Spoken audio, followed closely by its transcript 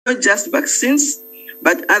just vaccines,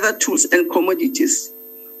 but other tools and commodities.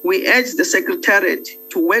 We urge the Secretariat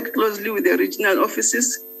to work closely with the regional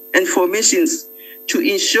offices and formations to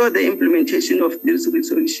ensure the implementation of this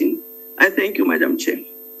resolution. I thank you, Madam Chair.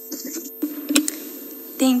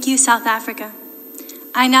 Thank you, South Africa.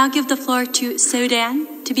 I now give the floor to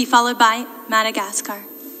Sudan, to be followed by Madagascar.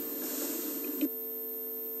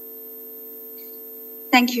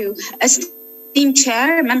 Thank you. Esteemed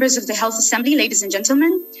Chair, members of the Health Assembly, ladies and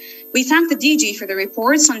gentlemen, we thank the DG for the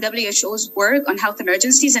reports on WHO's work on health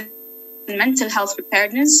emergencies and mental health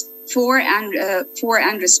preparedness for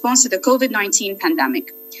and response to the COVID-19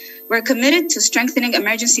 pandemic. We're committed to strengthening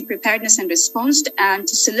emergency preparedness and response and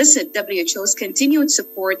to solicit WHO's continued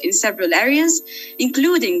support in several areas,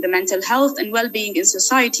 including the mental health and well-being in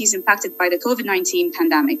societies impacted by the COVID-19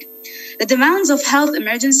 pandemic. The demands of health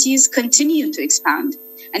emergencies continue to expand,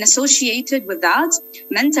 and associated with that,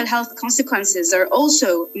 mental health consequences are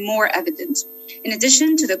also more evident. In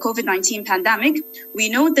addition to the COVID-19 pandemic, we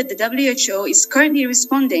note that the WHO is currently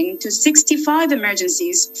responding to 65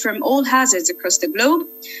 emergencies from all hazards across the globe,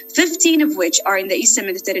 15 of which are in the Eastern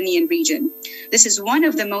Mediterranean region. This is one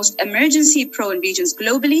of the most emergency-prone regions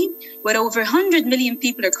globally, where over 100 million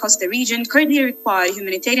people across the region currently require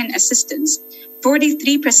humanitarian assistance,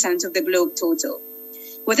 43% of the globe total.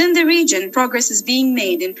 Within the region, progress is being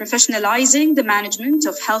made in professionalizing the management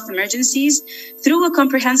of health emergencies through a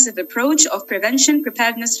comprehensive approach of prevention,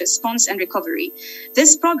 preparedness, response, and recovery.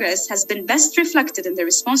 This progress has been best reflected in the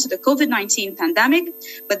response to the COVID-19 pandemic,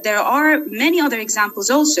 but there are many other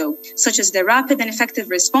examples also, such as the rapid and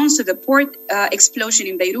effective response to the port explosion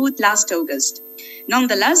in Beirut last August.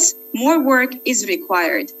 Nonetheless, more work is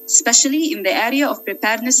required, especially in the area of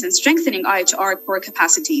preparedness and strengthening IHR core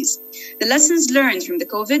capacities. The lessons learned from the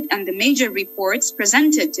COVID and the major reports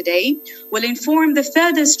presented today will inform the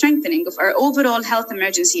further strengthening of our overall health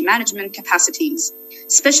emergency management capacities.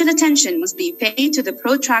 Special attention must be paid to the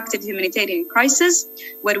protracted humanitarian crisis,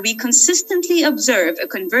 where we consistently observe a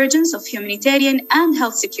convergence of humanitarian and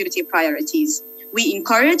health security priorities. We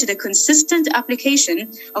encourage the consistent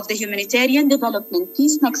application of the humanitarian development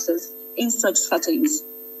peace nexus in such settings.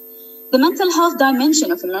 The mental health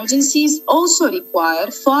dimension of emergencies also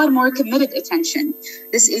require far more committed attention.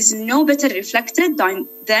 This is no better reflected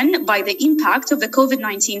than by the impact of the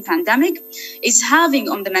COVID-19 pandemic is having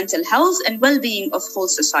on the mental health and well-being of whole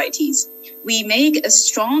societies. We make a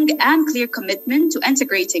strong and clear commitment to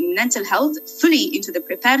integrating mental health fully into the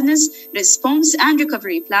preparedness, response, and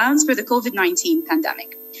recovery plans for the COVID-19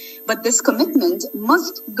 pandemic. But this commitment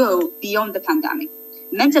must go beyond the pandemic.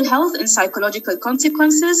 Mental health and psychological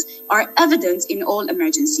consequences are evident in all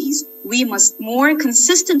emergencies. We must more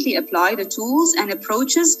consistently apply the tools and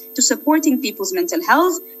approaches to supporting people's mental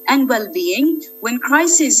health and well-being when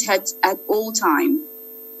crises hit at all times.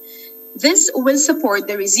 This will support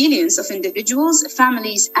the resilience of individuals,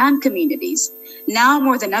 families, and communities. Now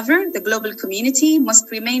more than ever, the global community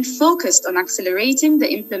must remain focused on accelerating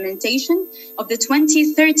the implementation of the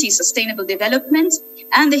 2030 Sustainable Development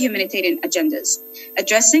and the humanitarian agendas.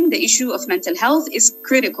 Addressing the issue of mental health is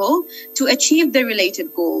critical to achieve the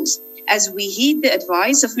related goals. As we heed the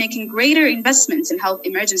advice of making greater investments in health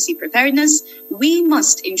emergency preparedness, we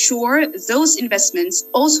must ensure those investments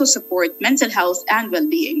also support mental health and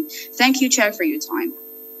well-being. Thank you, Chair, for your time.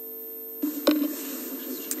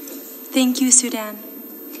 Thank you, Sudan.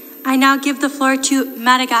 I now give the floor to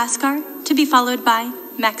Madagascar, to be followed by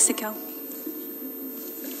Mexico.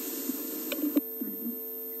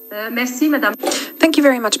 Merci, Madame. Thank you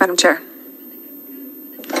very much, Madam Chair.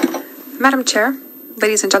 Madam Chair,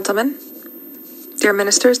 ladies and gentlemen, dear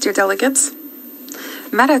ministers, dear delegates,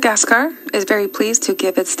 Madagascar is very pleased to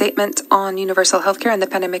give its statement on universal healthcare and the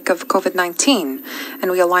pandemic of COVID-19,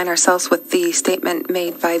 and we align ourselves with the statement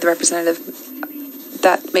made by the representative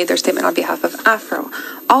that made their statement on behalf of AFRO.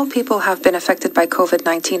 All people have been affected by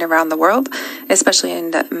COVID-19 around the world, especially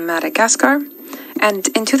in Madagascar, and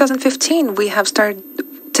in 2015 we have started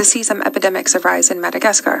to see some epidemics arise in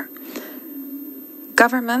Madagascar.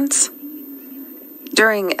 Governments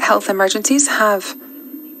during health emergencies have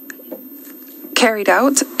carried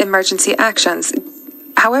out emergency actions.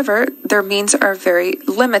 However, their means are very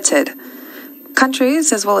limited.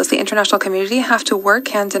 Countries, as well as the international community, have to work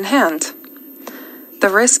hand in hand. The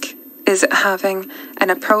risk is having an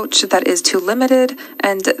approach that is too limited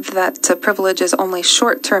and that privileges only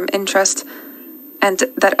short-term interest and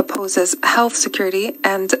that opposes health security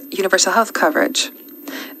and universal health coverage.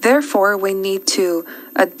 Therefore, we need to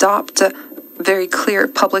adopt very clear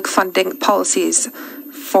public funding policies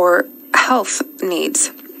for health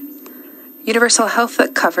needs. Universal health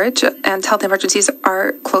coverage and health emergencies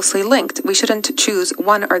are closely linked. We shouldn't choose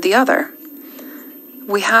one or the other.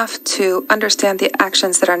 We have to understand the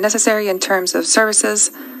actions that are necessary in terms of services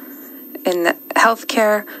in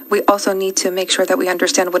healthcare. We also need to make sure that we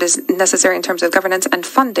understand what is necessary in terms of governance and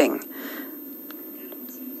funding.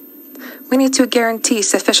 We need to guarantee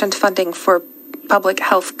sufficient funding for public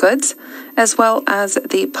health goods, as well as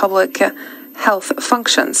the public health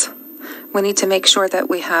functions. We need to make sure that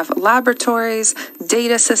we have laboratories,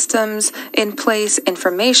 data systems in place,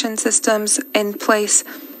 information systems in place,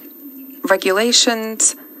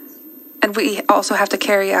 regulations, and we also have to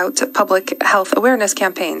carry out public health awareness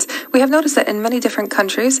campaigns. We have noticed that in many different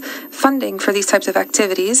countries, funding for these types of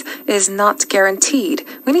activities is not guaranteed.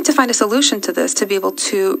 We need to find a solution to this to be able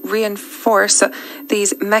to reinforce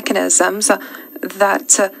these mechanisms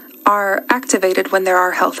that are activated when there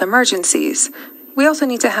are health emergencies. We also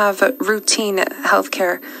need to have routine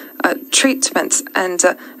healthcare treatments and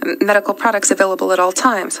medical products available at all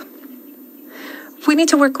times. We need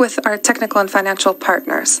to work with our technical and financial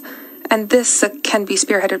partners, and this can be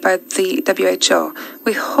spearheaded by the WHO.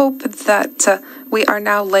 We hope that we are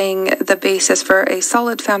now laying the basis for a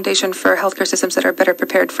solid foundation for healthcare systems that are better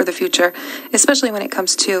prepared for the future, especially when it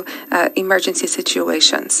comes to emergency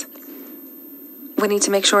situations. We need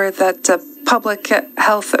to make sure that public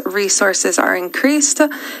health resources are increased,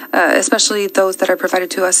 especially those that are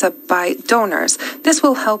provided to us by donors. This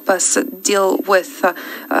will help us deal with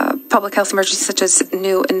public health emergencies such as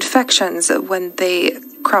new infections when they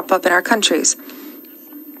crop up in our countries.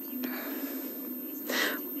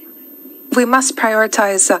 We must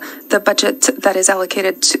prioritize the budget that is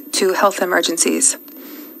allocated to health emergencies.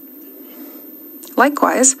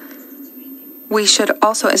 Likewise, we should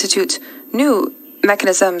also institute new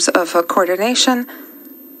mechanisms of coordination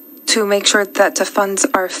to make sure that the funds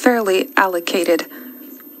are fairly allocated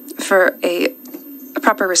for a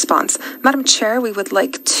proper response. Madam Chair, we would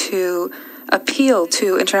like to appeal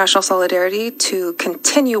to international solidarity to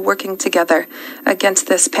continue working together against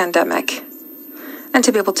this pandemic and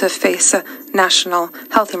to be able to face national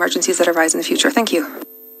health emergencies that arise in the future. Thank you.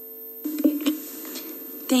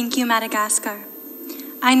 Thank you, Madagascar.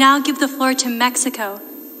 I now give the floor to Mexico,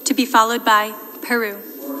 to be followed by Peru.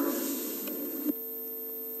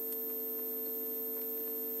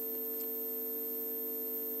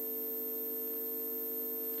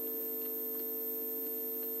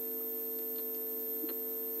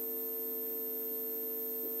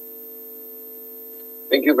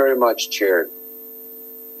 Thank you very much, Chair.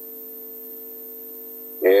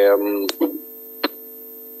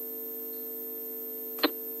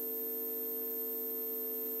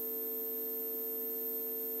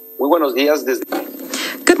 Muy buenos días desde...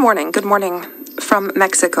 Good morning from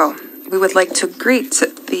Mexico. We would like to greet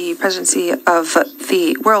the presidency of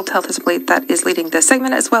the World Health Assembly that is leading this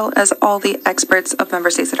segment, as well as all the experts of member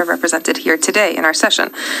states that are represented here today in our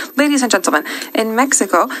session. Ladies and gentlemen, in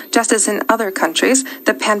Mexico, just as in other countries,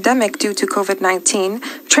 the pandemic due to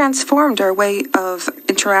COVID-19 transformed our way of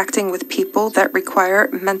interacting with people that require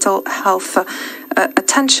mental health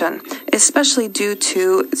attention, especially due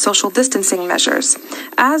to social distancing measures.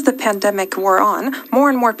 As the pandemic wore on, more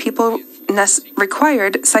and more people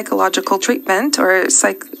required psychological treatment or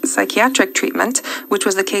psychiatric treatment, which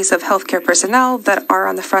was the case of healthcare personnel that are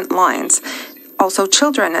on the front lines. Also,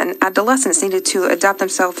 children and adolescents needed to adapt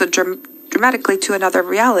themselves dramatically to another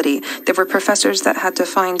reality. There were professors that had to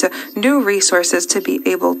find new resources to be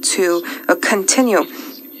able to continue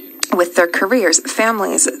with their careers.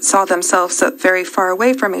 Families saw themselves very far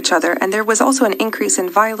away from each other, and there was also an increase in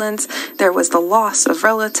violence. There was the loss of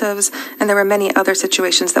relatives, and there were many other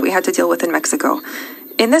situations that we had to deal with in Mexico.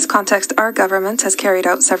 In this context, our government has carried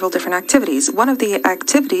out several different activities. One of the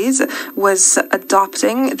activities was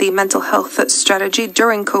adopting the mental health strategy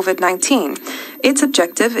during COVID-19. Its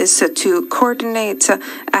objective is to coordinate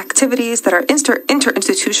activities that are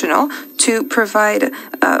interinstitutional to provide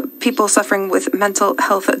people suffering with mental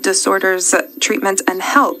health disorders treatment and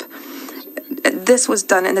help. This was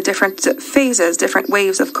done in the different phases, different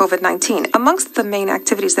waves of COVID-19. Amongst the main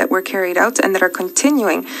activities that were carried out and that are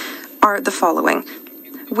continuing are the following.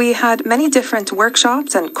 We had many different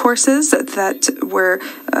workshops and courses that were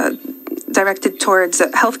directed towards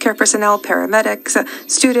healthcare personnel, paramedics,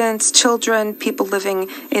 students, children, people living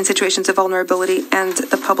in situations of vulnerability, and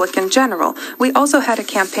the public in general. We also had a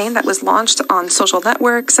campaign that was launched on social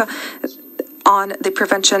networks on the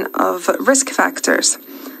prevention of risk factors.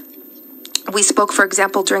 We spoke, for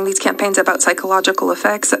example, during these campaigns about psychological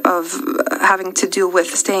effects of having to do with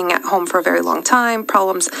staying at home for a very long time,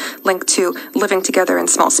 problems linked to living together in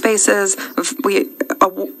small spaces. We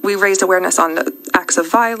we raised awareness on acts of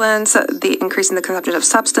violence, the increase in the consumption of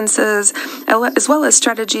substances, as well as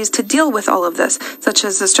strategies to deal with all of this, such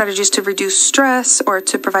as the strategies to reduce stress or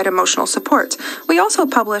to provide emotional support. We also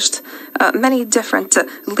published many different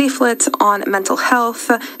leaflets on mental health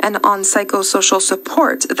and on psychosocial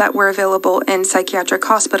support that were available in psychiatric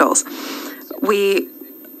hospitals. We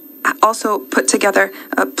also put together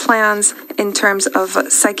plans in terms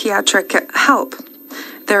of psychiatric help.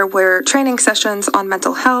 There were training sessions on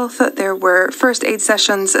mental health. There were first aid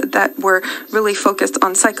sessions that were really focused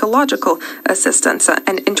on psychological assistance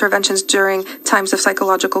and interventions during times of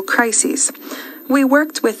psychological crises. We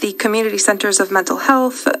worked with the community centers of mental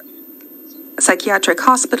health, psychiatric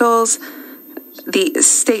hospitals, the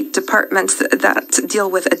state departments that deal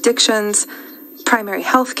with addictions, primary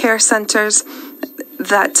health care centers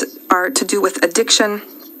that are to do with addiction,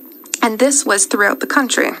 and this was throughout the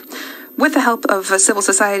country. With the help of civil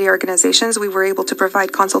society organizations, we were able to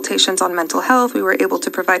provide consultations on mental health. We were able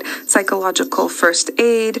to provide psychological first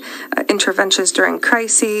aid, interventions during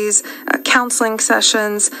crises, counseling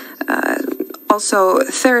sessions, also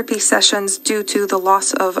therapy sessions due to the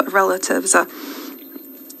loss of relatives.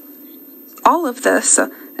 All of this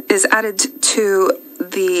is added to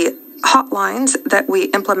the hotlines that we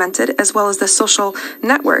implemented, as well as the social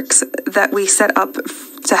networks that we set up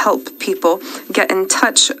to help people get in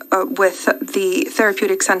touch with the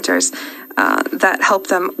therapeutic centers that help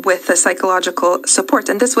them with the psychological support.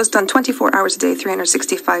 And this was done 24 hours a day,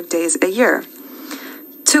 365 days a year.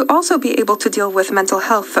 To also be able to deal with mental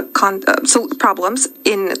health problems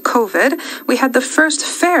in COVID, we had the first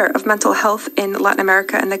fair of mental health in Latin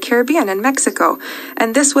America and the Caribbean in Mexico.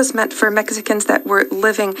 And this was meant for Mexicans that were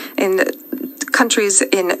living in countries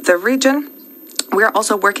in the region. We are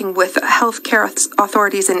also working with healthcare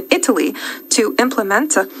authorities in Italy to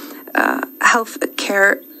implement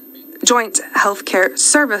joint healthcare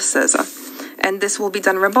services. And this will be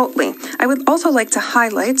done remotely. I would also like to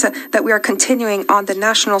highlight that we are continuing on the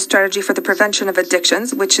National Strategy for the Prevention of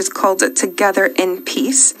Addictions, which is called Together in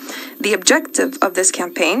Peace. The objective of this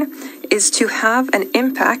campaign is to have an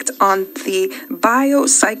impact on the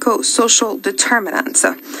biopsychosocial determinants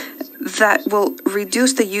that will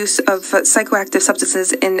reduce the use of psychoactive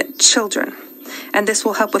substances in children. And this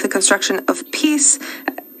will help with the construction of peace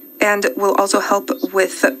and will also help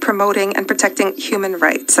with promoting and protecting human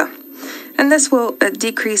rights. And this will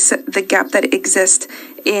decrease the gap that exists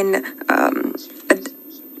in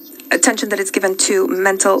attention that is given to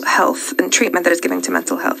mental health and treatment that is given to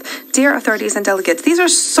mental health. Dear authorities and delegates, these are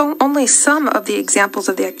only some of the examples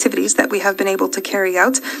of the activities that we have been able to carry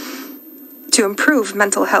out to improve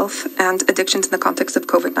mental health and addictions in the context of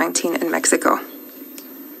COVID-19 in Mexico.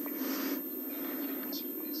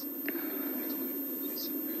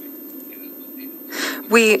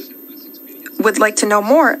 We would like to know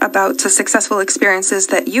more about the successful experiences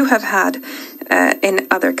that you have had in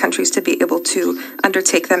other countries to be able to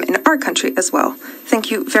undertake them in our country as well.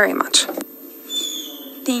 Thank you very much.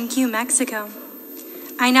 Thank you, Mexico.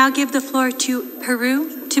 I now give the floor to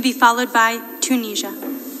Peru, to be followed by Tunisia.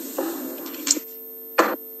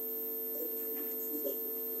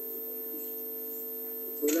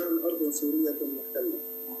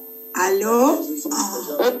 Hello?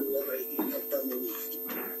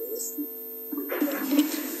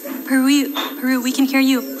 Peru, we can hear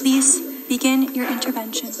you. Please begin your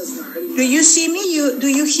intervention. Do you see me? Do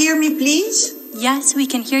you hear me, please? Yes, we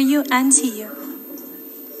can hear you and see you.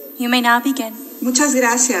 You may now begin. Muchas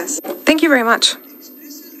gracias. Thank you very much.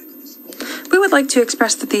 We would like to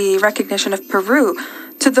express the recognition of Peru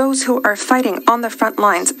to those who are fighting on the front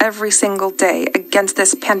lines every single day against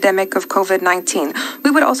this pandemic of COVID-19.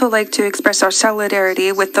 We would also like to express our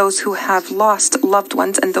solidarity with those who have lost loved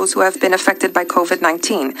ones and those who have been affected by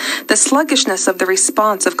COVID-19. The sluggishness of the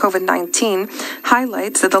response of COVID-19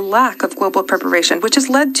 highlights the lack of global preparation, which has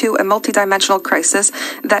led to a multidimensional crisis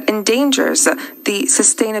that endangers the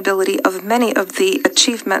sustainability of many of the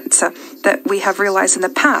achievements that we have realized in the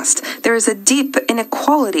past. There is a deep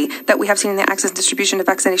inequality that we have seen in the access and distribution of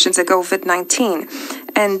vaccinations at COVID-19.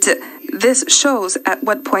 And this shows at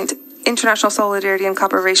what point international solidarity and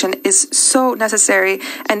cooperation is so necessary.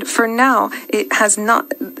 And for now,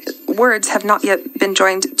 words have not yet been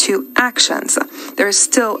joined to actions. There is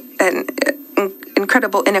still an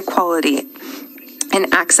incredible inequality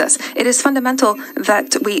in access. It is fundamental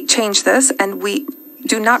that we change this and we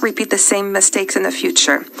do not repeat the same mistakes in the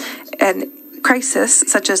future. And crisis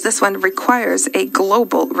such as this one requires a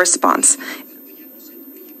global response.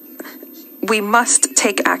 We must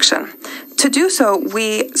take action To do so,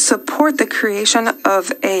 we support the creation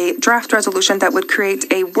of a draft resolution that would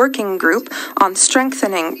create a working group on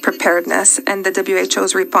strengthening preparedness and the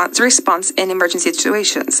WHO's response in emergency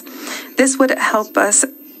situations. This would help us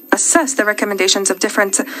assess the recommendations of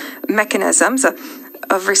different mechanisms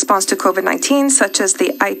of response to COVID-19, such as the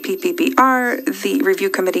IPPBR, the Review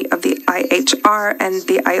Committee of the IHR, and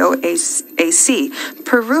the IOAC.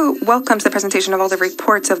 Peru welcomes the presentation of all the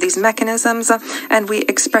reports of these mechanisms, and we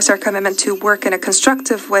express our commitment to work in a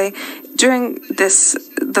constructive way during the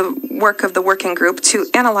work of the working group to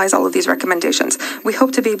analyze all of these recommendations. We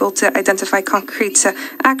hope to be able to identify concrete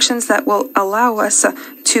actions that will allow us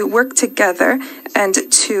to work together and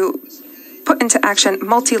to put into action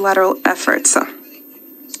multilateral efforts.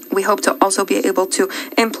 We hope to also be able to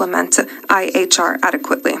implement IHR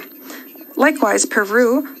adequately. Likewise,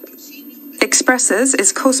 Peru expresses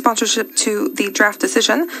its co-sponsorship to the draft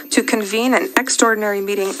decision to convene an extraordinary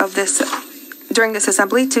meeting of during this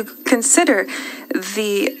assembly to consider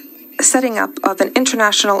the setting up of an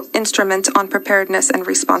international instrument on preparedness and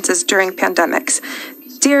responses during pandemics.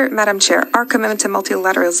 Dear Madam Chair, our commitment to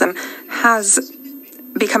multilateralism has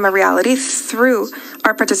become a reality through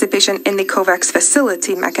our participation in the COVAX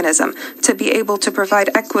facility mechanism. To be able to provide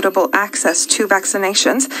equitable access to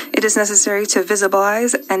vaccinations, it is necessary to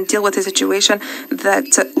visibilize and deal with the situation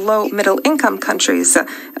that low-middle-income countries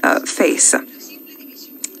face.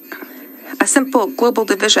 A simple global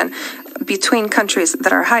division between countries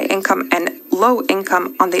that are high income and low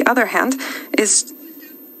income, on the other hand,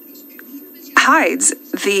 hides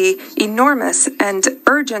the enormous and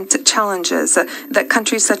urgent challenges that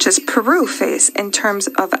countries such as Peru face in terms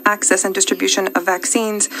of access and distribution of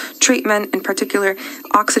vaccines, treatment, in particular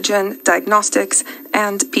oxygen, diagnostics,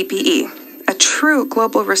 and PPE. A true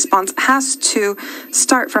global response has to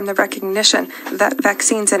start from the recognition that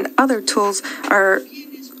vaccines and other tools are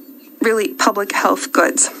really public health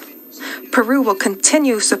goods. Peru will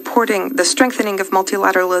continue supporting the strengthening of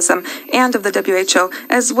multilateralism and of the WHO,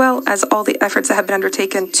 as well as all the efforts that have been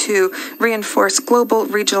undertaken to reinforce global,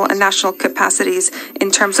 regional, and national capacities in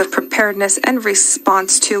terms of preparedness and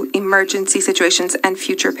response to emergency situations and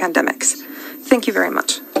future pandemics. Thank you very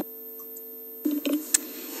much.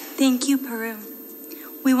 Thank you, Peru.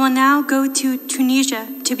 We will now go to Tunisia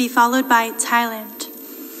to be followed by Thailand.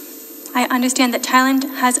 I understand that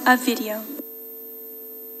Thailand has a video.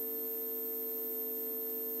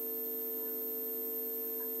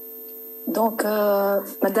 Donc,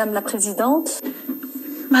 Madame la Présidente.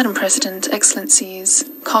 Madam President, Excellencies,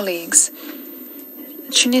 colleagues,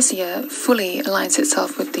 Tunisia fully aligns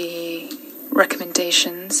itself with the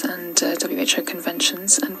recommendations and WHO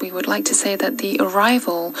conventions, and we would like to say that the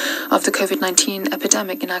arrival of the COVID-19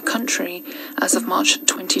 epidemic in our country as of March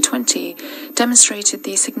 2020 demonstrated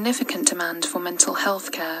the significant demand for mental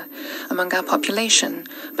health care among our population,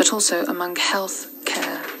 but also among health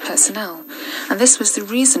care personnel. And this was the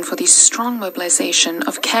reason for the strong mobilization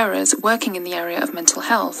of carers working in the area of mental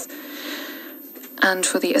health, and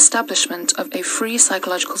for the establishment of a free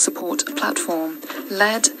psychological support platform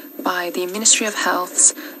led by the Ministry of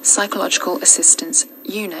Health's Psychological Assistance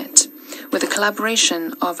Unit, with a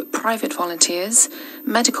collaboration of private volunteers,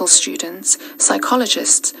 medical students,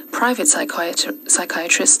 psychologists, private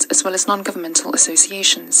psychiatrists, as well as non-governmental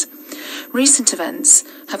associations. Recent events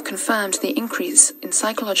have confirmed the increase in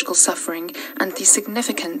psychological suffering and the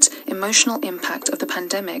significant emotional impact of the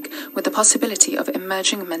pandemic, with the possibility of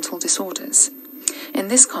emerging mental disorders. In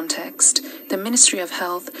this context, the Ministry of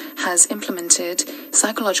Health has implemented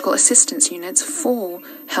psychological assistance units for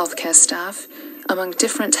healthcare staff among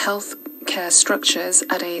different healthcare structures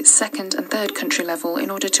at a second and third country level in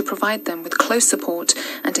order to provide them with close support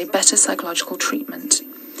and a better psychological treatment.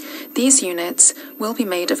 These units will be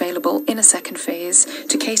made available in a second phase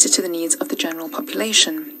to cater to the needs of the general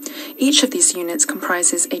population. Each of these units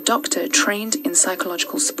comprises a doctor trained in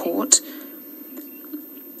psychological support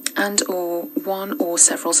and/or one or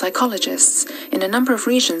several psychologists. In a number of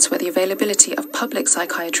regions where the availability of public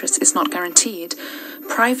psychiatrists is not guaranteed,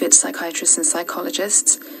 private psychiatrists and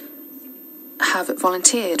psychologists have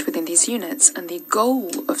volunteered within these units, and the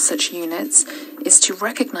goal of such units is to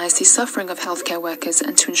recognize the suffering of healthcare workers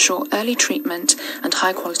and to ensure early treatment and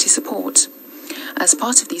high-quality support. As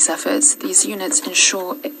part of these efforts, these units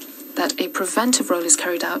ensure that a preventive role is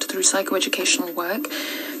carried out through psychoeducational work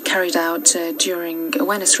carried out during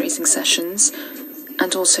awareness-raising sessions,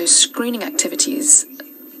 and also screening activities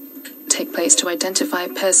take place to identify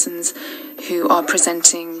persons who are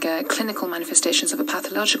presenting clinical manifestations of a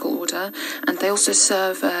pathological order, and they also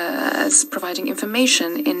serve as providing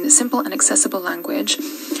information in simple and accessible language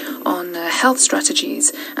on health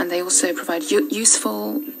strategies, and they also provide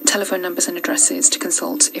useful telephone numbers and addresses to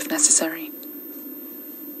consult if necessary.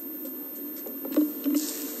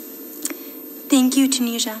 Thank you,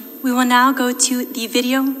 Tunisia. We will now go to the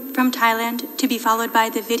video from Thailand, to be followed by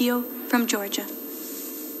the video from Georgia.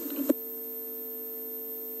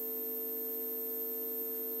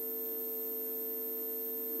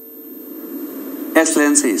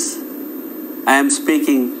 Excellencies, I am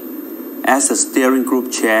speaking as the steering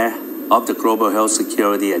group chair of the Global Health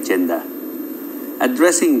Security Agenda.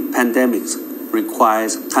 Addressing pandemics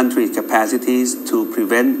requires country capacities to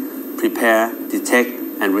prevent, prepare, detect,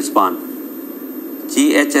 and respond.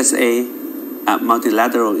 GHSA, a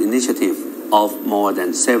multilateral initiative of more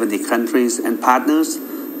than 70 countries and partners,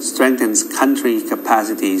 strengthens country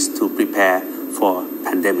capacities to prepare for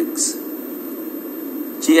pandemics.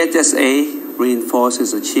 GHSA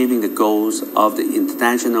reinforces achieving the goals of the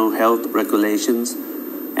international health regulations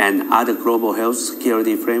and other global health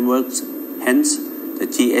security frameworks. Hence, the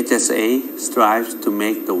GHSA strives to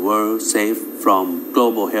make the world safe from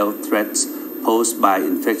global health threats posed by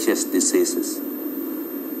infectious diseases.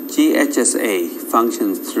 GHSA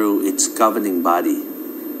functions through its governing body,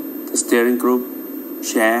 the steering group,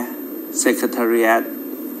 chair, secretariat,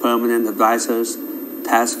 permanent advisors,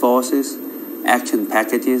 task forces, action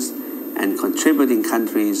packages, and contributing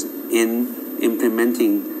countries in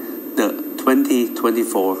implementing the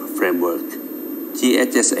 2024 framework.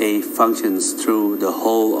 GHSA functions through the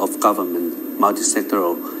whole of government,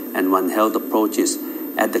 multi-sectoral, and One Health approaches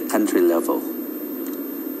at the country level.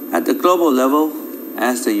 At the global level,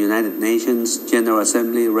 as the United Nations General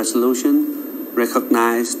Assembly resolution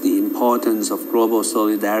recognized the importance of global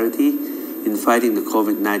solidarity in fighting the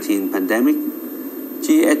COVID-19 pandemic,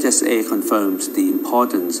 GHSA confirms the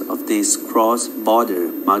importance of these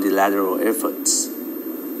cross-border multilateral efforts.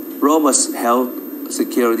 Robust health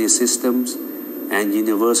security systems and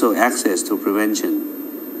universal access to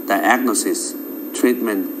prevention, diagnosis,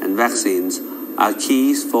 treatment, and vaccines are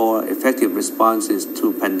keys for effective responses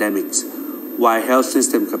to pandemics, while health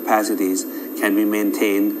system capacities can be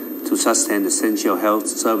maintained to sustain essential health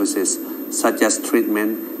services such as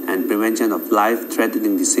treatment and prevention of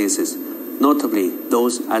life-threatening diseases, notably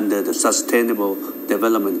those under the Sustainable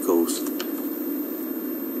Development Goals.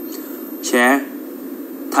 Chair,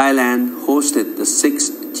 Thailand hosted the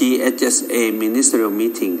 6th GHSA ministerial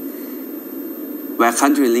meeting, where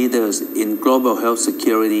country leaders in global health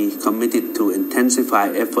security committed to intensify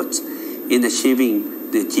efforts in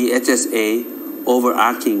achieving the GHSA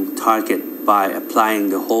overarching target by applying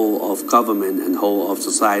the whole of government and whole of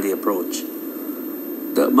society approach.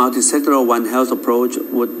 The multi-sectoral One Health approach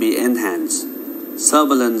would be enhanced.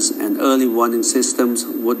 Surveillance and early warning systems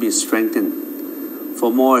would be strengthened.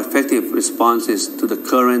 For more effective responses to the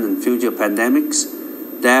current and future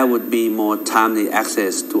pandemics, there would be more timely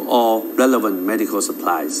access to all relevant medical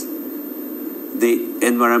supplies. The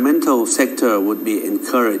environmental sector would be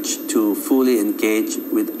encouraged to fully engage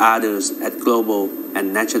with others at global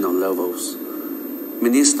and national levels.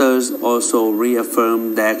 Ministers also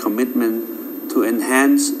reaffirmed their commitment to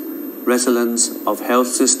enhance resilience of health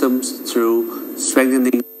systems through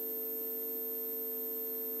strengthening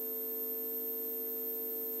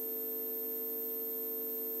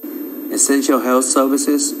essential health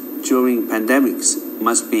services during pandemics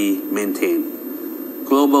must be maintained.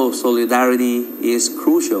 Global solidarity is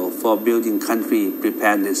crucial for building country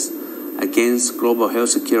preparedness against global health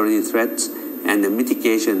security threats and the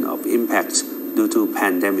mitigation of impacts due to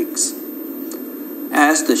pandemics.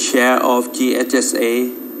 As the chair of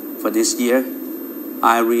GHSA for this year,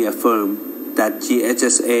 I reaffirm that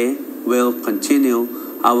GHSA will continue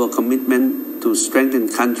our commitment to strengthen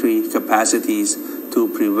country capacities to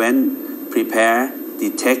prevent, prepare,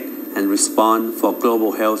 detect, and respond for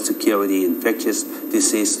global health security infectious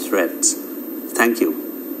disease threats. Thank you.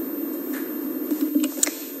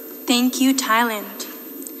 Thank you, Thailand.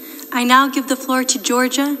 I now give the floor to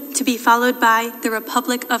Georgia, to be followed by the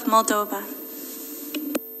Republic of Moldova.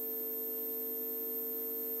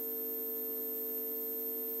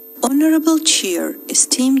 Honorable Chair,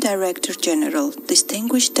 esteemed Director General,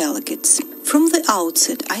 distinguished delegates, from the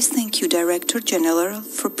outset, I thank you, Director General,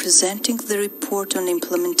 for presenting the report on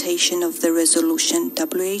implementation of the resolution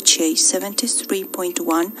WHA 73.1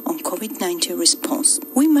 on COVID-19 response.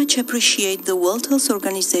 We much appreciate the World Health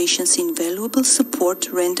Organization's invaluable support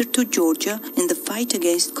rendered to Georgia in the fight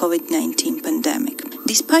against COVID-19 pandemic.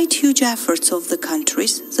 Despite huge efforts of the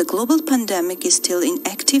countries, the global pandemic is still in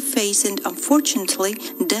active phase and unfortunately,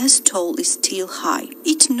 death toll is still high.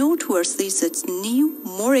 It's noteworthy that new,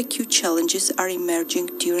 more acute challenges are emerging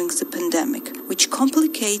during the pandemic, which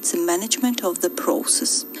complicates the management of the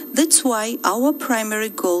process. That's why our primary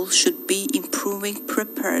goal should be improving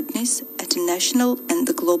preparedness at national and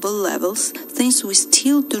the global levels, since we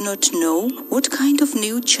still do not know what kind of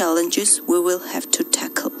new challenges we will have to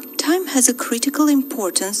tackle. Time has a critical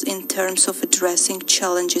importance in terms of addressing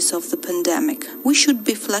challenges of the pandemic. We should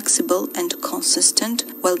be flexible and consistent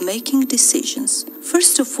while making decisions.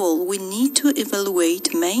 First of all, we need to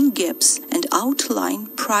evaluate main gaps and outline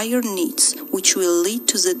prior needs, which will lead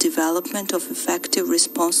to the development of effective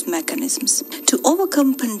response mechanisms. To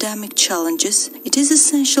overcome pandemic challenges, it is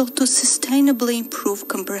essential to sustainably improve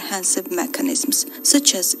comprehensive mechanisms,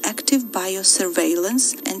 such as active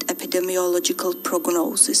biosurveillance and epidemiological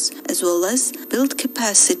prognosis, as well as build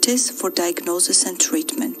capacities for diagnosis and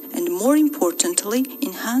treatment, and more importantly,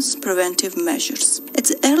 enhance preventive measures. At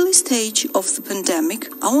the early stage of the pandemic,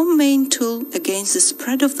 our main tool against the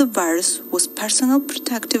spread of the virus was personal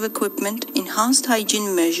protective equipment, enhanced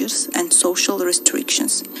hygiene measures, and social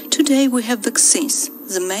restrictions. Today we have vaccines,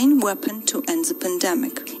 the main weapon to end the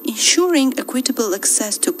pandemic. Ensuring equitable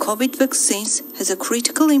access to COVID vaccines has a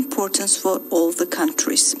critical importance for all the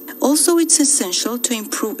countries. Also, it's essential to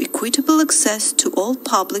improve equitable access to all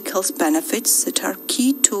public health benefits that are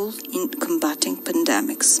key tools in combating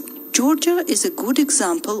pandemics. Georgia is a good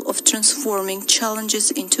example of transforming challenges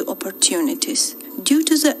into opportunities. Due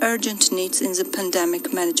to the urgent needs in the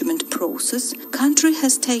pandemic management process, the country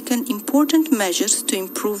has taken important measures to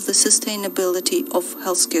improve the sustainability of the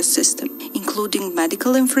healthcare system, including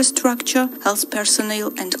medical infrastructure, health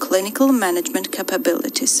personnel, and clinical management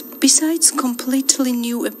capabilities. Besides, completely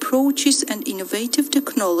new approaches and innovative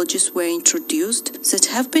technologies were introduced that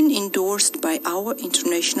have been endorsed by our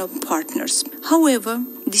international partners. However,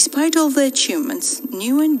 despite all the achievements,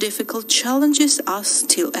 new and difficult challenges are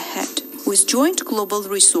still ahead. With joint global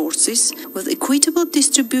resources, with equitable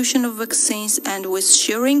distribution of vaccines, and with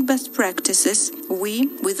sharing best practices, we,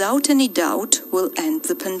 without any doubt, will end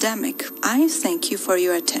the pandemic. I thank you for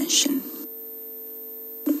your attention.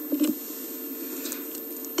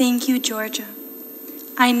 Thank you, Georgia.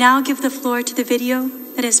 I now give the floor to the video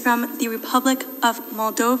that is from the Republic of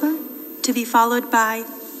Moldova, to be followed by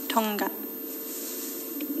Tonga.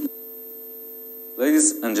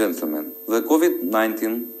 Ladies and gentlemen, the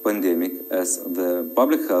COVID-19 pandemic as the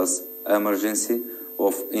public health emergency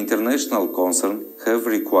of international concern have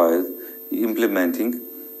required implementing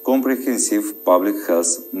comprehensive public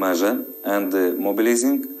health measures and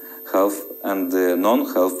mobilizing health and the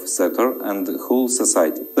non-health sector and the whole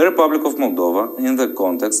society. The Republic of Moldova, in the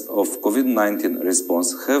context of COVID-19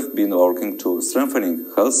 response, have been working to strengthening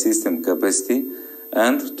health system capacity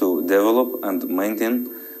and to develop and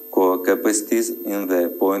maintain core capacities in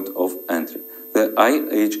the point of entry. The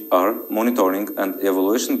IHR monitoring and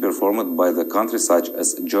evaluation performed by the country, such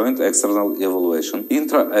as joint external evaluation,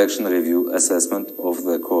 intra-action review assessment of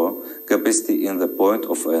the core capacity in the point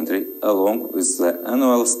of entry, along with the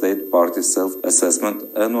annual state party self-assessment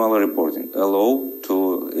annual reporting, allow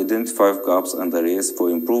to identify gaps and areas for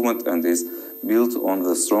improvement and is built on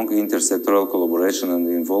the strong intersectoral collaboration and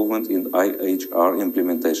involvement in IHR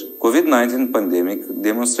implementation. COVID-19 pandemic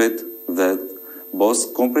demonstrates that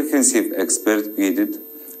both comprehensive expert-guided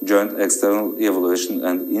joint external evaluation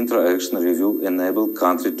and intra-action review enable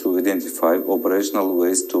country to identify operational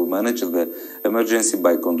ways to manage the emergency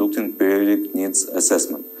by conducting periodic needs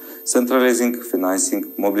assessment, centralizing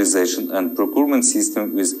financing, mobilization and procurement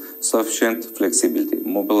system with sufficient flexibility,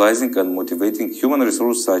 mobilizing and motivating human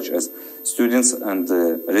resources such as students and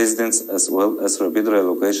residents, as well as rapid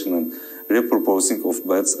relocation and repurposing of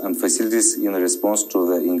beds and facilities in response to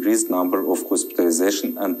the increased number of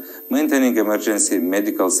hospitalization and maintaining emergency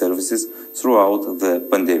medical services throughout the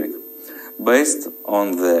pandemic. Based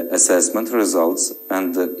on the assessment results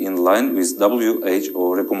and in line with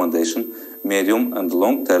WHO recommendation, medium and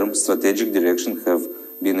long-term strategic direction have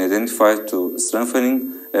been identified to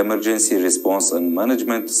strengthening emergency response and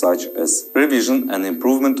management, such as revision and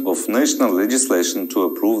improvement of national legislation to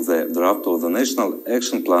approve the draft of the National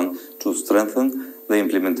Action Plan to strengthen the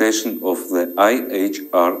implementation of the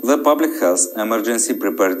IHR, the Public Health Emergency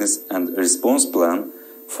Preparedness and Response Plan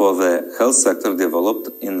for the health sector developed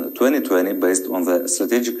in 2020 based on the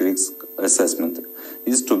strategic risk assessment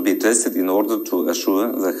is to be tested in order to assure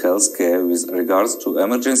the health care with regards to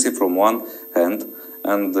emergency from one hand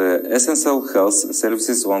and the essential health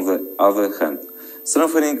services on the other hand.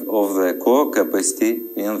 Strengthening of the core capacity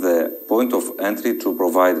in the point of entry to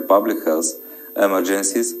provide public health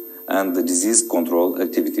emergencies and the disease control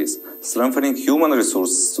activities, strengthening human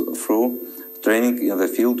resources through training in the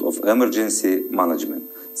field of emergency management,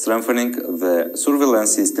 strengthening the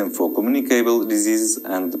surveillance system for communicable diseases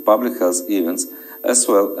and public health events, as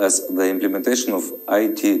well as the implementation of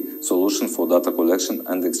IT solutions for data collection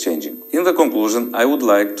and exchanging. In the conclusion, I would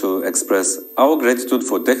like to express our gratitude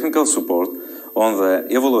for technical support on the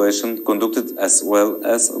evaluation conducted, as well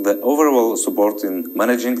as the overall support in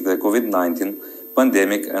managing the COVID-19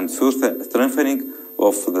 pandemic and further strengthening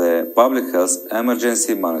of the public health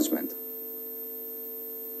emergency management.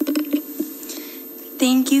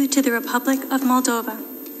 Thank you to the Republic of Moldova.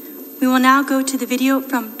 We will now go to the video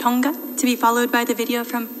from Tonga, to be followed by the video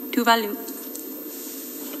from Tuvalu.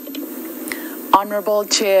 Honorable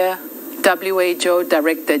Chair, WHO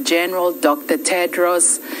Director General Dr.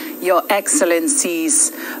 Tedros, Your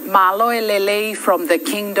Excellencies, Maloe Lele from the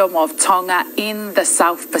Kingdom of Tonga in the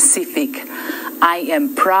South Pacific. I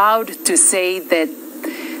am proud to say that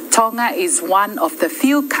Tonga is one of the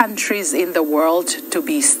few countries in the world to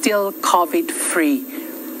be still COVID-free.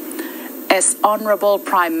 As Honorable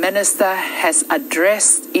Prime Minister has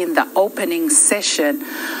addressed in the opening session,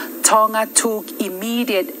 Tonga took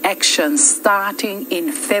immediate action starting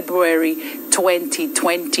in February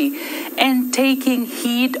 2020 and taking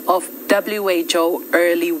heed of WHO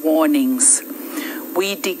early warnings.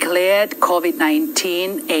 We declared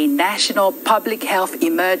COVID-19 a national public health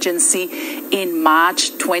emergency in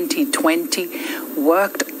March 2020,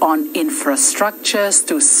 worked on infrastructures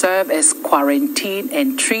to serve as quarantine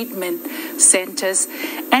and treatment centers,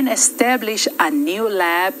 and established a new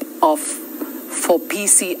lab for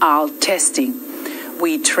PCR testing.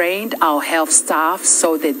 We trained our health staff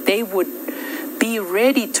so that they would be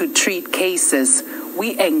ready to treat cases.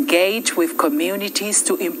 We engage with communities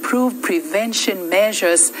to improve prevention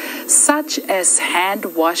measures such as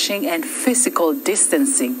hand washing and physical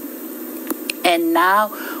distancing. And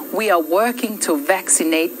now we are working to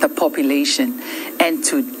vaccinate the population. And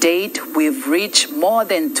to date, we've reached more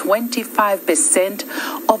than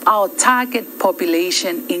 25% of our target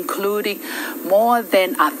population, including more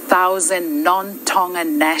than 1,000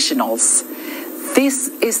 non-Tongan nationals. This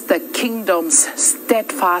is the Kingdom's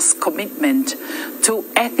steadfast commitment to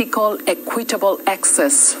ethical, equitable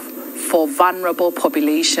access for vulnerable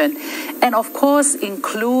population, and of course,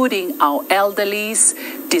 including our elderlies,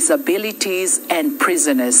 disabilities, and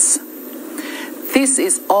prisoners. This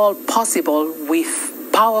is all possible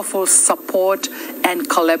with powerful support and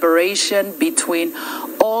collaboration between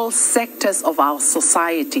all sectors of our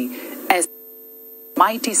society, as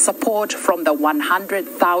mighty support from the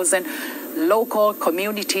 100,000 local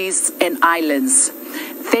communities and islands.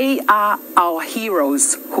 They are our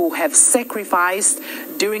heroes who have sacrificed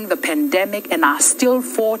during the pandemic and are still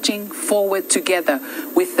forging forward together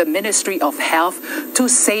with the Ministry of Health to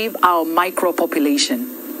save our micro-population.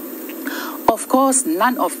 Of course,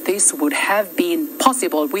 none of this would have been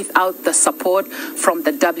possible without the support from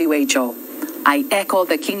the WHO. I echo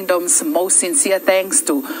the Kingdom's most sincere thanks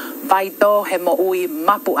to Vaito Hemoui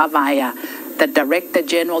Mapu Avaya, the Director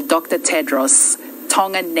General Dr. Tedros,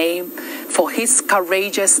 Tongan name, for his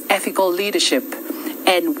courageous ethical leadership,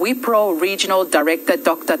 and Wipro Regional Director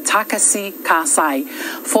Dr. Takasi Kasai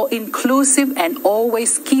for inclusive and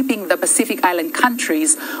always keeping the Pacific Island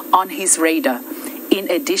countries on his radar. In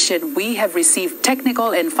addition, we have received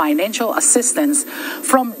technical and financial assistance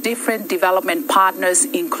from different development partners,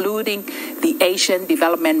 including the Asian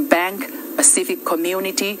Development Bank, Pacific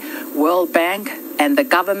Community, World Bank, and the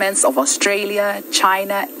governments of Australia,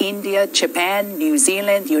 China, India, Japan, New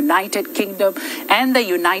Zealand, United Kingdom, and the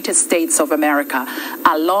United States of America,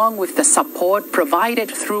 along with the support provided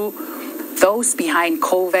through those behind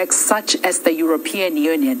COVAX, such as the European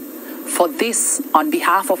Union. For this, on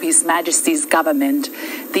behalf of His Majesty's government,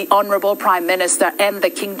 the Honourable Prime Minister and the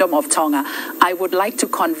Kingdom of Tonga, I would like to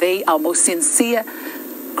convey our most sincere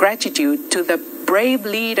gratitude to the brave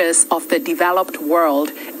leaders of the developed world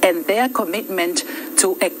and their commitment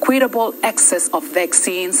to equitable access of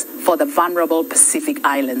vaccines for the vulnerable Pacific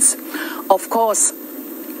Islands. Of course,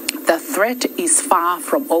 the threat is far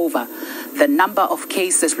from over. The number of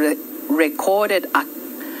cases recorded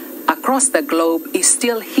across the globe is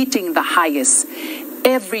still hitting the highest.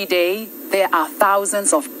 Every day, there are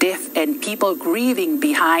thousands of deaths and people grieving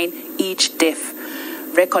behind each death.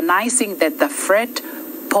 Recognizing that the threat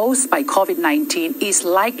posed by COVID-19 is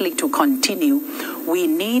likely to continue, we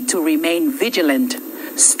need to remain vigilant,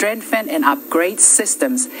 strengthen and upgrade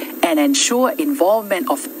systems, and ensure involvement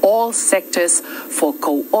of all sectors for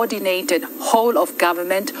coordinated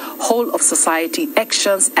whole-of-government, whole-of-society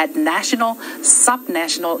actions at national,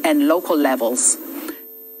 subnational, and local levels.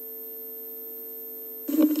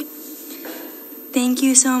 Thank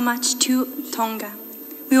you so much to Tonga.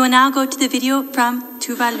 We will now go to the video from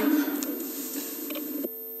Tuvalu.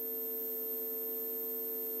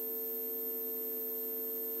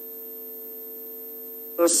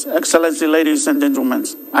 Excellency, ladies and gentlemen,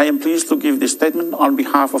 I am pleased to give this statement on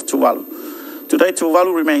behalf of Tuvalu. Today,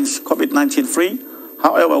 Tuvalu remains COVID-19 free.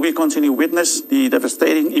 However, we continue to witness the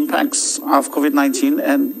devastating impacts of COVID-19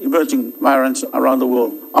 and emerging variants around the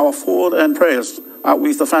world. Our thoughts and prayers are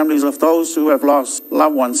with the families of those who have lost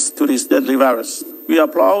loved ones to this deadly virus. We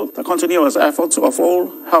applaud the continuous efforts of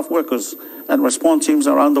all health workers and response teams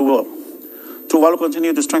around the world. Tuvalu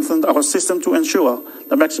continue to strengthen our system to ensure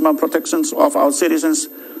the maximum protections of our citizens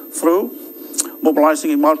through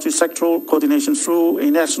mobilizing a multi-sectoral coordination through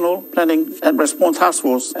a national planning and response task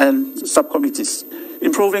force and subcommittees,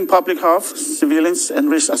 improving public health, surveillance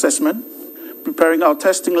and risk assessment, preparing our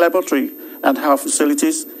testing laboratory and health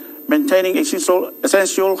facilities, maintaining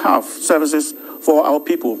essential health services for our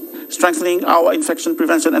people, strengthening our infection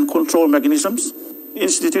prevention and control mechanisms,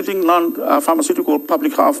 instituting non-pharmaceutical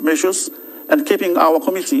public health measures, and keeping our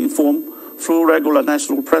community informed through regular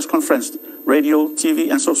national press conference, radio, TV,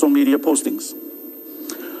 and social media postings.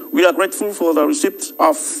 We are grateful for the receipt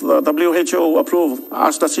of the WHO-approved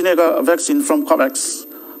AstraZeneca vaccine from COVAX.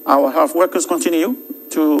 Our health workers continue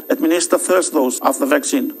to administer the first dose of the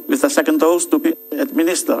vaccine, with the second dose to be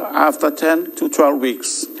administered after 10 to 12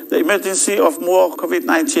 weeks. The emergency of more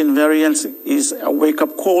COVID-19 variants is a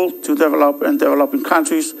wake-up call to developing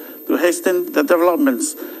countries to hasten the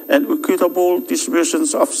developments and equitable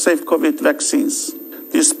distributions of safe COVID vaccines.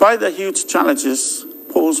 Despite the huge challenges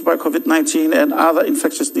posed by COVID-19 and other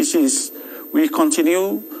infectious diseases, we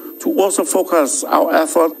continue to also focus our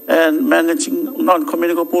effort in managing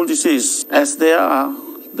non-communicable disease, as they are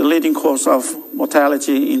the leading cause of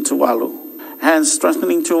mortality in Tuvalu. Hence,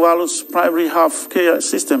 strengthening Tuvalu's primary health care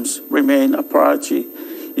systems remain a priority,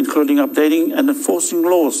 including updating and enforcing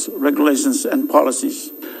laws, regulations, and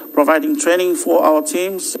policies, providing training for our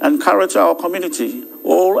teams, encourage our community,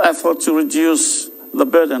 all efforts to reduce the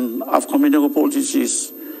burden of communicable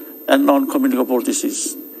disease and non-communicable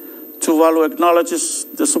disease. Tuvalu acknowledges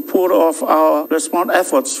the support of our response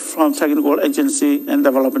efforts from technical agency and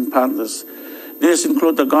development partners. These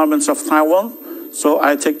include the governments of Taiwan, so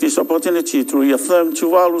I take this opportunity to reaffirm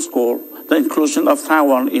Tuvalu's goal, the inclusion of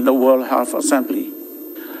Taiwan in the World Health Assembly.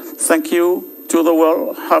 Thank you to the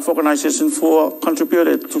World Health Organization for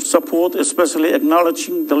contributing to support, especially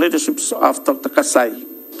acknowledging the leaderships of Dr. Kasai.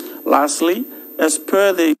 Lastly, as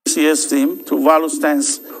per the ECS theme, Tuvalu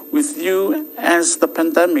stands with you as the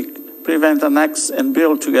pandemic prevent the next and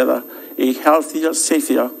build together a healthier,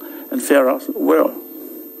 safer, and fairer world.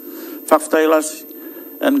 Fakhtailas,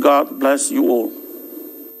 and God bless you all.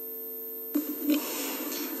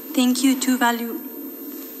 Thank you, Tuvalu.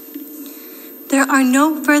 There are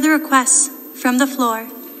no further requests from the floor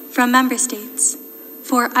from member states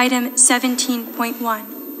for item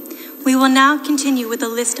 17.1. We will now continue with the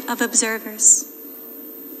list of observers.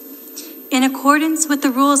 In accordance with the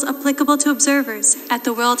rules applicable to observers at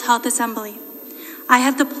the World Health Assembly, I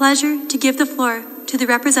have the pleasure to give the floor to the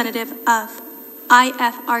representative of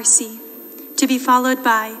IFRC, to be followed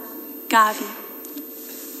by Gavi.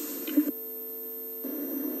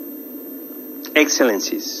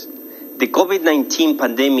 Excellencies, the COVID-19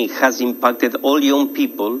 pandemic has impacted all young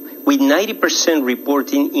people, with 90%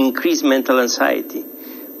 reporting increased mental anxiety,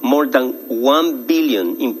 more than 1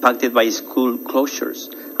 billion impacted by school closures,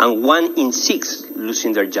 and 1 in 6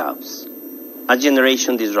 losing their jobs. A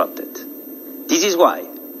generation disrupted. This is why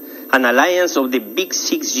an alliance of the Big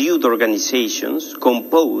Six youth organizations,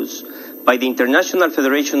 composed by the International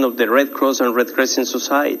Federation of the Red Cross and Red Crescent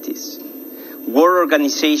Societies, World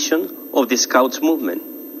Organization of the Scouts Movement,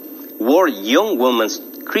 World Young Women's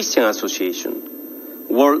Christian Association,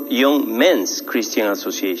 World Young Men's Christian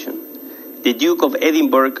Association, the Duke of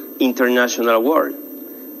Edinburgh International Award,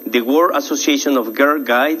 the World Association of Girl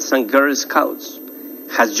Guides and Girl Scouts,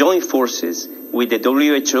 has joined forces with the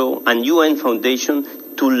WHO and UN Foundation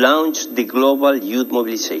to launch the Global Youth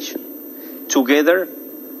Mobilization. Together,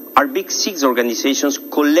 our Big Six organizations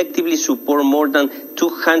collectively support more than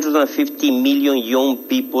 250 million young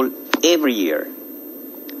people every year.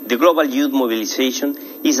 The Global Youth Mobilization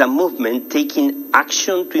is a movement taking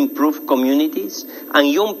action to improve communities and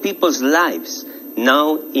young people's lives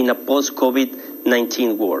now in a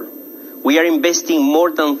post-COVID-19 world. We are investing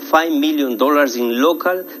more than $5 million in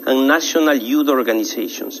local and national youth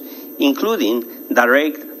organizations, including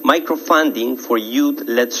direct microfunding for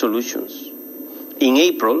youth-led solutions. In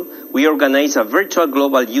April, we organized a virtual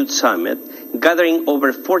global youth summit, gathering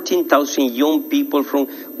over 14,000 young people from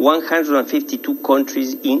 152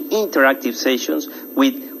 countries in interactive sessions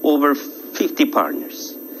with over 50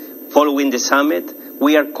 partners. Following the summit,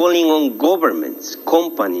 we are calling on governments,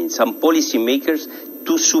 companies, and policymakers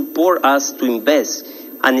to support us to invest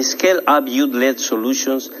and scale up youth-led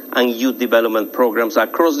solutions and youth development programs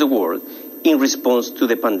across the world in response to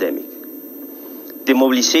the pandemic. The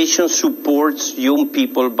mobilization supports young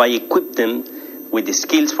people by equipping them with the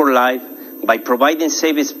skills for life, by providing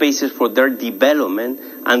safe spaces for their development,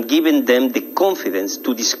 and giving them the confidence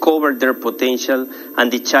to discover their potential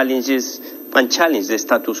and challenge the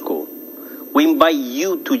status quo. We invite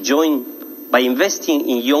you to join by investing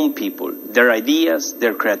in young people, their ideas,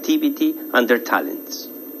 their creativity, and their talents.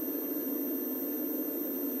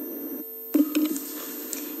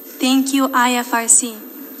 Thank you, IFRC.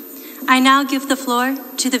 I now give the floor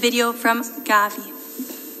to the video from Gavi.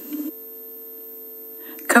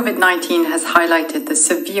 COVID-19 has highlighted the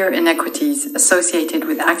severe inequities associated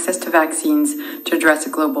with access to vaccines to address a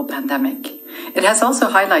global pandemic. It has also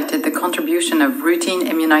highlighted the contribution of routine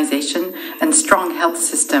immunization and strong health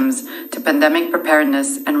systems to pandemic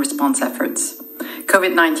preparedness and response efforts.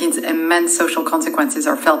 COVID-19's immense social consequences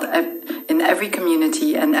are felt in every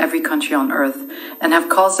community and every country on Earth and have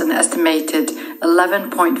caused an estimated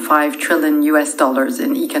 $11.5 trillion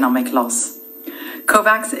in economic loss.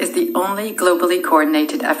 COVAX is the only globally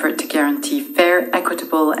coordinated effort to guarantee fair,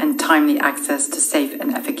 equitable, and timely access to safe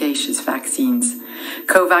and efficacious vaccines.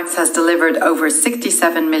 COVAX has delivered over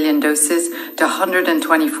 67 million doses to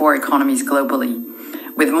 124 economies globally.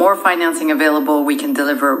 With more financing available, we can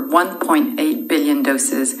deliver 1.8 billion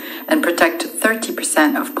doses and protect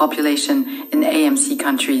 30% of population in AMC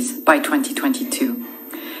countries by 2022.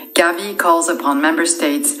 Gavi calls upon member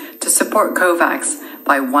states to support COVAX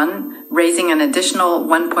by 1. Raising an additional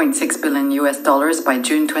 $1.6 billion by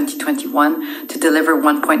June 2021 to deliver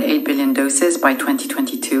 1.8 billion doses by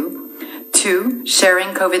 2022. 2.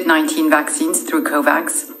 Sharing COVID-19 vaccines through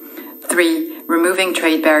COVAX. 3. Removing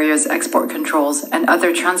trade barriers, export controls, and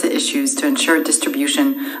other transit issues to ensure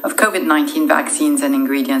distribution of COVID-19 vaccines and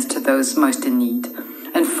ingredients to those most in need.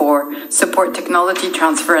 And 4. Support technology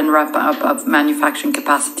transfer and ramp-up of manufacturing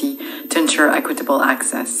capacity to ensure equitable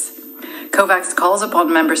access. COVAX calls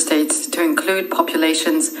upon member states to include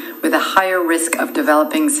populations with a higher risk of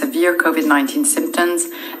developing severe COVID-19 symptoms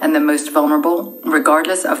and the most vulnerable,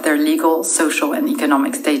 regardless of their legal, social, and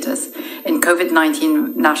economic status, in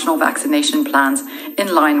COVID-19 national vaccination plans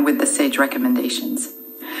in line with the SAGE recommendations.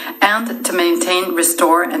 And to maintain,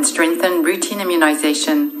 restore, and strengthen routine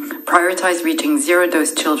immunization, prioritize reaching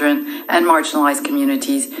zero-dose children and marginalized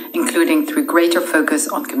communities, including through greater focus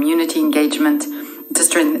on community engagement, to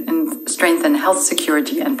strengthen health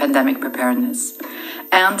security and pandemic preparedness,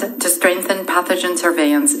 and to strengthen pathogen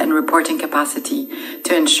surveillance and reporting capacity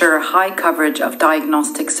to ensure high coverage of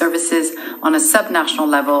diagnostic services on a subnational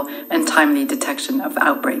level and timely detection of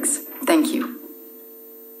outbreaks. Thank you.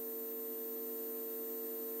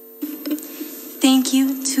 Thank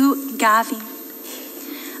you to Gavi.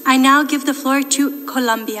 I now give the floor to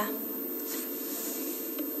Colombia.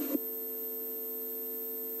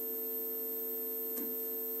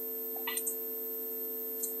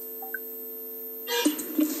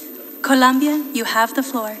 Colombia, you have the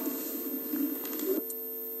floor.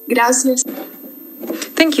 Gracias.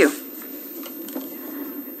 Thank you.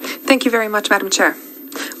 Thank you very much, Madam Chair.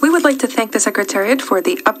 We would like to thank the Secretariat for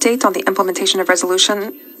the update on the implementation of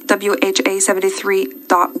Resolution WHA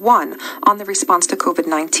 73.1 on the response to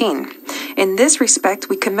COVID-19. In this respect,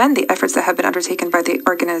 we commend the efforts that have been undertaken by the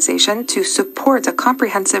organization to support a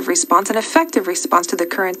comprehensive response and effective response to the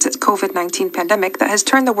current COVID-19 pandemic that has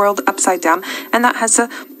turned the world upside down and that has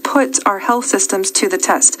put our health systems to the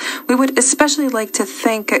test. We would especially like to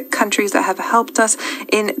thank countries that have helped us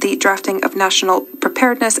in the drafting of national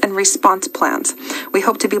preparedness and response plans. We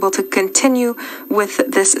hope to be able to continue with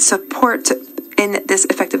this support in this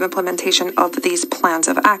effective implementation of these plans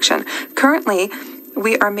of action. Currently,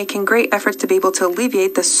 we are making great efforts to be able to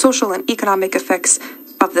alleviate the social and economic effects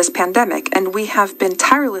of this pandemic, and we have been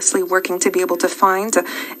tirelessly working to be able to find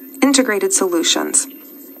integrated solutions.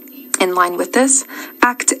 In line with this,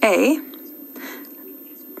 Act A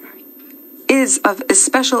is of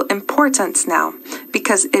special importance now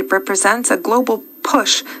because it represents a global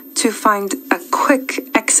push to find a quick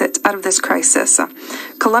exit out of this crisis.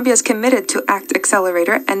 Colombia is committed to Act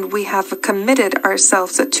Accelerator, and we have committed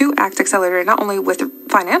ourselves to Act Accelerator not only with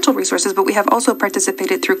financial resources, but we have also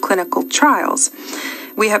participated through clinical trials.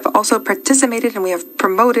 We have also participated and we have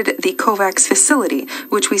promoted the COVAX facility,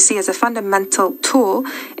 which we see as a fundamental tool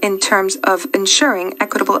in terms of ensuring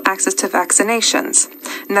equitable access to vaccinations.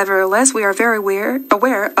 Nevertheless, we are very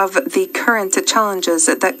aware of the current challenges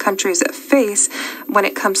that countries face when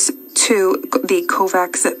it comes to the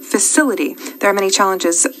COVAX facility. There are many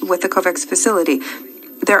challenges with the COVAX facility.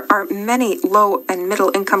 There are many low and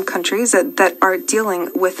middle income countries that are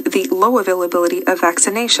dealing with the low availability of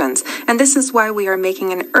vaccinations. And this is why we are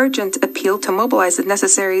making an urgent appeal to mobilize the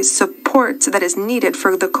necessary support that is needed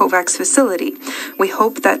for the COVAX facility. We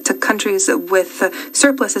hope that countries with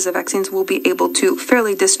surpluses of vaccines will be able to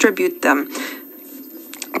fairly distribute them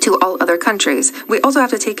to all other countries. We also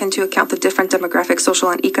have to take into account the different demographic,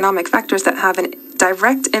 social, and economic factors that have a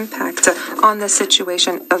direct impact on the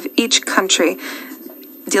situation of each country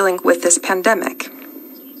dealing with this pandemic.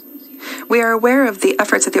 We are aware of the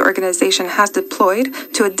efforts that the organization has deployed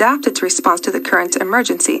to adapt its response to the current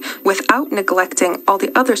emergency without neglecting all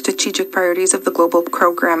the other strategic priorities of the global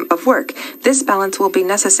program of work. This balance will be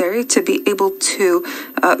necessary to be able to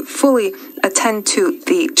fully attend to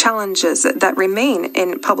the challenges that remain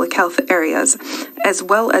in public health areas, as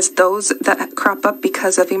well as those that crop up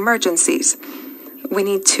because of emergencies. We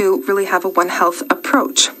need to really have a One Health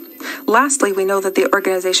approach. Lastly, we know that the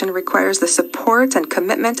organization requires the support and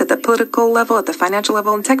commitment at the political level, at the financial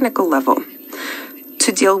level, and technical level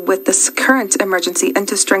to deal with this current emergency and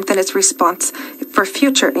to strengthen its response for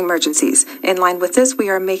future emergencies. In line with this, we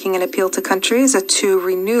are making an appeal to countries to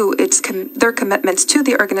renew their commitments to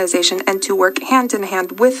the organization and to work hand in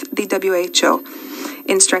hand with the WHO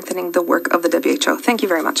in strengthening the work of the WHO. Thank you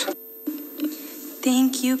very much.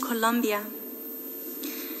 Thank you, Colombia.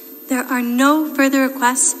 There are no further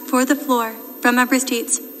requests for the floor from member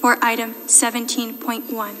states for item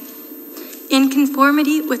 17.1. In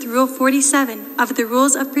conformity with Rule 47 of the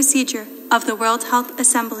Rules of Procedure of the World Health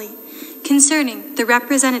Assembly concerning the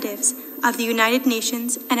representatives of the United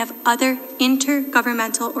Nations and of other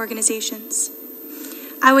intergovernmental organizations,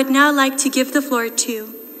 I would now like to give the floor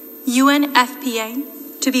to UNFPA,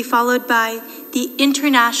 to be followed by the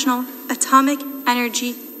International Atomic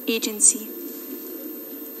Energy Agency.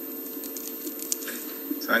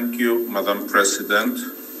 Thank you, Madam President.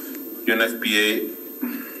 UNFPA.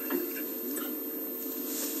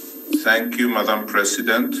 Thank you, Madam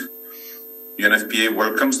President. UNFPA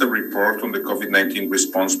welcomes the report on the COVID-19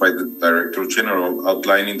 response by the Director General,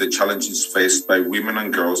 outlining the challenges faced by women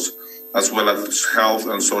and girls, as well as health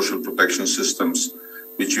and social protection systems,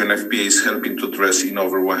 which UNFPA is helping to address in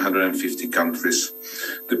over 150 countries.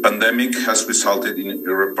 The pandemic has resulted in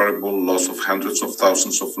irreparable loss of hundreds of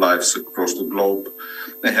thousands of lives across the globe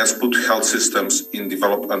and has put health systems in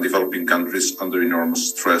developed and developing countries under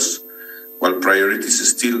enormous stress. While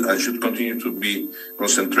priorities still and should continue to be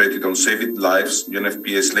concentrated on saving lives,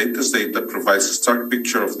 UNFPA's latest data provides a stark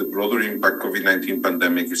picture of the broader impact COVID-19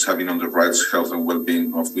 pandemic is having on the rights, health and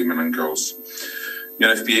well-being of women and girls.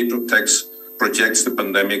 UNFPA projects the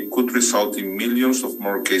pandemic could result in millions of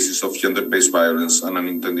more cases of gender-based violence and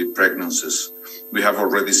unintended pregnancies. We have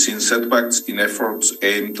already seen setbacks in efforts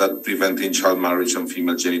aimed at preventing child marriage and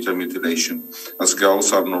female genital mutilation, as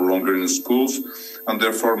girls are no longer in schools and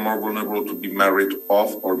therefore more vulnerable to be married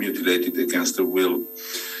off or mutilated against their will.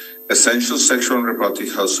 Essential sexual and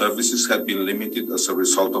reproductive health services have been limited as a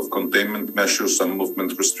result of containment measures and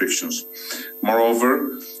movement restrictions.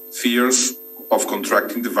 Moreover, fears of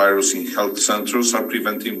contracting the virus in health centers are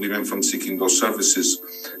preventing women from seeking those services.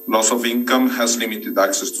 Loss of income has limited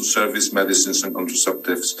access to service, medicines, and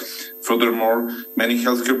contraceptives. Furthermore, many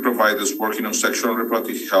healthcare providers working on sexual and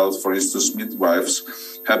reproductive health, for instance,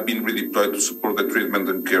 midwives, have been redeployed to support the treatment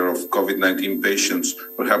and care of COVID-19 patients,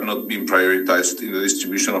 but have not been prioritized in the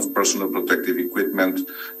distribution of personal protective equipment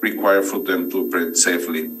required for them to operate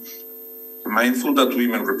safely. Mindful that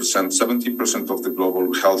women represent 70% of the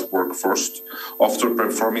global health workforce, often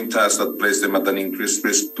performing tasks that place them at an increased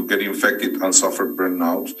risk to get infected and suffer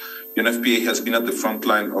burnout, UNFPA has been at the front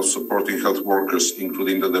line of supporting health workers,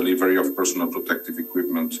 including the delivery of personal protective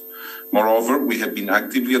equipment. Moreover, we have been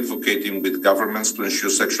actively advocating with governments to ensure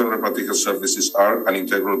sexual and reproductive health services are an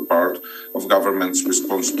integral part of governments'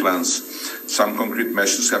 response plans. Some concrete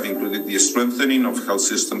measures have included the strengthening of health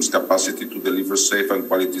systems' capacity to deliver safe and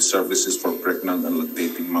quality services for pregnant and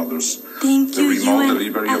lactating mothers. Thank you, the remote UNFPA.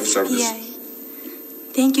 delivery of services.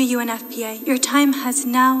 Thank you, UNFPA. Your time has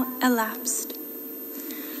now elapsed.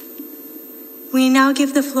 We now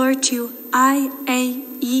give the floor to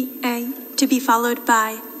IAEA, to be followed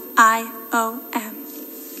by IOM.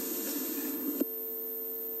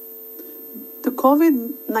 The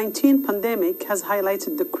COVID-19 pandemic has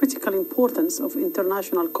highlighted the critical importance of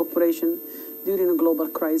international cooperation during a global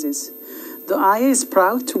crisis. The IA is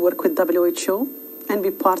proud to work with WHO and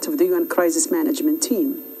be part of the UN Crisis Management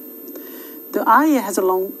Team. The IA has a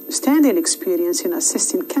long-standing experience in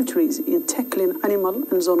assisting countries in tackling animal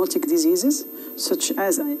and zoonotic diseases, such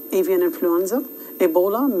as avian influenza,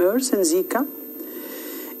 Ebola, MERS, and Zika.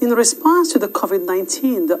 In response to the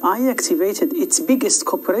COVID-19, the IA activated its biggest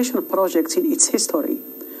cooperation project in its history.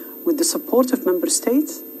 With the support of member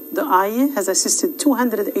states, the IA has assisted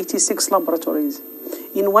 286 laboratories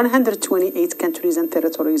in 128 countries and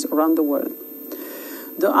territories around the world.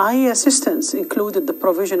 The IA assistance included the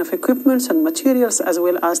provision of equipment and materials, as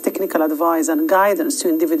well as technical advice and guidance to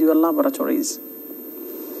individual laboratories.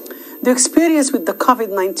 The experience with the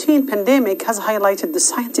COVID-19 pandemic has highlighted the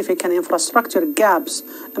scientific and infrastructure gaps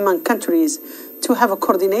among countries to have a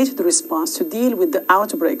coordinated response to deal with the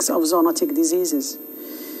outbreaks of zoonotic diseases.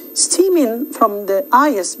 Stemming from the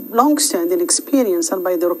IA's long-standing experience and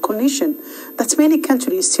by the recognition that many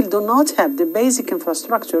countries still do not have the basic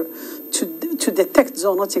infrastructure to detect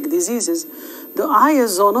zoonotic diseases, the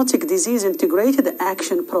IA's Zoonotic Disease Integrated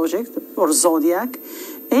Action Project, or Zodiac,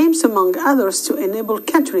 aims, among others, to enable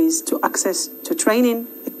countries to access to training,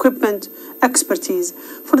 equipment, expertise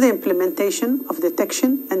for the implementation of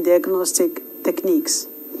detection and diagnostic techniques.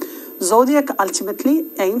 Zodiac ultimately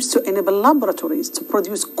aims to enable laboratories to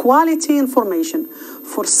produce quality information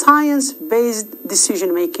for science-based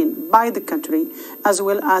decision-making by the country as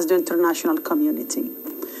well as the international community.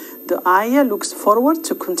 The IA looks forward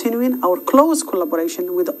to continuing our close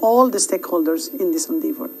collaboration with all the stakeholders in this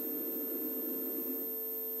endeavor.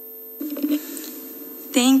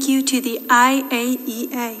 Thank you to the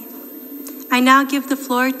IAEA. I now give the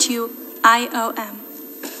floor to IOM.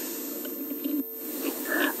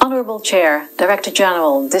 Honorable Chair, Director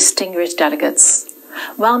General, distinguished delegates.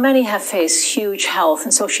 While many have faced huge health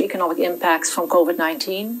and socioeconomic impacts from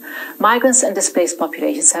COVID-19, migrants and displaced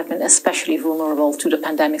populations have been especially vulnerable to the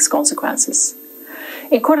pandemic's consequences.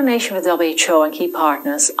 In coordination with WHO and key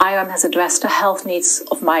partners, IOM has addressed the health needs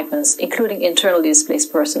of migrants, including internally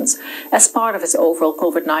displaced persons, as part of its overall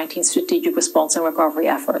COVID-19 strategic response and recovery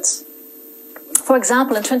efforts. For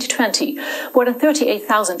example, in 2020, more than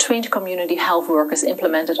 38,000 trained community health workers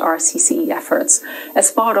implemented RCCE efforts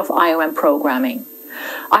as part of IOM programming.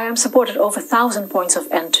 IOM supported over 1,000 points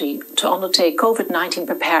of entry to undertake COVID-19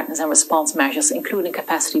 preparedness and response measures, including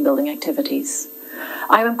capacity building activities.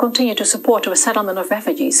 IOM continued to support the resettlement of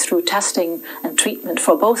refugees through testing and treatment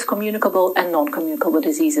for both communicable and non-communicable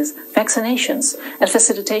diseases, vaccinations, and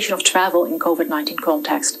facilitation of travel in COVID-19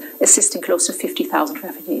 context, assisting close to 50,000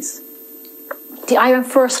 refugees. The IOM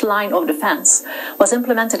First Line of Defense was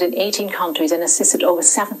implemented in 18 countries and assisted over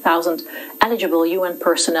 7,000 eligible UN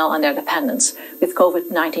personnel and their dependents with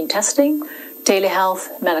COVID-19 testing, telehealth,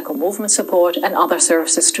 medical movement support, and other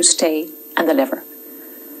services to stay and deliver.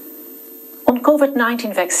 On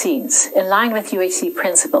COVID-19 vaccines, in line with UHC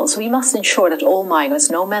principles, we must ensure that all migrants,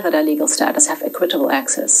 no matter their legal status, have equitable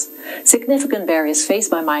access. Significant barriers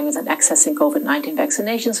faced by migrants in accessing COVID-19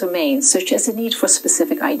 vaccinations remain, such as the need for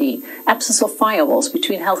specific ID, absence of firewalls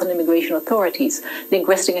between health and immigration authorities,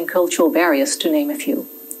 linguistic and cultural barriers, to name a few.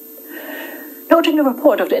 Noting the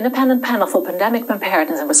report of the Independent Panel for Pandemic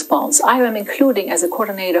Preparedness and Response, IOM, including as a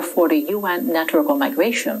coordinator for the UN Network on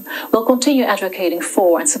Migration, will continue advocating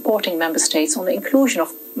for and supporting member states on the inclusion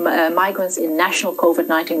of migrants in national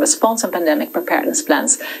COVID-19 response and pandemic preparedness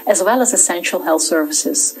plans, as well as essential health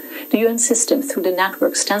services. The UN system, through the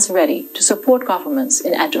network, stands ready to support governments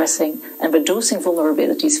in addressing and reducing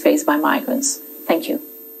vulnerabilities faced by migrants. Thank you.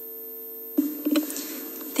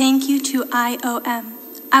 Thank you to IOM.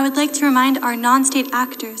 I would like to remind our non-state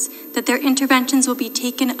actors that their interventions will be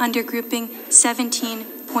taken under grouping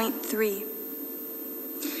 17.3.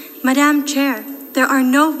 Madam Chair, there are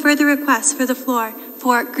no further requests for the floor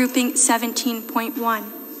for grouping 17.1.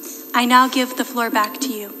 I now give the floor back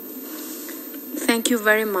to you. Thank you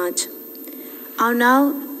very much. I'll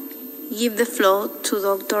now give the floor to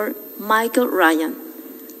Dr. Michael Ryan.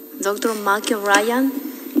 Dr. Michael Ryan,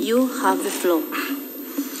 you have the floor.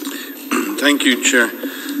 Thank you, Chair.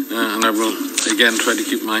 And I will again try to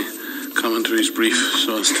keep my commentaries brief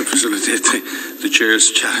so as to facilitate the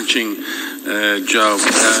Chair's challenging job.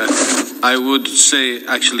 I would say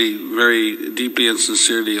actually very deeply and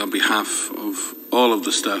sincerely on behalf of all of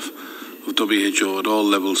the staff of WHO at all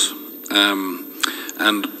levels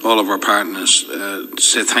and all of our partners,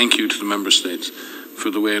 say thank you to the Member States for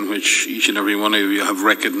the way in which each and every one of you have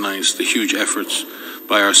recognised the huge efforts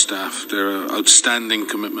by our staff, their outstanding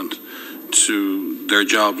commitment to their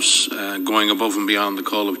jobs, going above and beyond the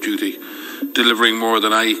call of duty, delivering more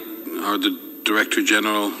than the Director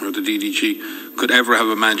General or the DDG could ever have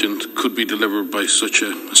imagined could be delivered by such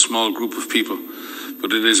a small group of people.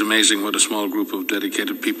 But it is amazing what a small group of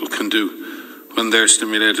dedicated people can do when they're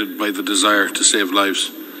stimulated by the desire to save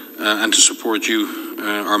lives and to support you,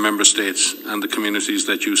 our member states, and the communities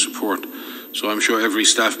that you support. So I'm sure every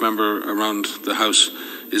staff member around the House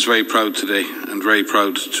is very proud today and very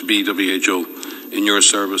proud to be WHO in your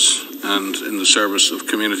service and in the service of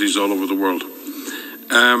communities all over the world.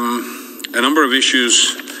 A number of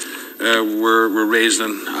issues were raised,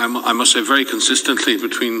 and I must say very consistently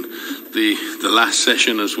between the last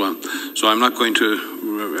session as well. So I'm not going to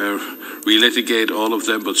relitigate all of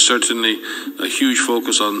them, but certainly a huge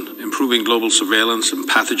focus on improving global surveillance and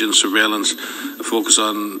pathogen surveillance, a focus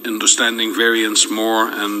on understanding variants more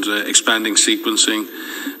and expanding sequencing.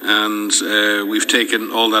 And we've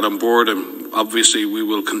taken all that on board, and obviously we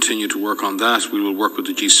will continue to work on that. We will work with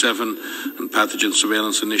the G7 and Pathogen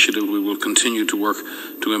Surveillance Initiative. We will continue to work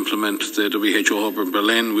to implement the WHO Hub in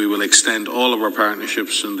Berlin. We will extend all of our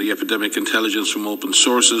partnerships and the epidemic intelligence from open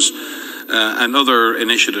sources and other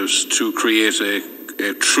initiatives to create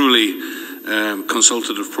a truly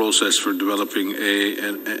consultative process for developing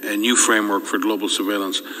a new framework for global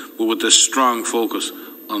surveillance, but with a strong focus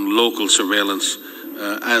on local surveillance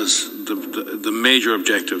as the major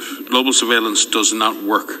objective. Global surveillance does not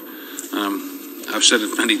work. I've said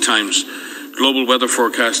it many times. Global weather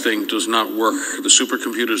forecasting does not work. The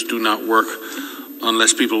supercomputers do not work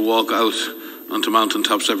unless people walk out onto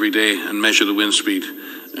mountaintops every day and measure the wind speed.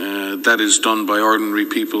 That is done by ordinary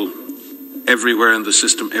people everywhere in the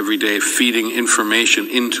system every day, feeding information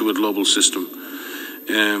into a global system.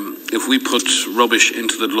 If we put rubbish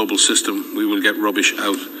into the global system, we will get rubbish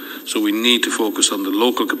out. So we need to focus on the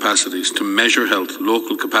local capacities to measure health,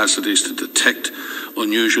 local capacities to detect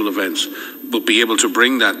unusual events, but be able to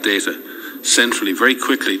bring that data centrally very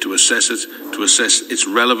quickly to assess it, to assess its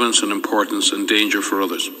relevance and importance and danger for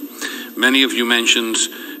others. Many of you mentioned,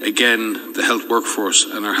 again, the health workforce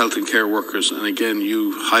and our health and care workers, and again,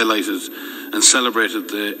 you highlighted and celebrated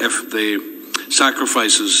the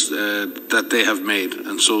sacrifices that they have made,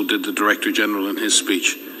 and so did the Director General in his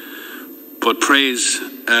speech. But praise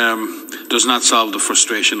does not solve the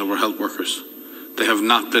frustration of our health workers. They have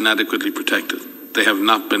not been adequately protected. They have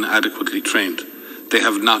not been adequately trained. They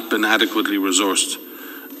have not been adequately resourced.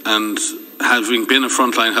 And having been a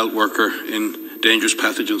frontline health worker in dangerous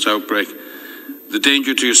pathogens outbreak, the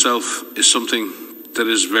danger to yourself is something that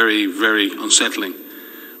is very, very unsettling.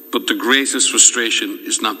 But the greatest frustration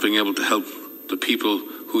is not being able to help the people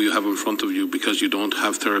who you have in front of you because you don't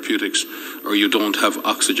have therapeutics, or you don't have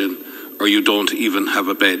oxygen, or you don't even have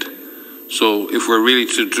a bed. So if we're really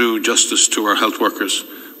to do justice to our health workers,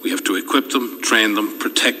 we have to equip them, train them,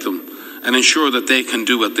 protect them, and ensure that they can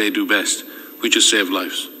do what they do best, which is save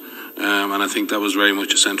lives. And I think that was very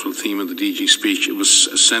much a central theme in the DG speech. It was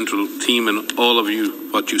a central theme in all of you,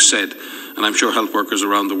 what you said. And I'm sure health workers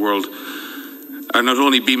around the world are not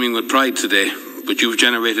only beaming with pride today, but you've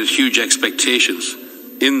generated huge expectations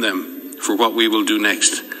in them for what we will do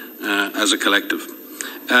next as a collective.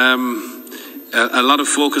 A lot of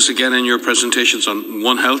focus again in your presentations on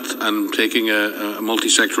One Health and taking a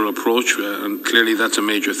multi-sectoral approach, and clearly that's a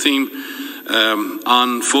major theme,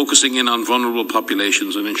 on focusing in on vulnerable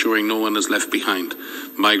populations and ensuring no one is left behind.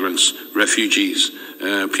 Migrants, refugees,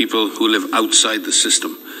 people who live outside the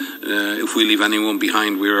system. If we leave anyone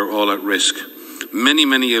behind, we are all at risk. Many,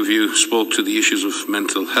 many of you spoke to the issues of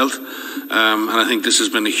mental health, and I think this has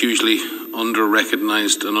been a hugely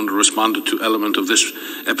under-recognised and under-responded to element of this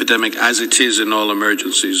epidemic, as it is in all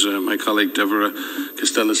emergencies. My colleague Deborah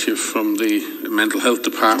Costello is here from the Mental Health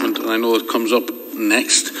Department, and I know it comes up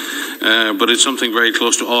next, but it's something very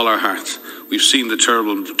close to all our hearts. We've seen the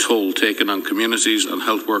terrible toll taken on communities, on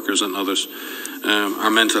health workers and others.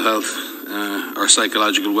 Our mental health, our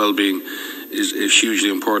psychological well-being is hugely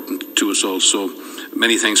important to us all. So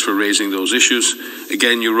many thanks for raising those issues.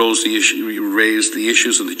 Again, you raised the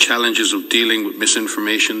issues and the challenges of dealing with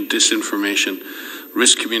misinformation, disinformation,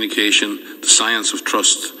 risk communication, the science of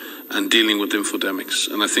trust, and dealing with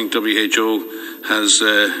infodemics. And I think WHO has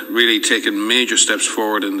really taken major steps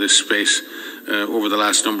forward in this space over the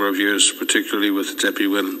last number of years, particularly with its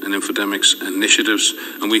EpiWin and infodemics initiatives,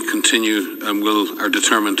 and we continue and are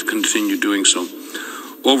determined to continue doing so.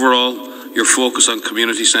 Overall, your focus on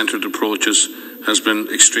community-centred approaches has been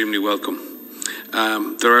extremely welcome.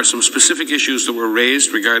 There are some specific issues that were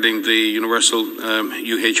raised regarding the universal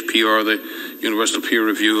UHPR, the universal peer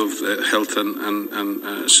review of health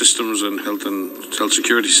and systems and health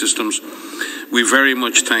security systems. We very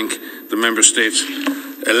much thank the member states,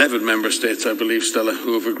 11 member states, I believe, Stella,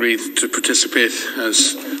 who have agreed to participate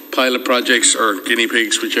as pilot projects or guinea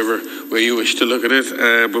pigs, whichever way you wish to look at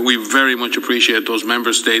it. But we very much appreciate those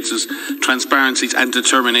member states' transparency and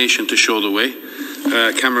determination to show the way.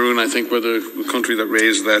 Cameroon, I think, were the country that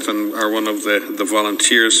raised that and are one of the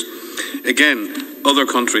volunteers. Again, other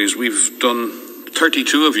countries, we've done,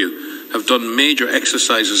 32 of you have done major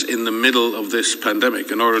exercises in the middle of this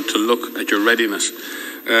pandemic in order to look at your readiness.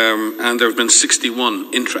 And there have been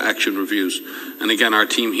 61 intra-action reviews. And again, our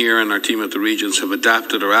team here and our team at the regions have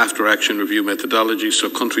adapted our after-action review methodology so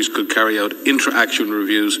countries could carry out intra-action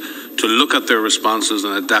reviews to look at their responses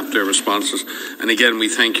and adapt their responses. And again, we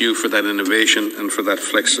thank you for that innovation and for that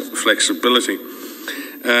flexibility.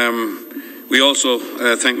 We also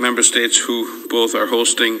thank member states who both are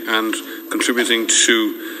hosting and contributing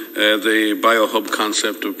to the biohub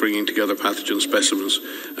concept of bringing together pathogen specimens,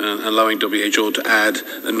 allowing WHO to add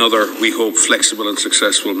another, we hope, flexible and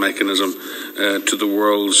successful mechanism to the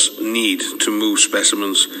world's need to move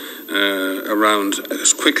specimens around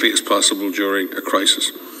as quickly as possible during a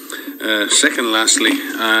crisis. Second, lastly,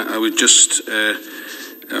 I would just,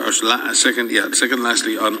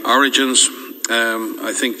 lastly, on origins.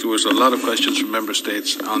 I think there was a lot of questions from member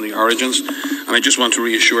states on the origins, and I just want to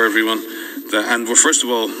reassure everyone that, and first of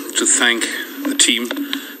all, to thank the team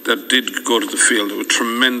that did go to the field. There was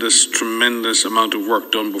tremendous amount of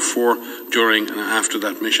work done before, during, and after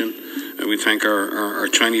that mission. And we thank our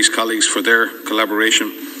Chinese colleagues for their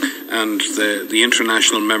collaboration and the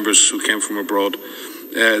international members who came from abroad.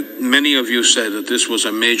 Many of you said that this was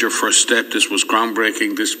a major first step, this was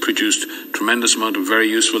groundbreaking, this produced a tremendous amount of very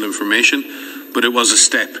useful information, but it was a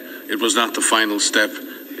step. It was not the final step,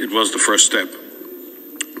 it was the first step.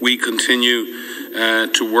 We continue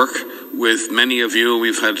to work with many of you.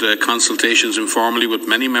 We've had consultations informally with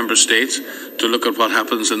many member states to look at what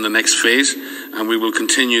happens in the next phase, and we will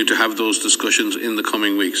continue to have those discussions in the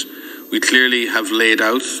coming weeks. We clearly have laid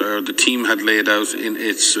out, or the team had laid out in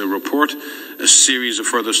its report, a series of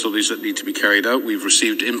further studies that need to be carried out. We've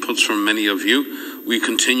received inputs from many of you. We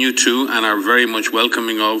continue to and are very much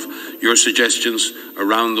welcoming of your suggestions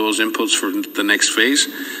around those inputs for the next phase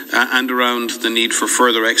and around the need for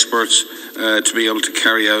further experts to be able to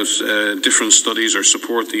carry out different studies or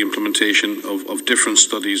support the implementation of different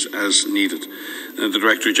studies as needed. The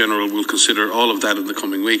Director General will consider all of that in the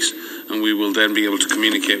coming weeks, and we will then be able to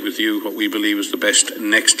communicate with you what we believe is the best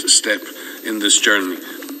next step in this journey.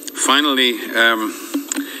 Finally,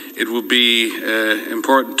 it would be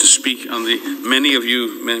important to speak on many of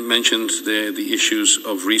you mentioned the issues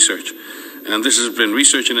of research. And this has been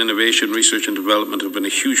research and innovation, research and development have been a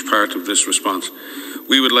huge part of this response.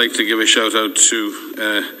 We would like to give a shout out to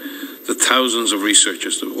the thousands of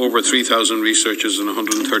researchers, over 3,000 researchers in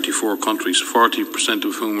 134 countries, 40%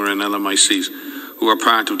 of whom are in LMICs, who are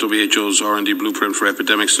part of WHO's R&D Blueprint for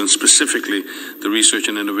Epidemics, and specifically the Research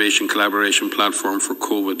and Innovation Collaboration Platform for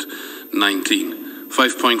COVID-19.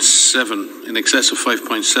 In excess of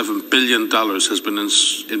 $5.7 billion has been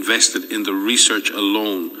invested in the research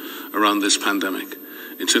alone around this pandemic.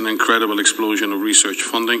 It's an incredible explosion of research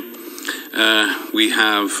funding. We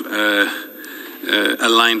have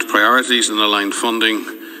aligned priorities and aligned funding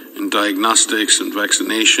in diagnostics and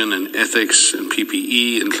vaccination and ethics and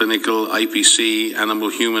PPE and clinical, IPC, animal,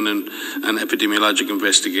 human and epidemiologic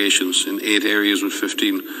investigations in 8 areas with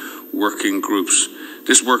 15 working groups.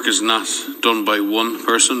 This work is not done by one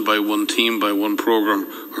person, by one team, by one program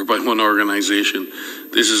or by one organization.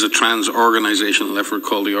 This is a trans-organizational effort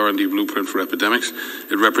called the R&D Blueprint for Epidemics.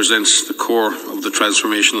 It represents the core of the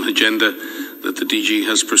transformational agenda that the DG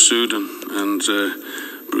has pursued and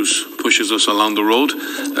Bruce pushes us along the road.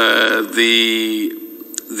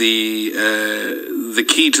 The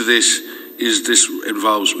key to this is this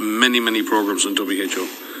involves many programs in WHO,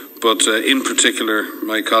 but in particular,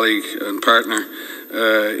 my colleague and partner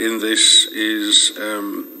in this is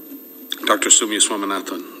Dr. Sumya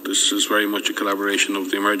Swaminathan. This is very much a collaboration of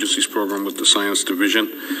the Emergencies Program with the Science Division,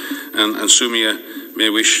 and Sumya may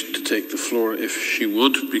wish to take the floor if she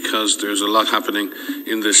would, because there's a lot happening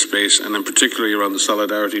in this space, and in particularly around the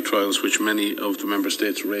solidarity trials, which many of the member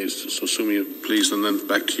states raised. So Sumya, please, and then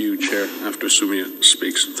back to you, Chair, after Sumya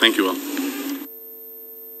speaks. Thank you all.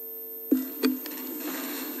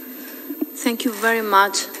 Thank you very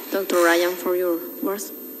much, Dr. Ryan, for your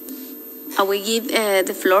words. I will give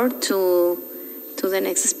the floor to the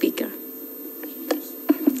next speaker.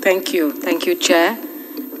 Thank you, Chair.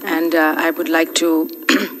 And I would like to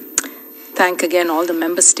thank again all the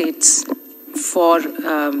member states for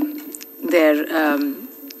their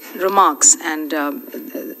remarks and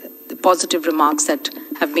the positive remarks that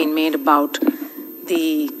have been made about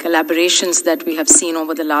the collaborations that we have seen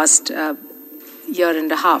over the last year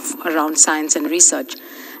and a half around science and research.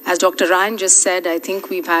 As Dr. Ryan just said, I think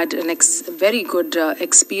we've had a very good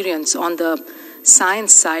experience on the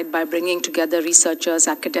science side by bringing together researchers,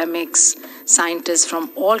 academics, scientists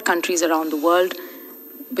from all countries around the world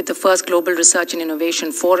with the first Global Research and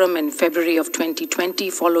Innovation Forum in February of 2020,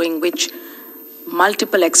 following which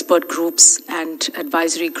multiple expert groups and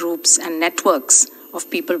advisory groups and networks of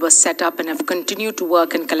people were set up and have continued to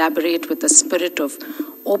work and collaborate with the spirit of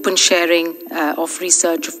open sharing of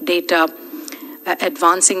research, of data,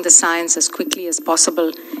 advancing the science as quickly as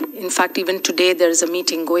possible. In fact, even today there is a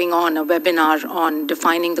meeting going on, a webinar on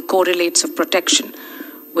defining the correlates of protection,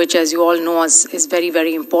 which, as you all know, is very,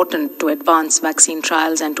 very important to advance vaccine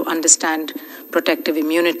trials and to understand protective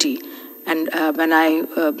immunity. And when I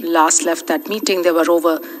last left that meeting, there were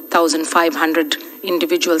over 1,500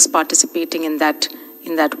 individuals participating in that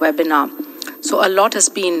webinar. So a lot has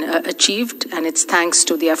been achieved, and it's thanks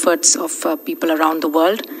to the efforts of people around the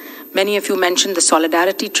world. Many of you mentioned the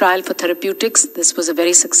Solidarity Trial for Therapeutics. This was a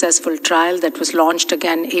very successful trial that was launched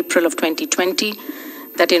again April of 2020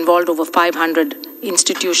 that involved over 500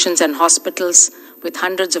 institutions and hospitals with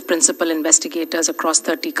hundreds of principal investigators across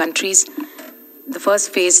 30 countries. The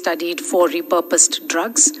first phase studied 4 repurposed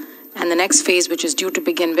drugs, and the next phase, which is due to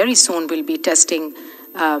begin very soon, will be testing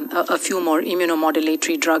a few more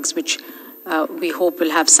immunomodulatory drugs, which we hope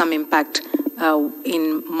will have some impact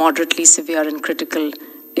in moderately severe and critical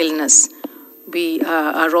illness. We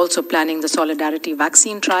are also planning the Solidarity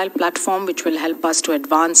Vaccine Trial platform, which will help us to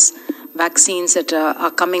advance vaccines that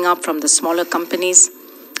are coming up from the smaller companies,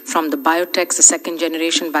 from the biotechs, the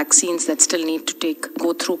second-generation vaccines that still need to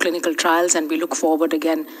go through clinical trials, and we look forward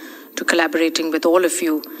again to collaborating with all of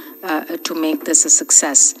you to make this a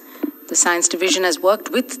success. The Science Division has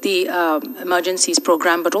worked with the Emergencies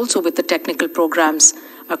Program, but also with the technical programs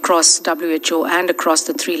across WHO and across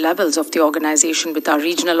the 3 levels of the organization with our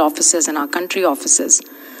regional offices and our country offices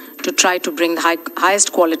to try to bring the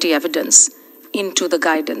highest quality evidence into the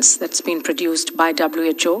guidance that's been produced by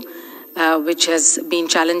WHO, which has been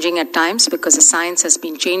challenging at times because the science has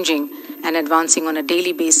been changing and advancing on a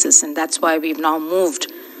daily basis. And that's why we've now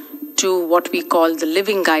moved to what we call the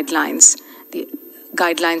living guidelines, the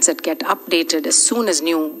guidelines that get updated as soon as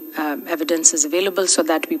new evidence is available, so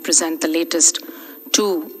that we present the latest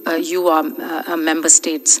to you, member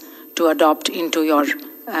states, to adopt into your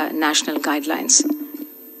national guidelines.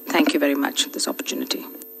 Thank you very much for this opportunity.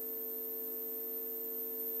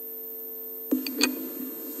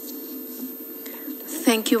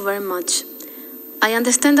 Thank you very much. I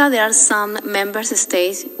understand that there are some member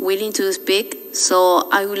states willing to speak, so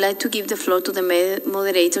I would like to give the floor to the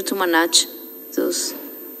moderator to manage those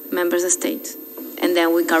member states, and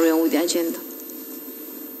then we carry on with the agenda.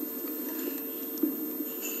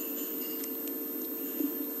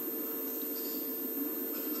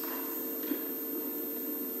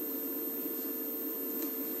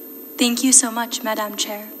 Thank you so much, Madam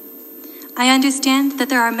Chair. I understand that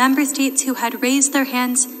there are member states who had raised their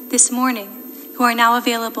hands this morning who are now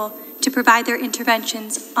available to provide their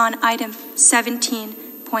interventions on item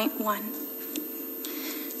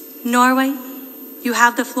 17.1. Norway, you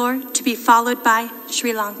have the floor, to be followed by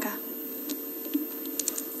Sri Lanka.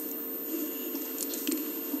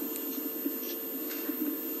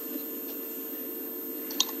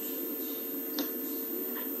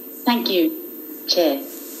 Thank you, Chair.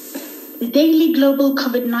 The daily global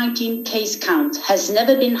COVID-19 case count has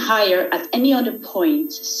never been higher at any other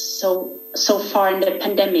point so far in the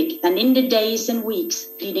pandemic than in the days and weeks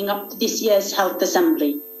leading up to this year's Health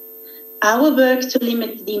Assembly. Our work to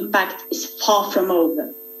limit the impact is far from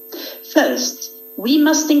over. First, we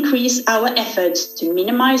must increase our efforts to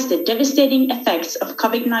minimize the devastating effects of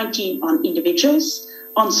COVID-19 on individuals,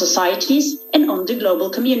 on societies, and on the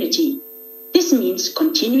global community. This means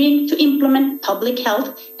continuing to implement public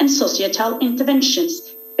health and societal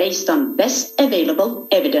interventions based on best available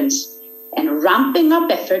evidence, and ramping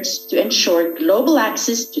up efforts to ensure global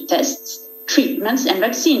access to tests, treatments, and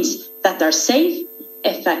vaccines that are safe,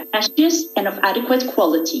 efficacious, and of adequate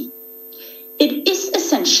quality. It is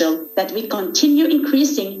essential that we continue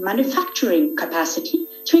increasing manufacturing capacity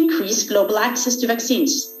to increase global access to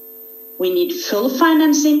vaccines. We need full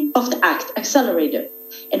financing of the ACT Accelerator.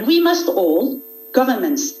 And we must all,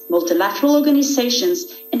 governments, multilateral organizations,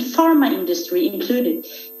 and pharma industry included,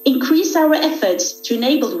 increase our efforts to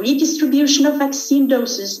enable redistribution of vaccine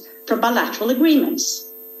doses for bilateral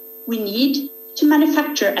agreements. We need to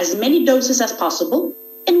manufacture as many doses as possible,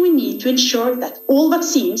 and we need to ensure that all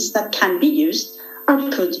vaccines that can be used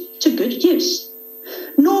are put to good use.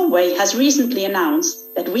 Norway has recently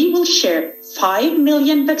announced that we will share 5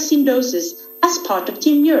 million vaccine doses as part of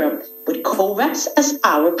Team Europe with COVAX as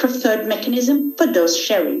our preferred mechanism for dose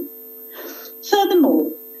sharing.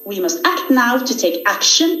 Furthermore, we must act now to take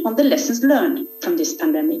action on the lessons learned from this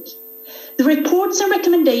pandemic. The reports and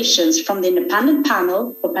recommendations from the Independent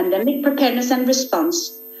Panel for Pandemic Preparedness and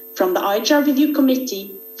Response, from the IHR Review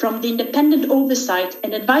Committee, from the Independent Oversight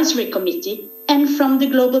and Advisory Committee, and from the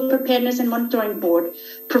Global Preparedness and Monitoring Board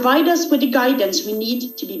provide us with the guidance we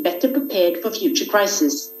need to be better prepared for future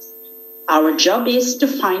crises. Our job is to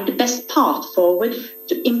find the best path forward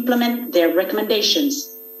to implement their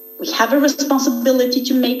recommendations. We have a responsibility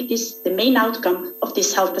to make this the main outcome of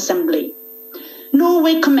this Health Assembly.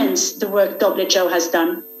 Norway commends the work WHO has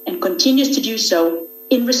done and continues to do so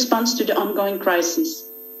in response to the ongoing crisis.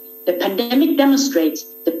 The pandemic demonstrates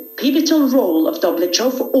the pivotal role of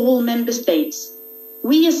WHO for all member states.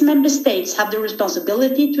 We as member states have the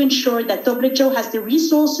responsibility to ensure that WHO has the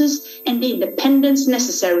resources and the independence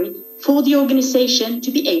necessary for the organization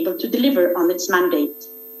to be able to deliver on its mandate.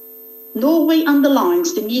 Norway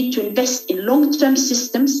underlines the need to invest in long-term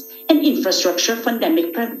systems and infrastructure for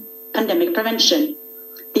pandemic prevention.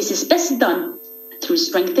 This is best done through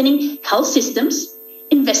strengthening health systems,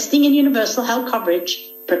 investing in universal health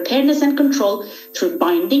coverage, preparedness and control through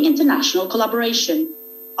binding international collaboration.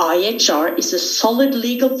 IHR is a solid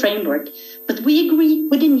legal framework, but we agree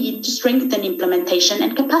with the need to strengthen implementation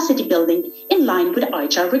and capacity building in line with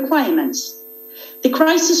IHR requirements. The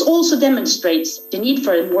crisis also demonstrates the need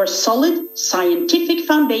for a more solid scientific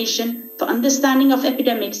foundation for understanding of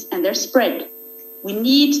epidemics and their spread. We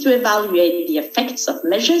need to evaluate the effects of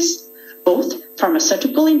measures, both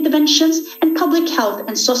pharmaceutical interventions and public health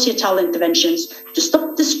and societal interventions, to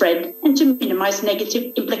stop the spread and to minimize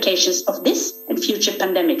negative implications of this and future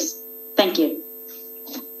pandemics. Thank you.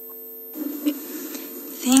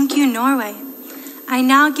 Thank you, Norway. I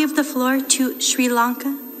now give the floor to Sri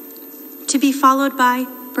Lanka, to be followed by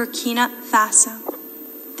Burkina Faso.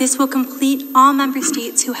 This will complete all member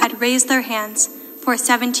states who had raised their hands for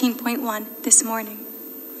 17.1 this morning.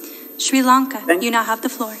 Sri Lanka, you now have the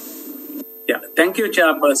floor. Yeah, thank you,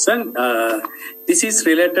 Chairperson. This is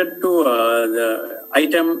related to the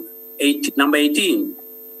item number 18.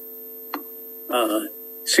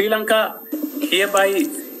 Sri Lanka hereby...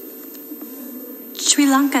 Sri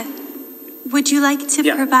Lanka, would you like to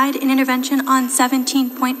provide an intervention on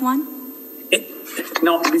 17.1?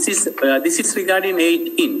 No, this is regarding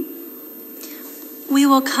 18. We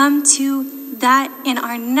will come to that in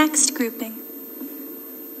our next grouping.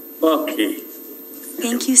 Okay.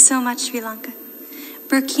 Thank you so much, Sri Lanka.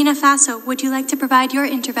 Burkina Faso, would you like to provide your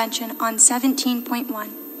intervention on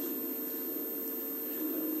 17.1?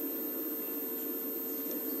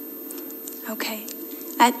 Okay.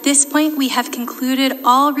 At this point, we have concluded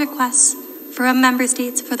all requests from member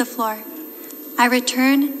states for the floor. I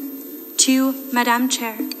return to Madam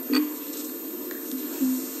Chair.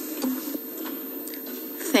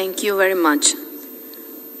 Thank you very much.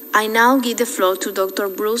 I now give the floor to Dr.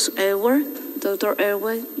 Bruce Aylward. Dr.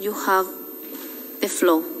 Aylward, you have the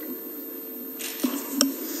floor.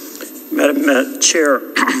 Madam Chair,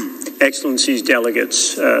 Excellencies,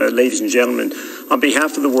 delegates, ladies and gentlemen, on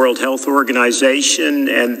behalf of the World Health Organization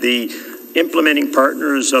and the implementing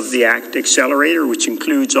partners of the ACT Accelerator, which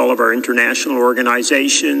includes all of our international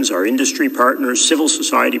organizations, our industry partners, civil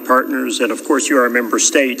society partners, and of course you, our member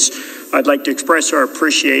states, I'd like to express our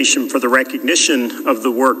appreciation for the recognition of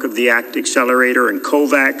the work of the ACT Accelerator and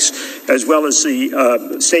COVAX, as well as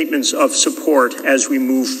the statements of support as we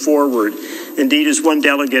move forward. Indeed, as one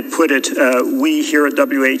delegate put it, we here at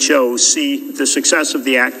WHO see the success of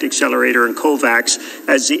the ACT Accelerator and COVAX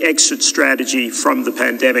as the exit strategy from the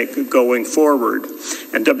pandemic going forward.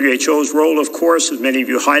 And WHO's role, of course, as many of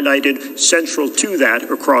you highlighted, central to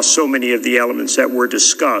that across so many of the elements that were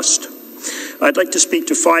discussed. I'd like to speak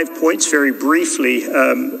to 5 points very briefly.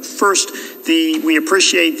 First, we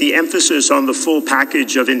appreciate the emphasis on the full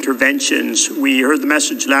package of interventions. We heard the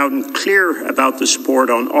message loud and clear about the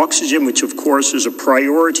support on oxygen, which of course is a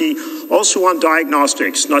priority. Also on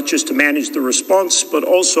diagnostics, not just to manage the response, but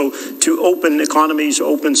also to open economies,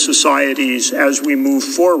 open societies as we move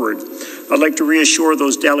forward. I'd like to reassure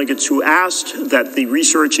those delegates who asked that the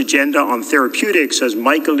research agenda on therapeutics, as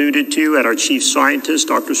Mike alluded to, and our chief scientist,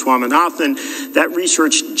 Dr. Swaminathan, that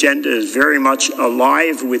research agenda is very much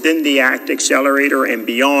alive within the ACT Accelerator and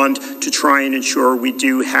beyond to try and ensure we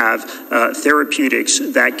do have therapeutics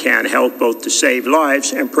that can help both to save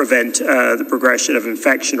lives and prevent the progression of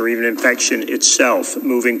infection or even infection itself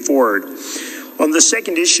moving forward. On the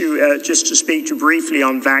second issue, just to speak to briefly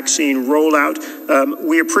on vaccine rollout,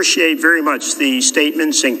 we appreciate very much the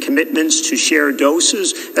statements and commitments to share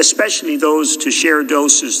doses, especially those to share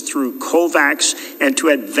doses through COVAX and to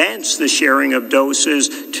advance the sharing of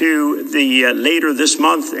doses to the later this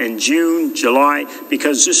month in June, July,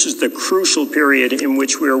 because this is the crucial period in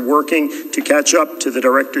which we are working to catch up to the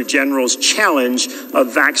Director General's challenge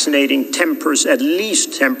of vaccinating at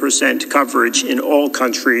least 10% coverage in all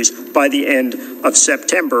countries by the end of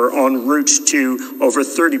September, en route to over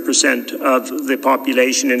 30% of the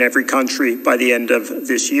population in every country by the end of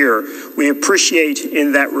this year. We appreciate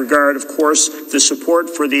in that regard, of course, the support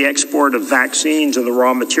for the export of vaccines and the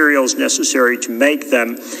raw materials necessary to make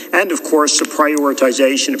them, and of course the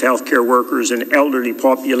prioritization of healthcare workers in elderly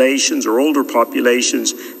populations or older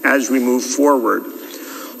populations as we move forward.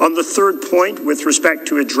 On the third point, with respect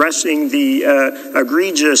to addressing the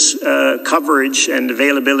egregious coverage and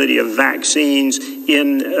availability of vaccines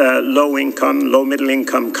in low-income,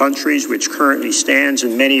 low-middle-income countries, which currently stands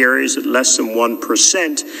in many areas at less than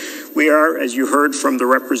 1%, we are, as you heard from the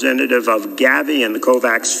representative of Gavi and the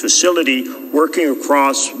COVAX facility, working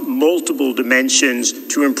across multiple dimensions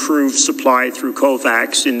to improve supply through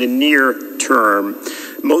COVAX in the near term.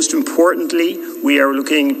 Most importantly, we are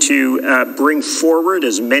looking to bring forward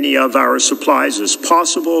as many of our supplies as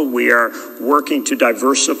possible. We are working to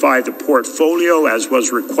diversify the portfolio, as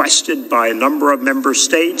was requested by a number of member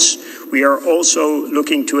states. We are also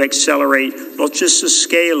looking to accelerate not just the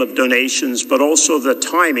scale of donations, but also the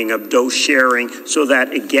timing of dose sharing so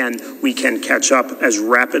that, again, we can catch up as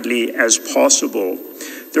rapidly as possible.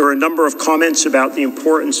 There are a number of comments about the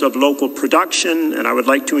importance of local production, and I would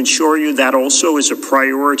like to ensure you that also is a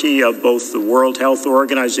priority of both the World Health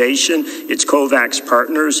Organization, its COVAX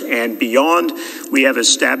partners, and beyond. We have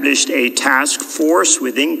established a task force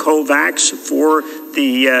within COVAX for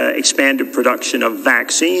the expanded production of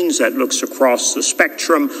vaccines that looks across the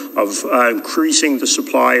spectrum of increasing the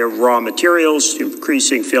supply of raw materials,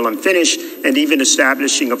 increasing fill and finish, and even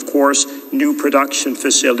establishing, of course, new production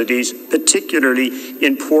facilities, particularly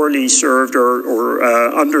in poorly served or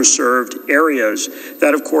underserved areas.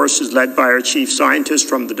 That, of course, is led by our chief scientist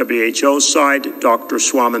from the WHO side, Dr.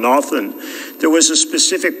 Swaminathan. There was a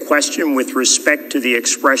specific question with respect to the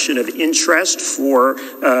expression of interest for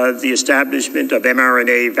the establishment of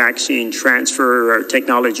mRNA vaccine transfer or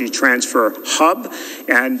technology transfer hub.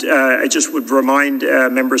 And I just would remind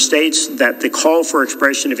member states that the call for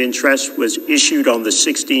expression of interest was issued on the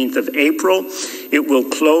 16th of April. It will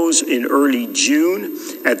close in early June.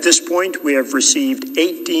 At this point, we have received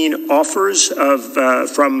 18 offers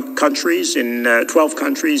from countries in 12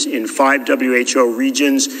 countries in 5 WHO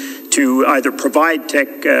regions to either provide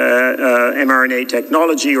mRNA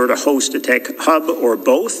technology or to host a tech hub or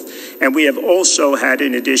both. And we have also had,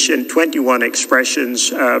 in addition, 21 expressions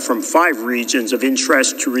from 5 regions of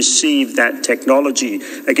interest to receive that technology,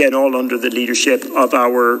 again, all under the leadership of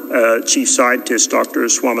our chief scientist, Dr.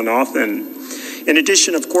 Swaminathan. In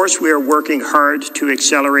addition, of course, we are working hard to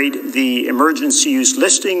accelerate the emergency use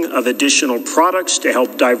listing of additional products to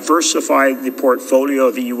help diversify the portfolio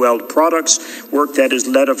of EUL products, work that is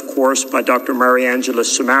led, of course, by Dr. Mariangela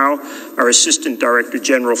Samau, our Assistant Director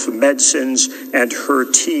General for Medicines, and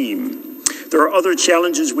her team. There are other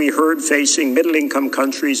challenges we heard facing middle-income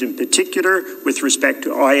countries in particular with respect to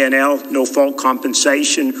INL, no-fault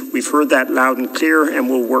compensation. We've heard that loud and clear, and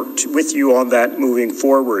we'll work with you on that moving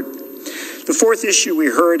forward. The fourth issue we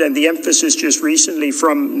heard, and the emphasis just recently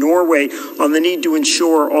from Norway, on the need to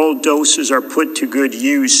ensure all doses are put to good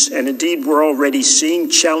use. And indeed, we're already seeing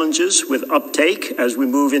challenges with uptake as we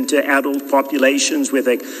move into adult populations with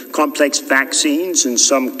complex vaccines in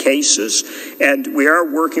some cases. And we are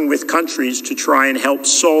working with countries to try and help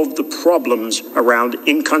solve the problems around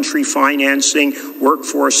in-country financing,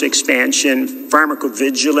 workforce expansion,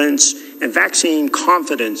 pharmacovigilance, and vaccine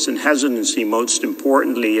confidence and hesitancy, most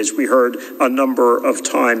importantly, as we heard a number of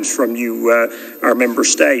times from you, our member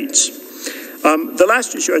states. The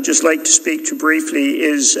last issue I'd just like to speak to briefly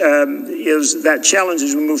is that challenge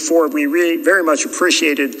as we move forward. We really very much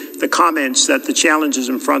appreciated the comments that the challenges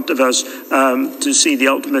in front of us to see the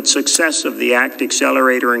ultimate success of the ACT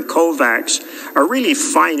Accelerator and COVAX are really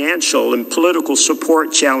financial and political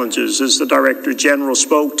support challenges, as the Director General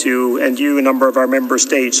spoke to and you, a number of our member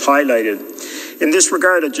states, highlighted. In this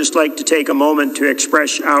regard, I'd just like to take a moment to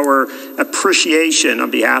express our appreciation on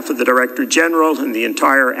behalf of the Director General and the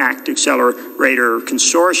entire ACT Accelerator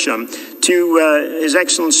Consortium to His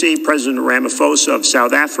Excellency President Ramaphosa of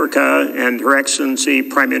South Africa and Her Excellency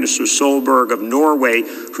Prime Minister Solberg of Norway,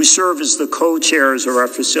 who serve as the co-chairs of our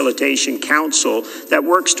Facilitation Council that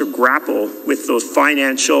works to grapple with those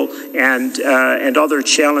financial and other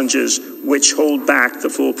challenges which hold back the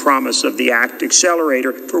full promise of the ACT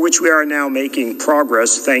Accelerator, for which we are now making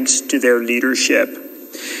progress thanks to their leadership.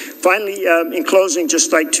 Finally, in closing,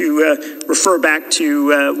 just like to refer back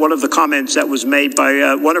to one of the comments that was made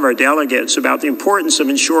by one of our delegates about the importance of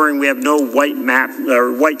ensuring we have no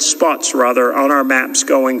white spots on our maps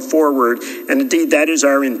going forward. And indeed, that is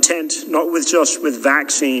our intent, not just with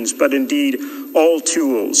vaccines, but indeed all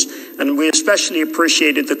tools. And we especially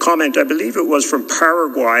appreciated the comment, I believe it was from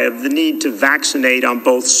Paraguay, of the need to vaccinate on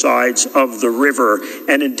both sides of the river.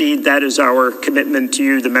 And indeed, that is our commitment to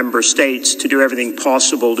you, the member states, to do everything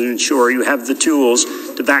possible to ensure you have the tools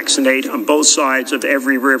to vaccinate on both sides of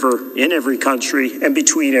every river, in every country, and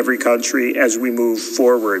between every country as we move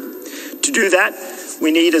forward. To do that,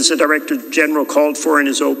 we need, as the Director General called for in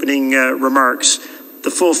his opening remarks, the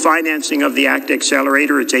full financing of the ACT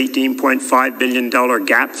Accelerator, its $18.5 billion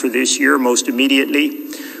gap for this year, most immediately.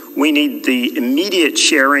 We need the immediate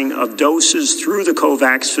sharing of doses through the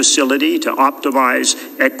COVAX facility to optimize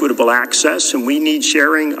equitable access, and we need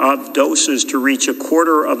sharing of doses to reach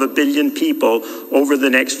 250 million people over the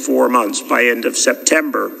next 4 months by end of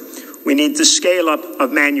September. We need the scale-up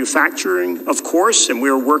of manufacturing, of course, and we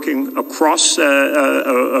are working across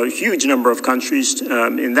a huge number of countries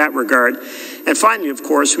in that regard. And finally, of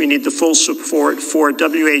course, we need the full support for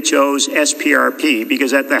WHO's SPRP,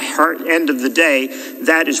 because at the end of the day,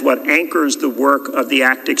 that is what anchors the work of the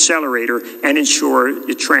ACT Accelerator and ensure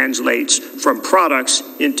it translates from products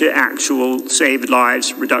into actual saved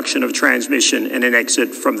lives, reduction of transmission, and an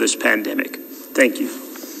exit from this pandemic. Thank you.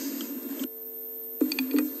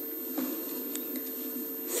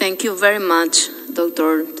 Thank you very much,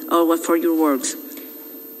 Dr. Orwell, for your works.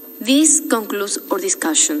 This concludes our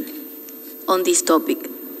discussion on this topic.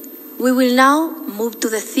 We will now move to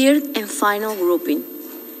the third and final grouping: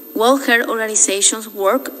 World Health Organization's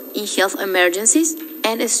work in health emergencies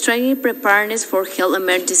and strengthening preparedness for health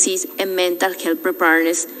emergencies and mental health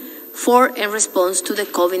preparedness for and response to the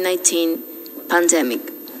COVID-19 pandemic.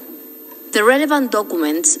 The relevant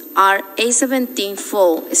documents are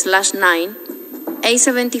A17-4/9,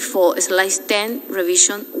 A74/10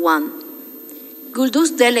 Revision 1. Could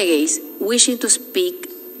those delegates wishing to speak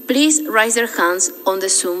please raise their hands on the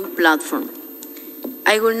Zoom platform.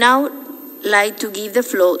 I would now like to give the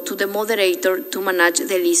floor to the moderator to manage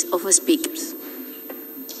the list of speakers.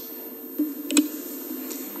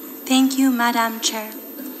 Thank you, Madam Chair.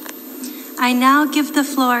 I now give the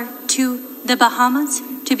floor to the Bahamas,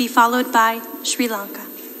 to be followed by Sri Lanka.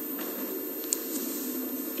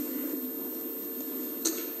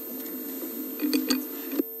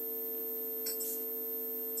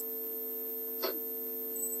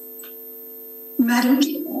 Madam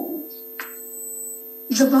Chair,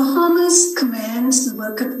 the Bahamas commends the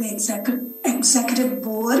work of the Executive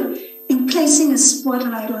Board in placing a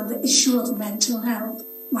spotlight on the issue of mental health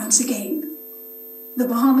once again. The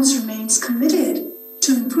Bahamas remains committed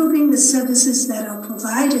to improving the services that are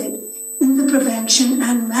provided in the prevention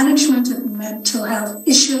and management of mental health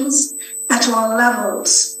issues at all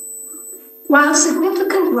levels. While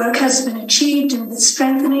significant work has been achieved in the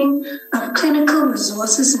strengthening of clinical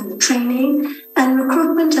resources in the training and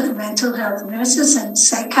recruitment of mental health nurses and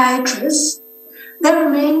psychiatrists, there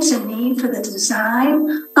remains a need for the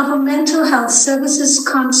design of a mental health services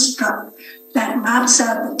construct that maps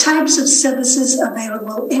out the types of services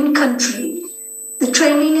available in country, the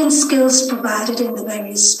training and skills provided in the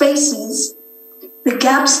various spaces, the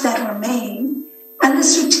gaps that remain, and the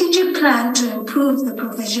strategic plan to improve the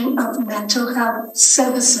provision of mental health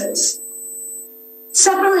services.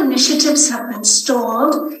 Several initiatives have been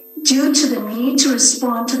stalled due to the need to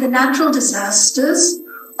respond to the natural disasters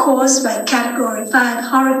caused by Category 5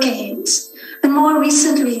 hurricanes, and more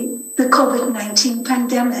recently, the COVID-19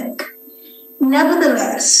 pandemic.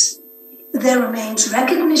 Nevertheless, there remains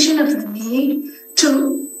recognition of the need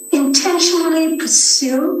to intentionally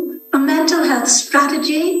pursue a mental health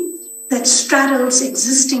strategy that straddles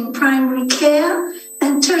existing primary care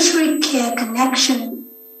and tertiary care connection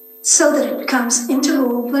so that it becomes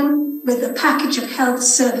interwoven with the package of health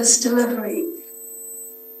service delivery.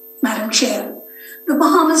 Madam Chair, the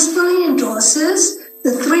Bahamas fully endorses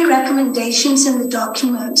the 3 recommendations in the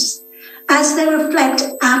documents as they reflect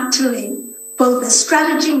aptly both the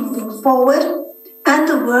strategy moving forward and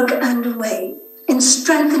the work underway in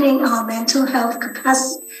strengthening our mental health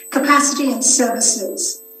capacity and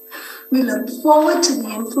services. We look forward to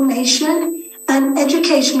the information and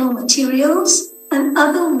educational materials and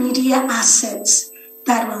other media assets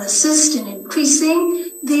that will assist in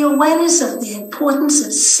increasing the awareness of the importance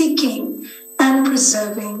of seeking and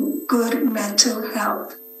preserving good mental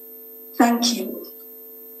health. Thank you.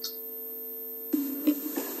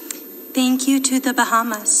 Thank you to the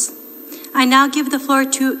Bahamas. I now give the floor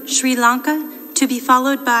to Sri Lanka, to be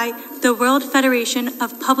followed by the World Federation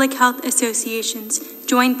of Public Health Associations,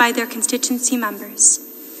 joined by their constituency members.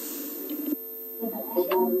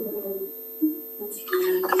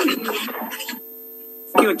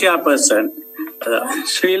 Thank you, Chairperson.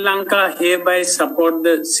 Sri Lanka hereby support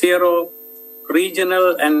the SEARO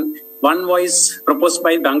regional and one voice proposed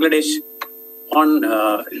by Bangladesh on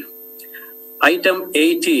item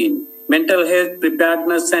 18, mental health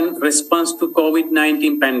preparedness and response to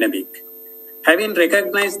COVID-19 pandemic. Having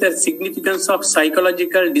recognized the significance of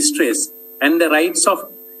psychological distress and the rights of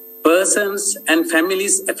persons and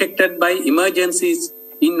families affected by emergencies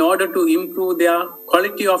in order to improve their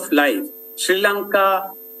quality of life, Sri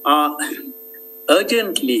Lanka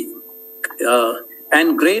urgently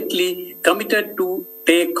and greatly committed to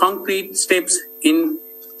take concrete steps in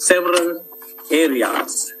several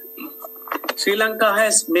areas. Sri Lanka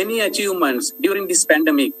has many achievements during this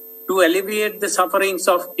pandemic to alleviate the sufferings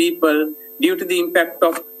of people due to the impact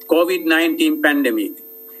of COVID-19 pandemic.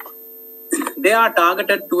 They are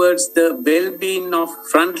targeted towards the well-being of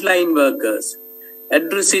frontline workers,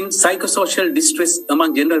 addressing psychosocial distress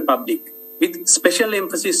among general public, with special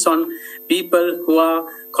emphasis on people who are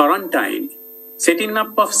quarantined, setting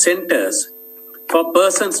up of centers for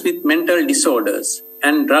persons with mental disorders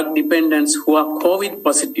and drug dependents who are COVID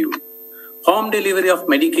positive, home delivery of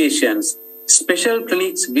medications, special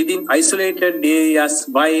clinics within isolated areas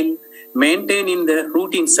while maintaining the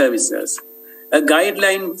routine services, a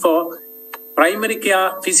guideline for primary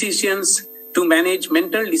care physicians to manage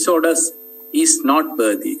mental disorders is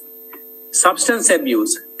noteworthy. Substance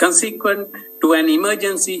abuse consequent to an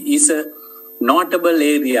emergency is a notable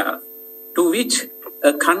area to which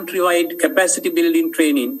a countrywide capacity building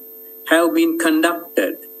training have been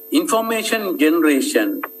conducted. Information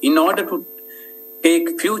generation in order to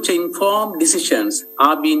take future informed decisions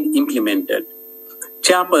are being implemented.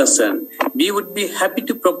 Chairperson, we would be happy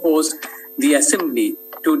to propose the Assembly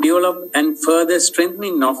to develop and further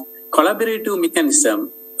strengthening of collaborative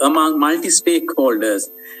mechanism among multi-stakeholders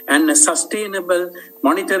and a sustainable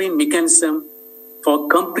monitoring mechanism for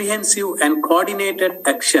comprehensive and coordinated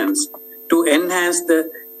actions to enhance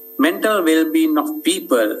the mental well-being of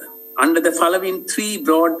people under the following three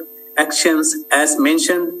broad actions as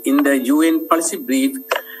mentioned in the UN Policy Brief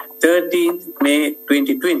 13th May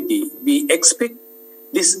 2020. We expect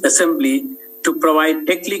this Assembly to provide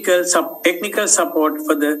technical support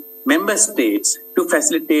for the Member States to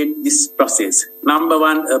facilitate this process. Number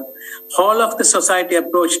one, a whole of the society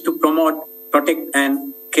approach to promote, protect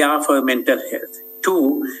and care for mental health.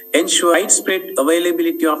 Two, ensure widespread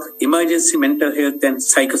availability of emergency mental health and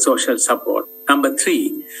psychosocial support. Number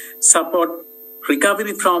three, support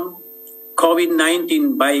recovery from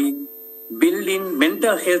COVID-19 by building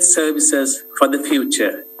mental health services for the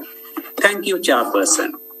future. Thank you,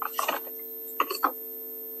 Chairperson.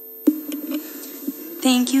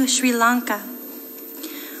 Thank you, Sri Lanka.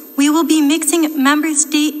 We will be mixing member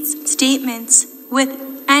states' statements with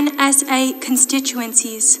NSA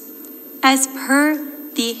constituencies as per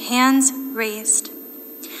the hands raised.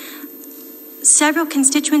 Several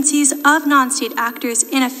constituencies of non-state actors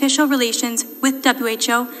in official relations with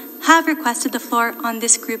WHO have requested the floor on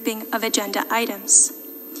this grouping of agenda items.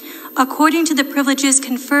 According to the privileges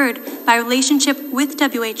conferred by relationship with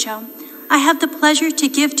WHO, I have the pleasure to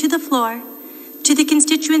give to the floor to the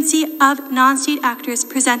constituency of non-state actors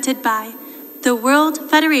presented by the World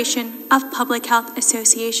Federation of Public Health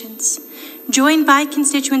Associations, joined by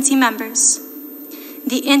constituency members,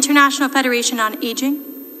 the International Federation on Aging,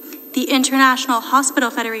 the International Hospital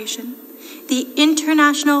Federation, the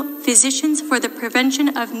International Physicians for the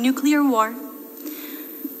Prevention of Nuclear War,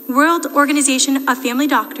 World Organization of Family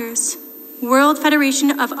Doctors, World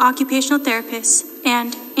Federation of Occupational Therapists,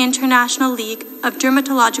 and International League of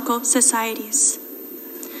Dermatological Societies.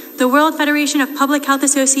 The World Federation of Public Health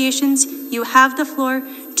Associations, you have the floor,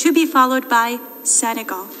 to be followed by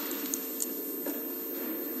Senegal.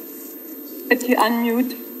 Could you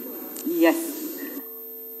unmute? Yes.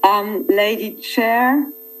 Lady Chair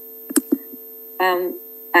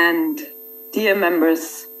and dear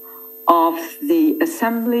members of the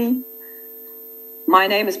Assembly, my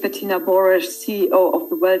name is Bettina Borer, CEO of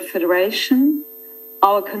the World Federation,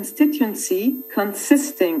 our constituency,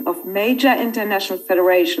 consisting of major international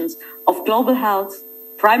federations of global health,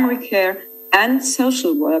 primary care, and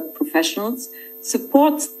social work professionals,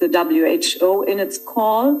 supports the WHO in its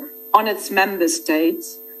call on its member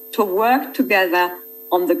states to work together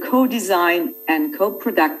on the co-design and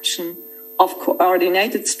co-production of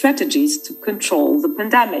coordinated strategies to control the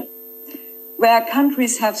pandemic. Where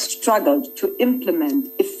countries have struggled to implement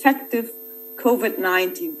effective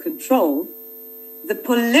COVID-19 control, the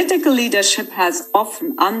political leadership has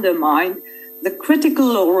often undermined the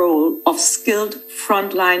critical role of skilled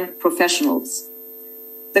frontline professionals.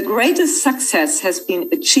 The greatest success has been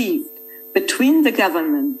achieved between the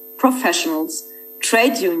government, professionals,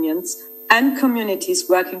 trade unions, and communities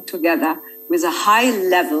working together with a high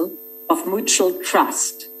level of mutual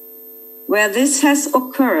trust. Where this has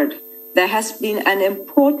occurred, there has been an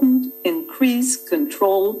important increased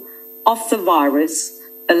control of the virus,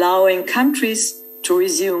 allowing countries to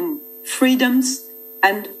resume freedoms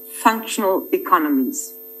and functional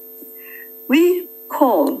economies. We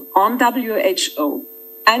call on WHO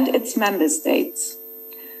and its member states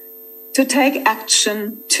to take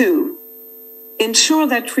action to ensure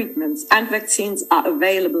that treatments and vaccines are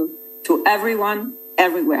available to everyone,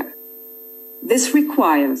 everywhere. This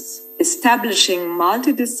requires establishing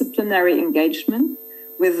multidisciplinary engagement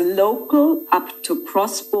with local up to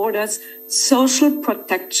cross-border social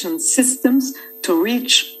protection systems to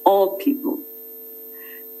reach all people.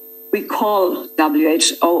 We call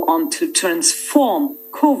WHO on to transform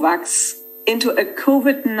COVAX into a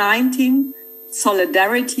COVID-19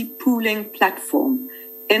 solidarity pooling platform,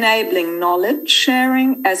 enabling knowledge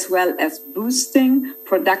sharing as well as boosting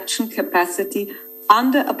production capacity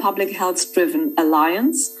under a public health-driven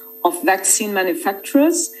alliance of vaccine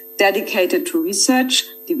manufacturers dedicated to research,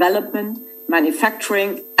 development,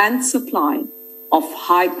 manufacturing, and supply of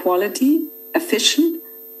high-quality, efficient,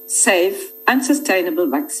 safe, and sustainable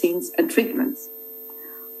vaccines and treatments.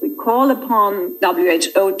 We call upon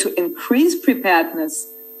WHO to increase preparedness,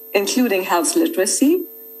 including health literacy,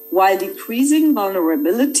 while decreasing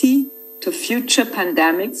vulnerability to future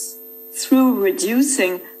pandemics through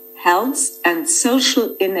reducing health and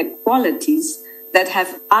social inequalities that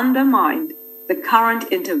have undermined the current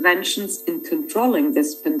interventions in controlling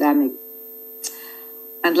this pandemic.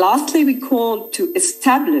 And lastly, we call to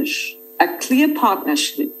establish a clear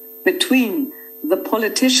partnership between the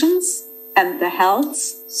politicians and the health,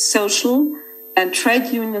 social, and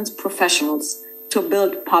trade unions professionals to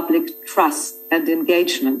build public trust and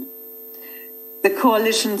engagement. The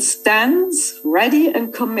coalition stands ready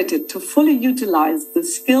and committed to fully utilize the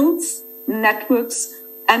skills, networks,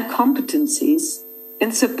 and competencies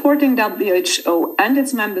in supporting WHO and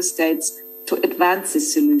its member states to advance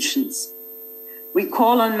these solutions. We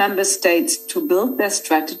call on member states to build their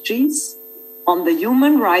strategies on the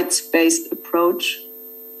human rights-based approach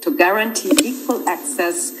to guarantee equal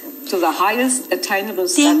access to the highest attainable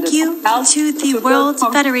standards. Thank you to the World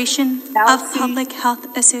Federation of Public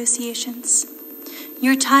Health Associations.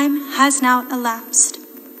 Your time has now elapsed.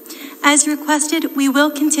 As requested, we will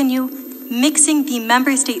continue mixing the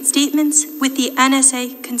member state statements with the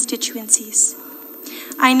NSA constituencies.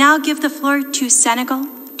 I now give the floor to Senegal,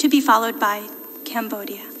 to be followed by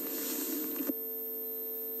Cambodia.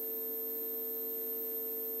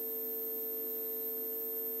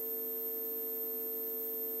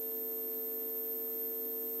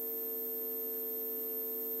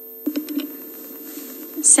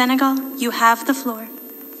 Senegal, you have the floor.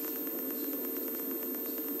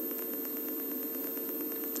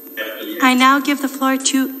 I now give the floor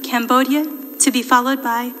to Cambodia, to be followed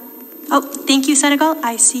by... Oh, thank you, Senegal.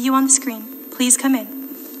 I see you on the screen. Please come in.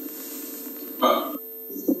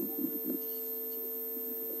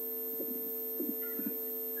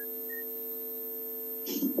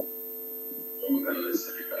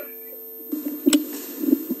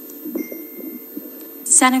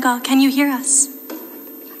 Senegal, can you hear us?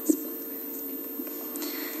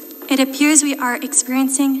 It appears we are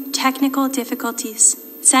experiencing technical difficulties.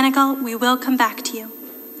 Senegal, we will come back to you.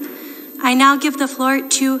 I now give the floor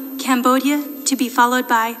to Cambodia, to be followed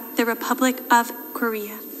by the Republic of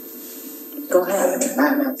Korea. Go ahead.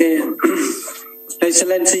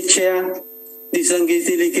 Excellency Chair, distinguished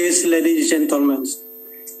delegates, ladies and gentlemen.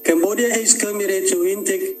 Cambodia is committed to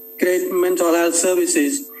integrate mental health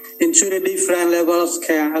services into the different levels of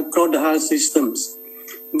care across the health systems.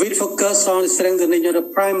 We focus on strengthening the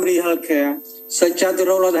primary health care, such as the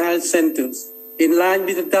role of the health centers, in line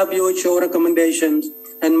with the WHO recommendations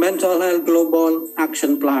and mental health global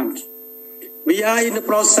action plan. We are in the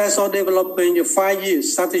process of developing a 5-year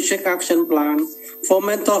strategic action plan for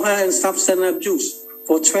mental health and substance abuse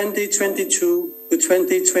for 2022 to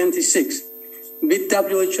 2026 with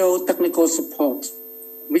WHO technical support.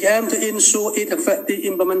 We aim to ensure its effective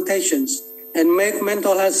implementations and make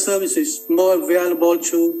mental health services more available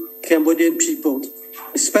to Cambodian people,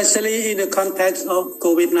 especially in the context of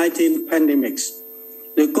COVID-19 pandemics.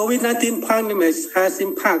 The COVID-19 pandemic has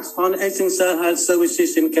impacts on essential health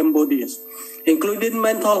services in Cambodia, including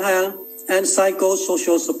mental health and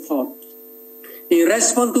psychosocial support. In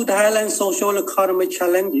response to the health and social economic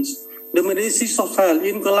challenges, the Ministry of Health,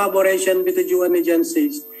 in collaboration with the UN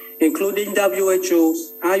agencies, including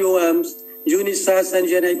WHO's, IOM's, UNICEF, and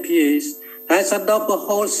UNFPA's, has adopted a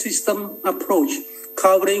whole system approach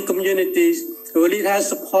covering communities, early health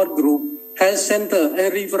support group, health center,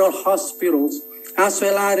 and referral hospitals, as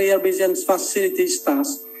well as rehabilitation facility staff,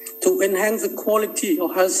 to enhance the quality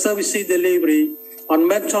of health services delivery on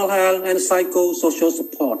mental health and psychosocial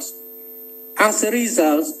support. As a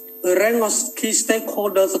result, a rank of key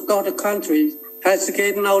stakeholders across the country has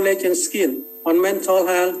gained knowledge and skill on mental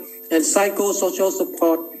health and psychosocial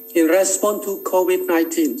support in response to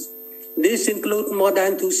COVID-19. This includes more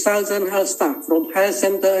than 2,000 health staff from health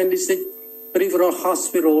center and district referral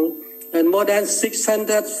hospital, and more than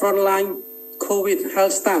 600 frontline COVID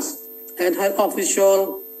health staff and health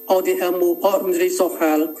officials of the Ministries of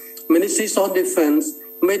Health, Ministries of Defense,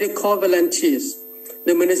 medical volunteers.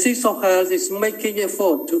 The Ministry of Health is making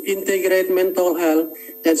effort to integrate mental health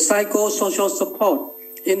and psychosocial support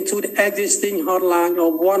into the existing hotline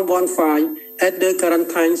of 115 at the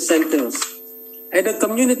quarantine centers. At the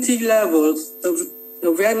community levels,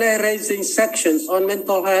 awareness-raising sections on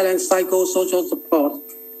mental health and psychosocial support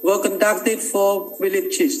were conducted for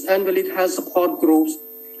villages and village health support groups,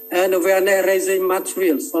 and awareness-raising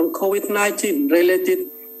materials on COVID-19-related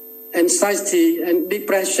anxiety and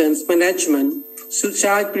depression management,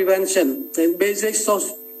 suicide prevention, and basic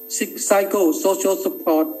psychosocial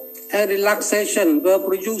support and relaxation were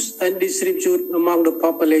produced and distributed among the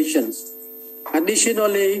populations.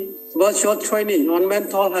 Additionally, virtual training on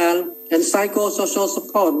mental health and psychosocial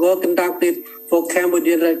support were conducted for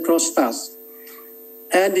Cambodian Red Cross staff.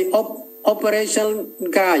 And the operational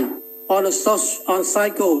guide on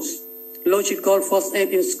psychological first aid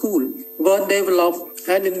in school were developed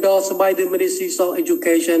and endorsed by the Ministries of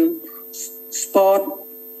Education, Sport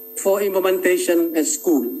for implementation at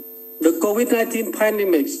school. The COVID-19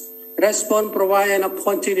 pandemic response provides an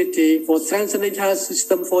opportunity for strengthening health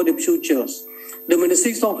system for the future. The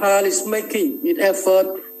Ministry of Health is making its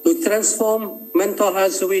effort to transform mental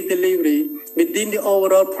health service delivery within the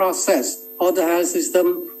overall process of the health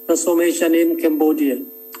system transformation in Cambodia.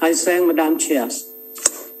 I thank Madam Chair.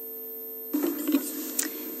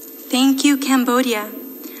 Thank you, Cambodia.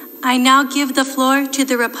 I now give the floor to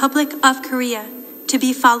the Republic of Korea, to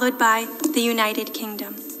be followed by the United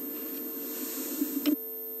Kingdom.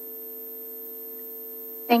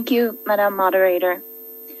 Thank you, Madam Moderator.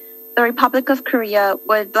 The Republic of Korea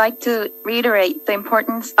would like to reiterate the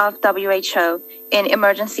importance of WHO in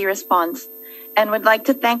emergency response and would like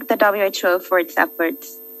to thank the WHO for its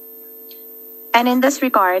efforts. And in this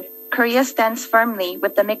regard, Korea stands firmly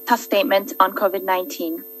with the MICTA statement on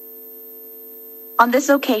COVID-19. On this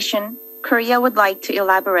occasion, Korea would like to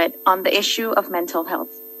elaborate on the issue of mental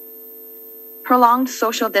health. Prolonged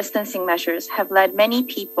social distancing measures have led many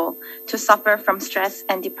people to suffer from stress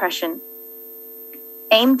and depression.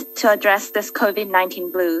 Aimed to address this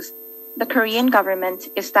COVID-19 blues, the Korean government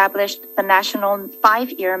established the National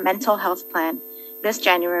 5-Year Mental Health Plan this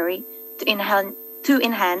January to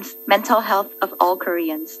enhance mental health of all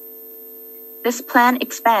Koreans. This plan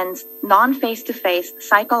expands non-face-to-face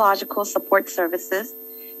psychological support services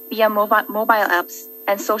via mobile apps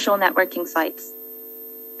and social networking sites,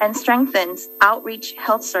 and strengthens outreach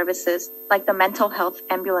health services like the Mental Health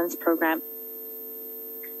Ambulance Program.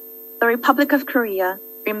 The Republic of Korea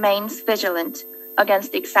remains vigilant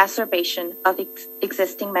against the exacerbation of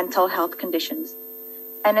existing mental health conditions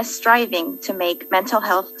and is striving to make mental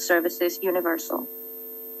health services universal.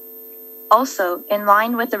 Also, in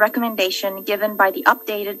line with the recommendation given by the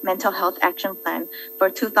updated Mental Health Action Plan for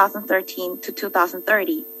 2013 to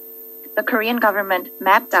 2030, the Korean government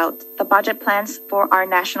mapped out the budget plans for our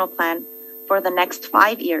national plan for the next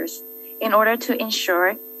 5 years in order to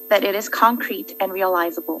ensure that it is concrete and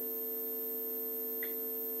realizable.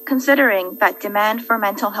 Considering that demand for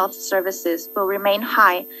mental health services will remain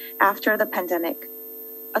high after the pandemic,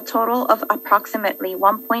 a total of approximately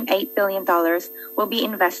 $1.8 billion will be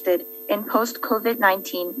invested in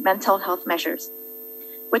post-COVID-19 mental health measures,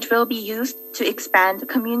 which will be used to expand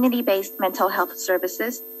community-based mental health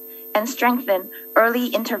services and strengthen early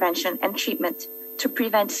intervention and treatment to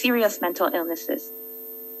prevent serious mental illnesses.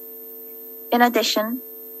 In addition,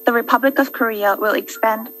 the the Republic of Korea will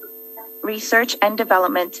expand research and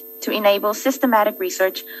development to enable systematic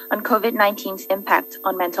research on COVID-19's impact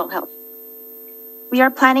on mental health. We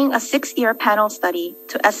are planning a 6-year panel study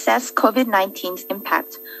to assess COVID-19's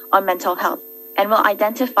impact on mental health and will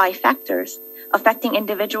identify factors affecting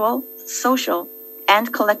individual, social,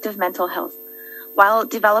 and collective mental health, while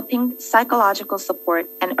developing psychological support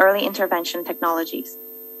and early intervention technologies.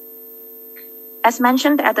 As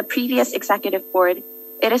mentioned at the previous executive board,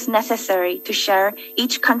 it is necessary to share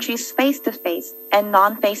each country's face-to-face and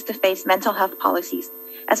non-face-to-face mental health policies,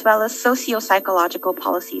 as well as socio-psychological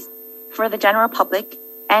policies for the general public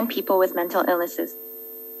and people with mental illnesses.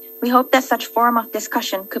 We hope that such forum of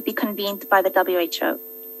discussion could be convened by the WHO.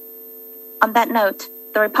 On that note,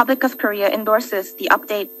 the Republic of Korea endorses the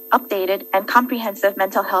updated and comprehensive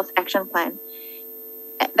mental health action plan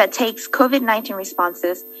that takes COVID-19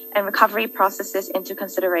 responses and recovery processes into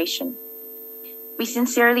consideration. We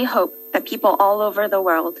sincerely hope that people all over the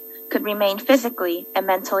world could remain physically and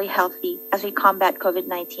mentally healthy as we combat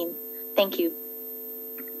COVID-19. Thank you.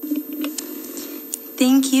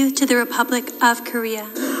 Thank you to the Republic of Korea.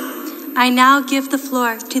 I now give the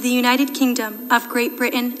floor to the United Kingdom of Great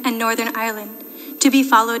Britain and Northern Ireland, to be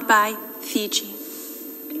followed by Fiji.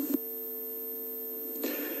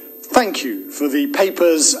 Thank you for the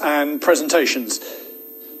papers and presentations.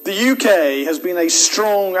 The UK has been a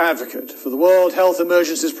strong advocate for the World Health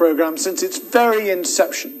Emergencies Programme since its very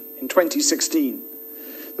inception in 2016.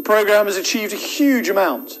 The programme has achieved a huge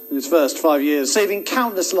amount in its first 5 years, saving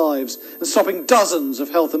countless lives and stopping dozens of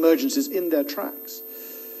health emergencies in their tracks.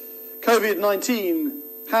 COVID-19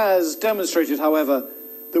 has demonstrated, however,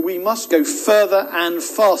 that we must go further and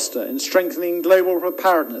faster in strengthening global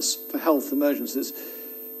preparedness for health emergencies.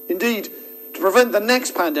 Indeed, to prevent the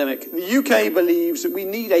next pandemic, the UK believes that we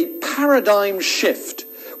need a paradigm shift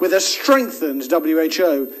with a strengthened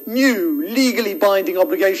WHO, new legally binding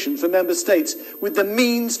obligations for member states with the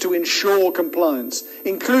means to ensure compliance,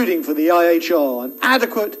 including for the IHR, and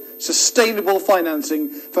adequate, sustainable financing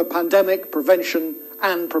for pandemic prevention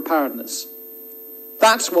and preparedness.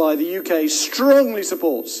 That's why the UK strongly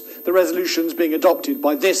supports the resolutions being adopted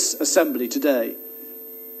by this Assembly today.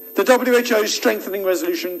 The WHO's strengthening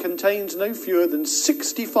resolution contains no fewer than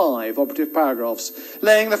 65 operative paragraphs,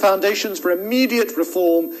 laying the foundations for immediate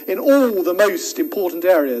reform in all the most important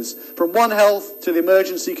areas, from One Health to the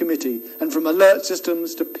Emergency Committee, and from alert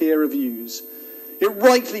systems to peer reviews. It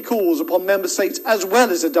rightly calls upon member states as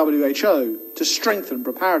well as the WHO to strengthen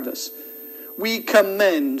preparedness. We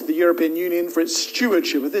commend the European Union for its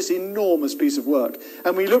stewardship of this enormous piece of work,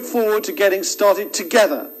 and we look forward to getting started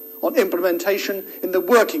together on implementation in the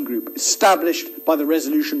working group established by the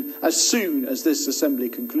resolution as soon as this Assembly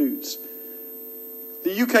concludes.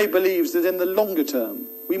 The UK believes that in the longer term,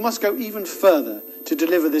 we must go even further to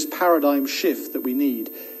deliver this paradigm shift that we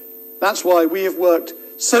need. That's why we have worked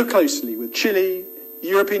so closely with Chile, the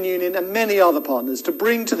European Union and many other partners to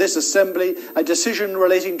bring to this Assembly a decision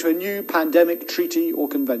relating to a new pandemic treaty or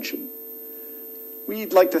convention.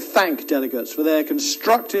 We'd like to thank delegates for their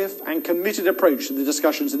constructive and committed approach to the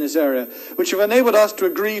discussions in this area, which have enabled us to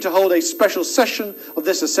agree to hold a special session of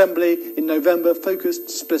this Assembly in November focused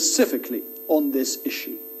specifically on this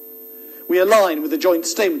issue. We align with the joint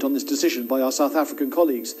statement on this decision by our South African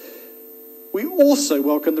colleagues. We also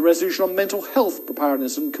welcome the resolution on mental health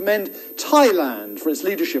preparedness and commend Thailand for its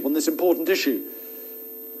leadership on this important issue.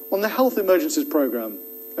 On the Health Emergencies Programme,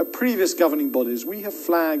 at previous governing bodies, we have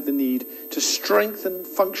flagged the need to strengthen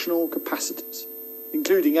functional capacities,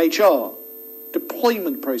 including HR,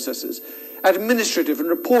 deployment processes, administrative and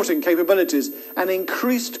reporting capabilities, and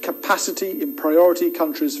increased capacity in priority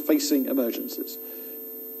countries facing emergencies.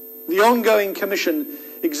 The ongoing Commission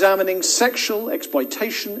examining sexual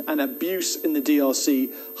exploitation and abuse in the DRC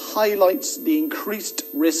highlights the increased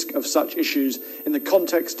risk of such issues in the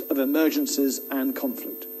context of emergencies and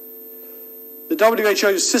conflict. The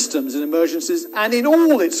WHO's systems in emergencies and in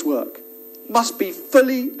all its work must be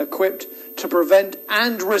fully equipped to prevent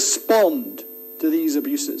and respond to these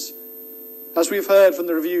abuses. As we've heard from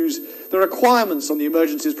the reviews, the requirements on the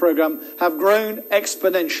emergencies programme have grown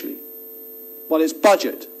exponentially, while its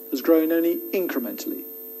budget has grown only incrementally.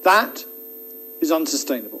 That is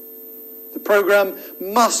unsustainable. The programme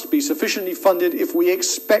must be sufficiently funded if we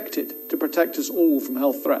expect it to protect us all from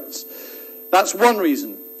health threats. That's one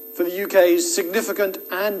reason for the UK's significant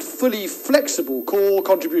and fully flexible core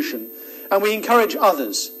contribution, and we encourage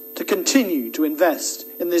others to continue to invest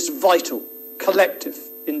in this vital collective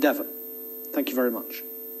endeavour. Thank you very much.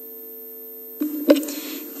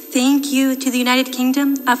 Thank you to the United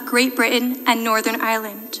Kingdom of Great Britain and Northern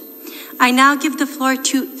Ireland. I now give the floor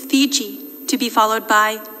to Fiji, to be followed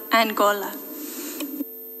by Angola.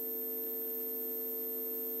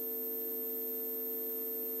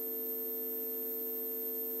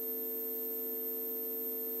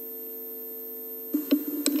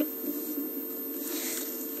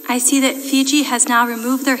 I see that Fiji has now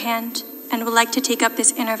removed their hand and would like to take up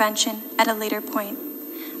this intervention at a later point.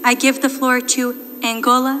 I give the floor to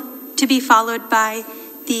Angola, to be followed by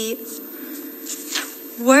the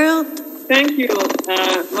World. Thank you,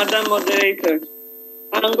 Madam Moderator.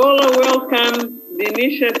 Angola welcomes the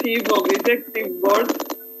initiative of the Executive Board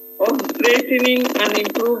of strengthening and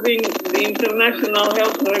improving the International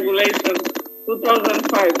Health Regulation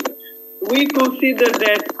 2005. We consider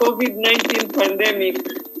that COVID-19 pandemic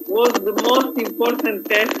was the most important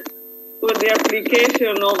test for the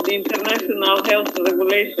application of the International Health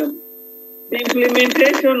Regulation. The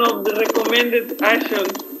implementation of the recommended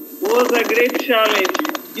actions was a great challenge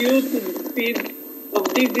due to the speed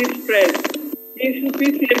of disease spread,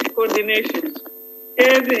 insufficient coordination,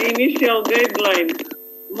 and the initial guidelines.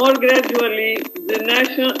 More gradually, the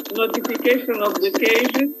national notification of the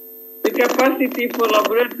cases, the capacity for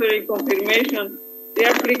laboratory confirmation, the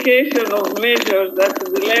application of measures at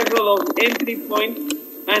the level of entry point,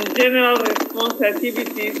 and general response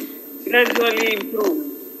activities gradually improved.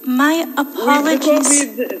 My apologies.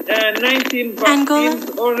 With the COVID-19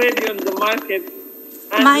 vaccines already on the market,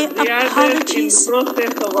 and my the apologies others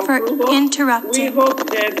in process of for approval, interrupting. we hope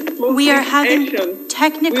that we are having action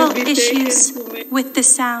technical will be issues with the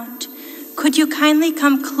sound. Could you kindly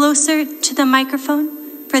come closer to the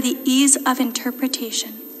microphone for the ease of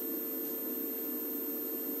interpretation?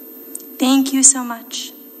 Thank you so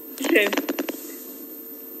much.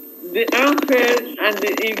 The unfair and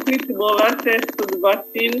the equitable access to the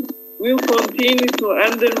vaccine will continue to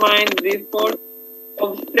undermine the effort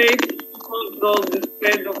of states to control the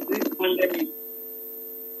spread of this pandemic.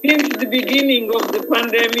 Since the beginning of the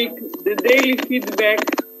pandemic, the daily feedback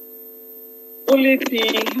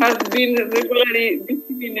bulletin has been regularly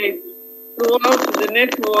disseminated throughout the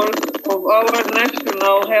network of our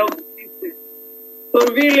national health system.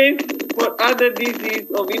 Surveillance for other diseases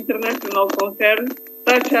of international concern,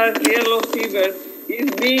 such as yellow fever,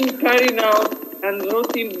 is being carried out on a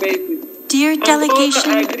routine basis. Dear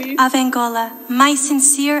delegation of Angola, my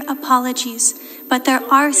sincere apologies, but there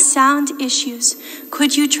are sound issues.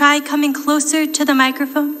 Could you try coming closer to the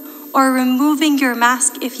microphone or removing your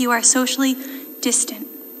mask if you are socially distant,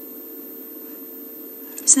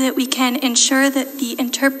 so that we can ensure that the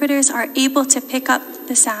interpreters are able to pick up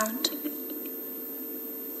the sound?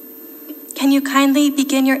 Can you kindly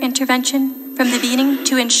begin your intervention from the beginning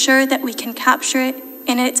to ensure that we can capture it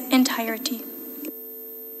in its entirety?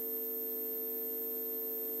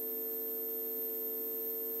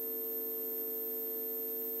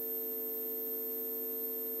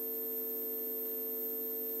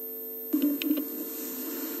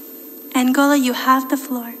 Angola, you have the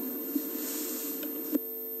floor.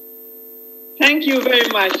 Thank you very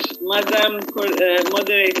much, Madam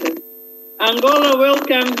Moderator. Angola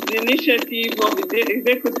welcomes the initiative of the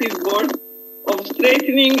Executive Board of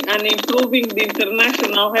strengthening and improving the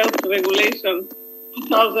International Health Regulation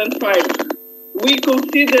 2005. We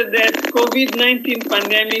consider that COVID-19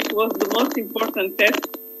 pandemic was the most important test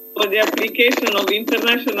for the application of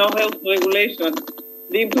International Health Regulation.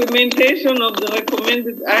 The implementation of the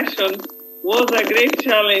recommended action was a great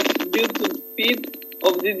challenge due to the speed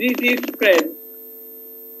of the disease spread.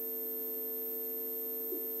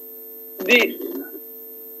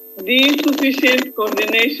 The insufficient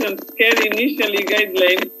coordination carry initially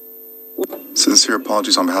guidelines. Sincere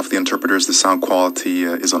apologies on behalf of the interpreters. The sound quality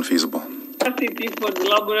is unfeasible. Capacity for the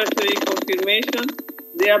laboratory confirmation,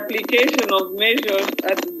 the application of measures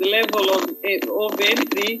at the level of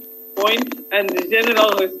entry point, and the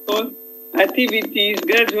general response activities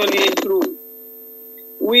gradually improve.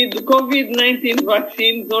 With COVID-19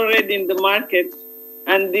 vaccines already in the market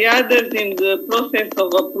and the others in the process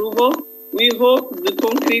of approval, we hope the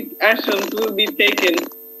concrete actions will be taken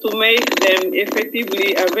to make them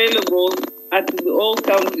effectively available at all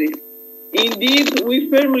countries. Indeed, we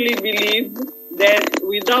firmly believe that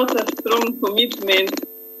without a strong commitment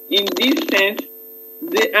in this sense,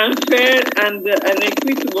 the unfair and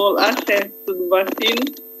unequitable access to the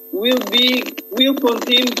vaccine will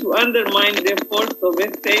continue to undermine the efforts of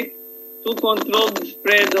the state to control the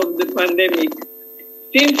spread of the pandemic.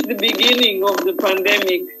 Since the beginning of the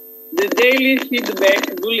pandemic, the daily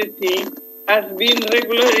feedback bulletin has been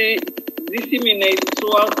regularly disseminated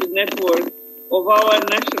throughout the network of our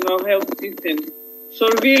national health system.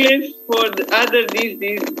 Surveillance for the other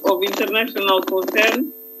diseases of international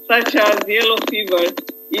concern, such as yellow fever,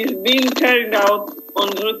 is being carried out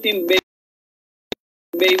on routine basis.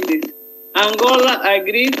 basis. Angola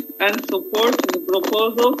agrees and supports the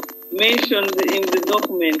proposal mentioned in the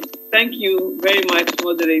document. Thank you very much,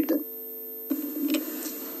 moderator.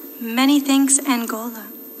 Many thanks, Angola.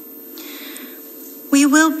 We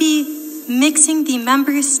will be mixing the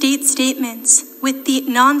member state statements with the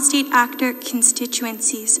non-state actor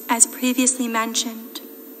constituencies, as previously mentioned.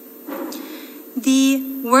 The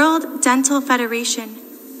World Dental Federation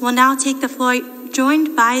will now take the floor,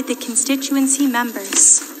 joined by the constituency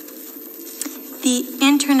members, the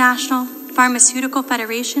International Pharmaceutical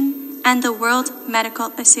Federation, and the World Medical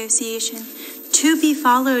Association, to be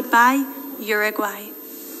followed by Uruguay.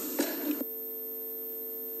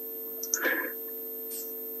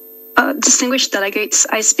 Distinguished delegates,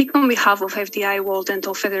 I speak on behalf of FDI World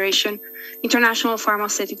Dental Federation, International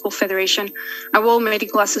Pharmaceutical Federation, and World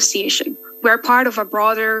Medical Association. We are part of a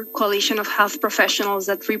broader coalition of health professionals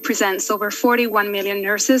that represents over 41 million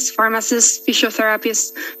nurses, pharmacists,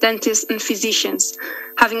 physiotherapists, dentists, and physicians.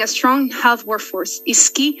 Having a strong health workforce is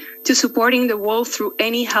key to supporting the world through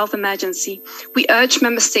any health emergency. We urge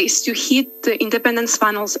member states to heed the Independence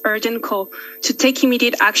Panel's urgent call to take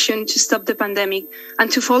immediate action to stop the pandemic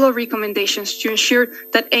and to follow recommendations to ensure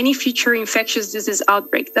that any future infectious disease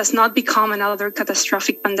outbreak does not become another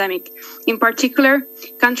catastrophic pandemic. In particular,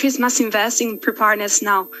 countries must invest in preparedness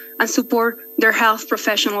now and support their health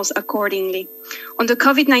professionals accordingly. On the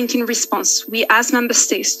COVID-19 response, we ask member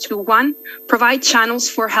states to 1. Provide channels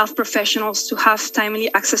for health professionals to have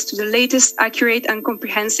timely access to the latest, accurate, and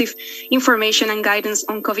comprehensive information and guidance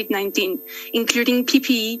on COVID-19, including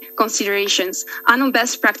PPE considerations and on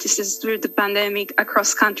best practices during the pandemic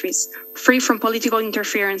across countries, free from political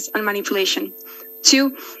interference and manipulation.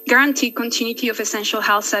 2. Guarantee continuity of essential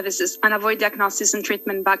health services and avoid diagnosis and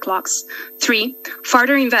treatment backlogs. 3.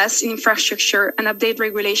 Further invest in infrastructure and update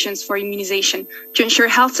regulations for immunization to ensure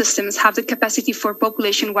health systems have the capacity for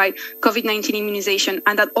population-wide COVID-19 immunization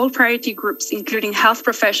and that all priority groups, including health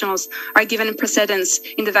professionals, are given precedence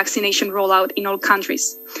in the vaccination rollout in all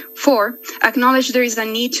countries. 4. Acknowledge there is a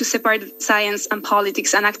need to separate science and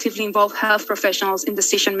politics and actively involve health professionals in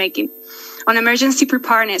decision-making. On emergency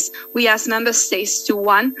preparedness, we ask member states to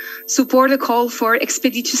 1. Support the call for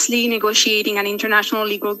expeditiously negotiating an international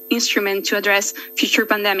legal instrument to address future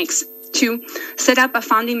pandemics. 2. Set up a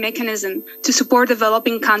funding mechanism to support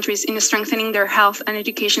developing countries in strengthening their health and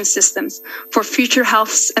education systems for future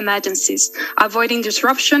health emergencies, avoiding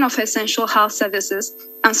disruption of essential health services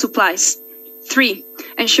and supplies. 3.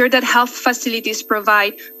 Ensure that health facilities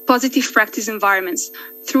provide positive practice environments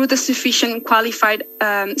through the sufficient qualified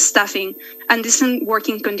staffing and decent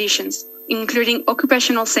working conditions, including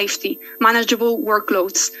occupational safety, manageable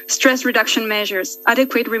workloads, stress reduction measures,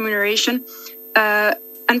 adequate remuneration,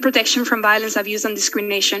 and protection from violence, abuse, and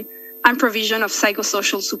discrimination, and provision of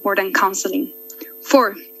psychosocial support and counseling.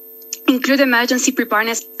 4. Include emergency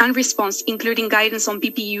preparedness and response, including guidance on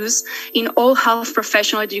PPE use in all health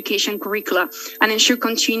professional education curricula, and ensure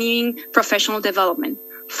continuing professional development.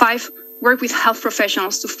 5. Work with health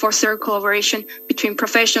professionals to foster collaboration between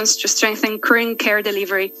professions to strengthen current care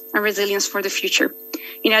delivery and resilience for the future.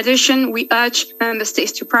 In addition, we urge member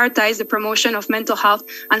states to prioritize the promotion of mental health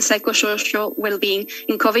and psychosocial well-being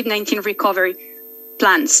in COVID-19 recovery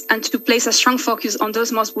plans and to place a strong focus on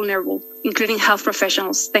those most vulnerable, including health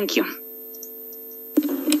professionals. Thank you.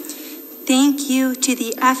 Thank you to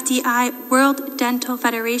the FDI World Dental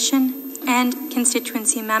Federation and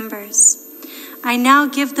constituency members. I now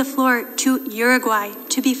give the floor to Uruguay,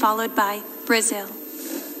 to be followed by Brazil.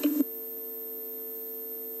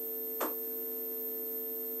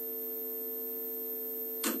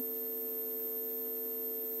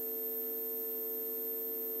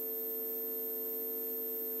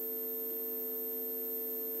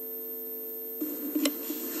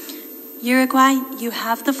 Uruguay, you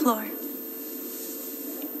have the floor.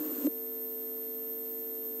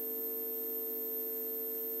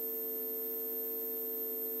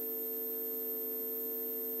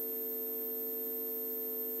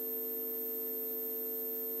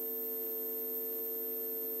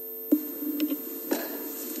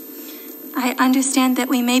 I understand that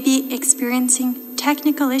we may be experiencing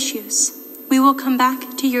technical issues. We will come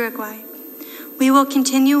back to Uruguay. We will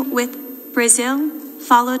continue with Brazil,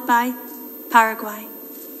 followed by Paraguay.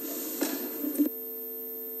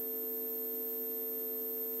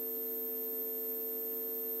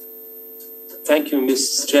 Thank you,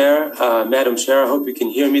 Mrs. Chair. Madam Chair, I hope you can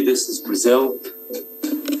hear me. This is Brazil.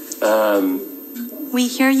 We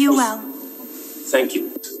hear you well. Thank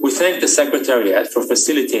you. We thank the Secretariat for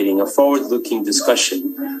facilitating a forward-looking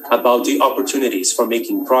discussion about the opportunities for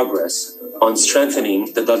making progress on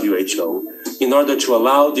strengthening the WHO in order to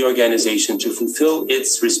allow the organization to fulfill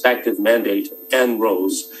its respective mandate and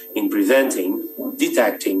roles in preventing,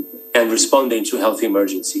 detecting, and responding to health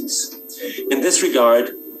emergencies. In this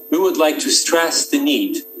regard, we would like to stress the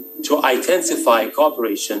need to intensify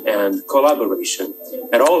cooperation and collaboration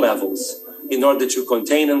at all levels in order to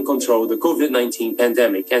contain and control the COVID-19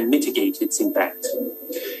 pandemic and mitigate its impact.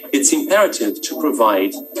 It's imperative to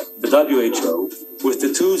provide the WHO with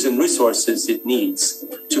the tools and resources it needs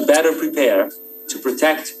to better prepare to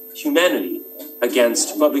protect humanity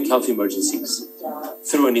against public health emergencies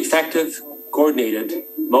through an effective, coordinated,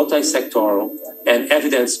 multi-sectoral, and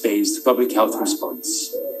evidence-based public health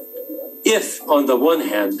response. If, on the one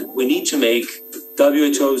hand, we need to make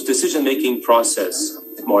WHO's decision-making process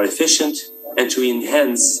more efficient and to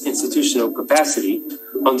enhance institutional capacity,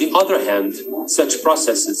 on the other hand, such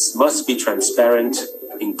processes must be transparent,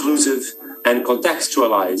 inclusive, and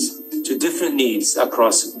contextualized to different needs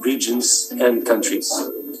across regions and countries.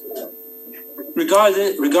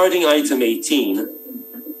 Regarding item 18,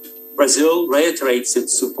 Brazil reiterates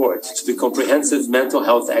its support to the Comprehensive Mental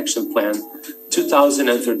Health Action Plan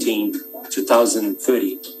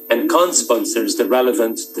 2013-2030 and co-sponsors the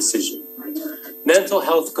relevant decision. Mental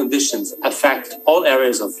health conditions affect all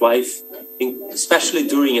areas of life, especially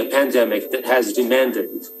during a pandemic that has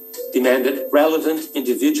demanded relevant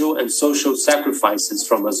individual and social sacrifices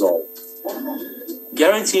from us all.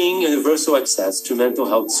 Guaranteeing universal access to mental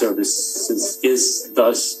health services is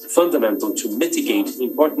thus fundamental to mitigate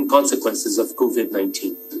important consequences of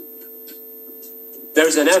COVID-19. There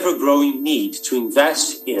is an ever-growing need to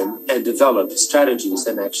invest in and develop strategies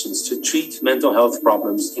and actions to treat mental health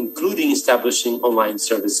problems, including establishing online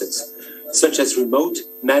services, such as remote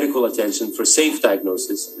medical attention for safe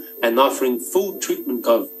diagnosis and offering full treatment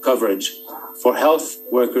coverage for health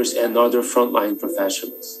workers and other frontline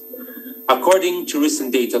professionals. According to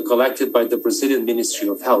recent data collected by the Brazilian Ministry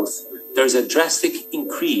of Health, there is a drastic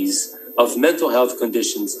increase of mental health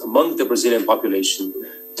conditions among the Brazilian population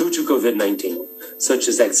due to COVID-19, such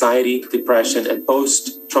as anxiety, depression, and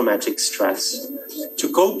post-traumatic stress. To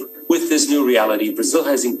cope with this new reality, Brazil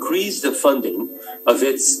has increased the funding of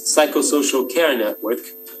its psychosocial care network,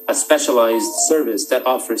 a specialized service that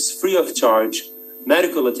offers free of charge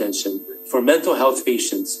medical attention for mental health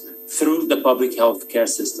patients through the public health care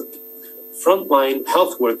system. Frontline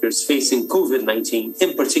health workers facing COVID-19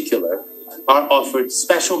 in particular are offered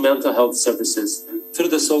special mental health services through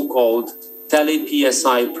the so-called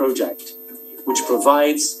Tele-PSI project, which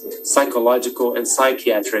provides psychological and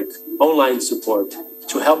psychiatric online support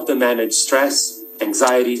to help them manage stress,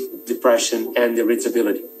 anxiety, depression, and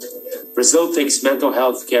irritability. Brazil takes mental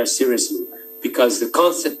health care seriously because the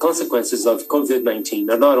consequences of COVID-19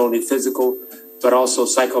 are not only physical, but also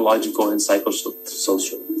psychological and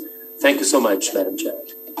psychosocial. Thank you so much, Madam Chair.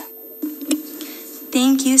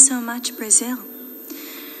 Thank you so much, Brazil.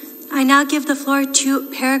 I now give the floor to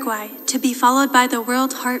Paraguay, to be followed by the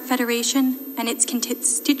World Heart Federation and its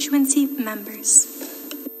constituency members.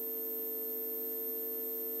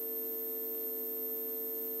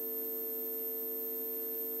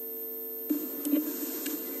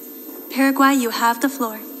 Paraguay, you have the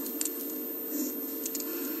floor.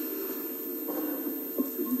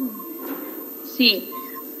 Sí.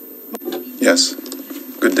 Yes.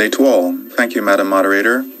 Good day to all. Thank you, Madam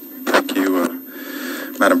Moderator. Thank you,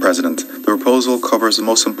 Madam President. The proposal covers the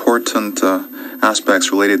most important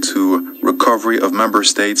aspects related to recovery of member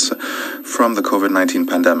states from the COVID-19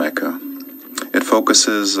 pandemic. It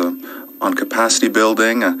focuses on capacity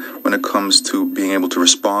building when it comes to being able to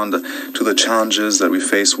respond to the challenges that we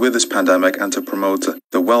face with this pandemic and to promote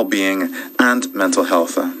the well-being and mental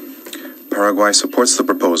health. Paraguay supports the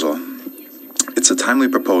proposal. It's a timely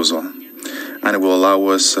proposal, and it will allow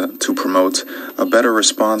us to promote a better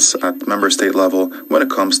response at member state level when it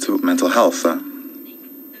comes to mental health.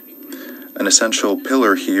 An essential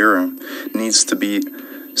pillar here needs to be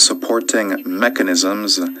supporting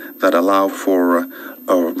mechanisms that allow for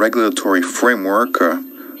a regulatory framework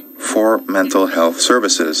for mental health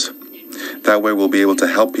services. That way we'll be able to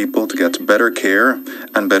help people to get better care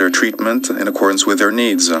and better treatment in accordance with their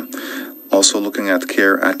needs. Also looking at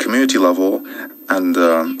care at community level and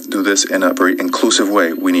do this in a very inclusive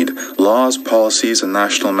way. We need laws, policies, and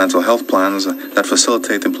national mental health plans that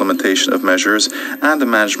facilitate the implementation of measures and the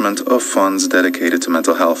management of funds dedicated to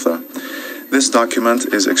mental health. This document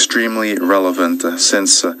is extremely relevant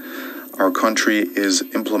since our country is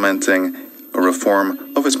implementing a reform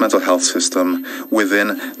of its mental health system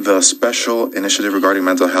within the special initiative regarding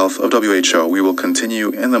mental health of WHO. We will continue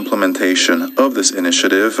in the implementation of this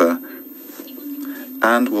initiative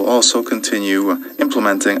and will also continue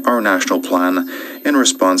implementing our national plan in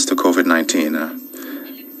response to COVID-19.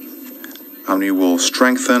 And we will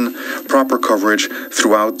strengthen proper coverage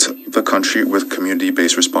throughout the country with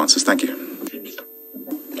community-based responses. Thank you.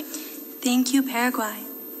 Thank you, Paraguay.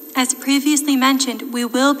 As previously mentioned, we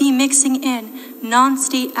will be mixing in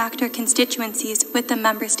non-state actor constituencies with the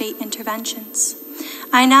member state interventions.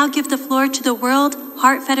 I now give the floor to the World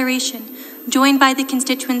Heart Federation, joined by the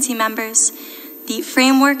constituency members, the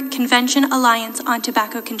Framework Convention Alliance on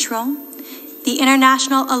Tobacco Control, the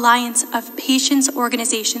International Alliance of Patients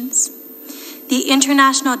Organizations, the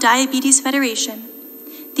International Diabetes Federation,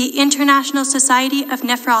 the International Society of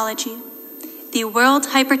Nephrology, the World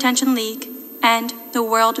Hypertension League, and the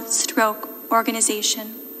World Stroke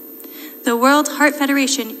Organization. The World Heart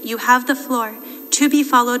Federation, you have the floor, to be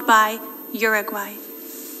followed by Uruguay.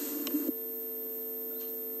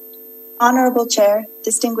 Honorable Chair,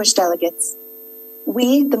 distinguished delegates,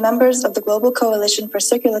 we, the members of the Global Coalition for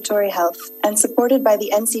Circulatory Health and supported by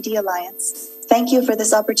the NCD Alliance, thank you for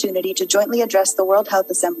this opportunity to jointly address the World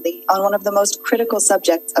Health Assembly on one of the most critical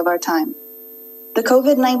subjects of our time. The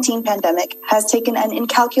COVID-19 pandemic has taken an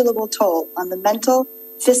incalculable toll on the mental,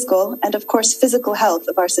 fiscal, and of course physical health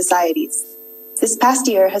of our societies. This past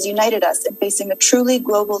year has united us in facing a truly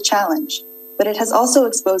global challenge, but it has also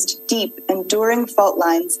exposed deep, enduring fault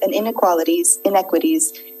lines and inequities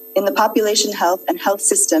in the population health and health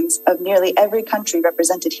systems of nearly every country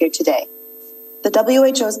represented here today. The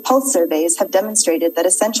WHO's pulse surveys have demonstrated that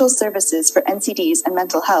essential services for NCDs and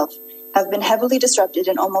mental health have been heavily disrupted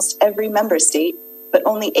in almost every member state, but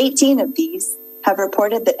only 18 of these have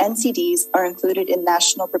reported that NCDs are included in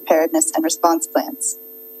national preparedness and response plans.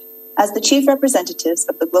 As the chief representatives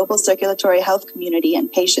of the global circulatory health community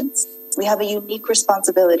and patients, we have a unique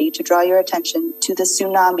responsibility to draw your attention to the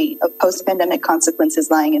tsunami of post-pandemic consequences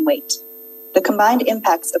lying in wait. The combined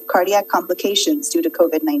impacts of cardiac complications due to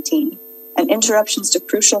COVID-19 and interruptions to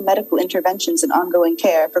crucial medical interventions and ongoing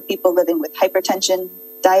care for people living with hypertension,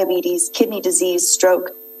 diabetes, kidney disease,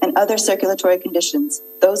 stroke, and other circulatory conditions,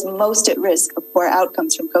 those most at risk of poor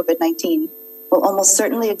outcomes from COVID-19, will almost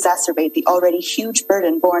certainly exacerbate the already huge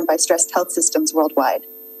burden borne by stressed health systems worldwide.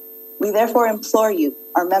 We therefore implore you,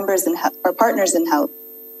 our partners in health,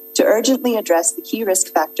 to urgently address the key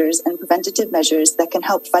risk factors and preventative measures that can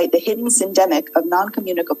help fight the hidden syndemic of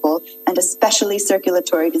non-communicable and especially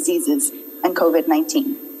circulatory diseases and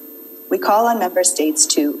COVID-19. We call on member states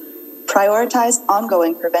to prioritize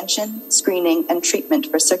ongoing prevention, screening, and treatment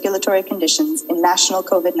for circulatory conditions in national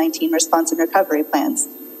COVID-19 response and recovery plans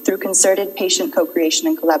through concerted patient co-creation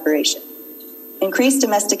and collaboration. Increase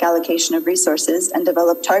domestic allocation of resources and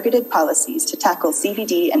develop targeted policies to tackle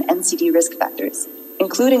CVD and NCD risk factors,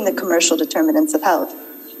 including the commercial determinants of health,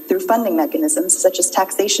 through funding mechanisms such as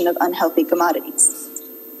taxation of unhealthy commodities.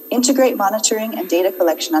 Integrate monitoring and data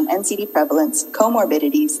collection on NCD prevalence,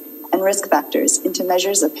 comorbidities, and risk factors into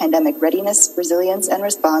measures of pandemic readiness, resilience, and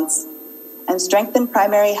response, and strengthen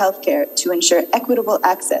primary health care to ensure equitable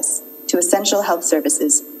access to essential health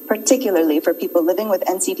services, particularly for people living with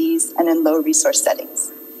NCDs and in low-resource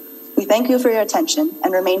settings. We thank you for your attention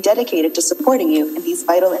and remain dedicated to supporting you in these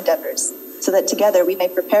vital endeavors so that together we may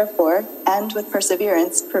prepare for, and with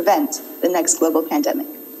perseverance, prevent the next global pandemic.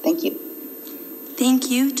 Thank you. Thank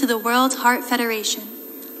you to the World Heart Federation.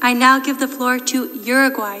 I now give the floor to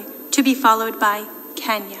Uruguay, to be followed by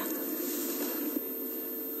Kenya.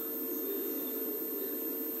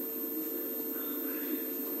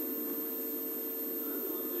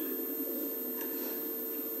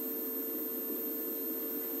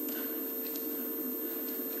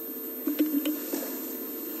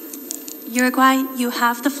 Uruguay, you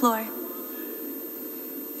have the floor.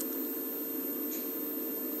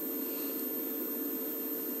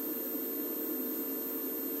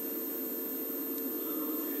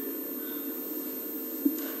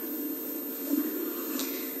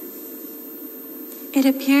 It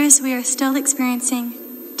appears we are still experiencing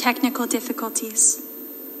technical difficulties.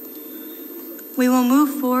 We will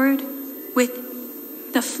move forward with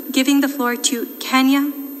giving the floor to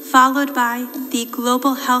Kenya, followed by the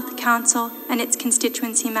Global Health Council and its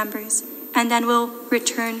constituency members, and then we'll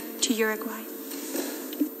return to Uruguay.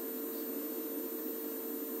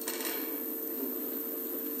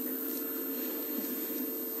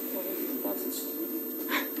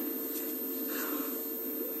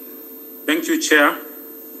 Thank you, Chair.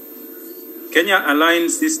 Kenya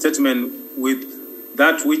aligns this statement with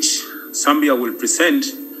that which Zambia will present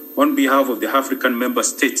on behalf of the African member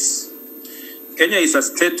states. Kenya is a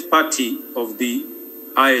state party of the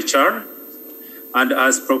IHR and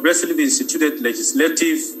has progressively instituted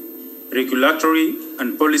legislative, regulatory,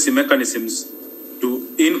 and policy mechanisms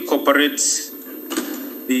to incorporate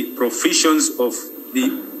the provisions of the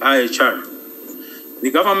IHR.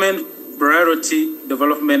 The government priority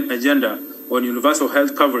development agenda on universal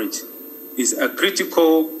health coverage is a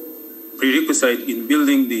critical prerequisite in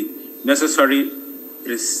building the necessary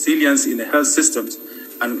resilience in the health systems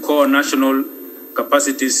and core national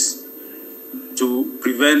capacities to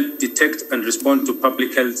prevent, detect, and respond to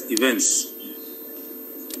public health events.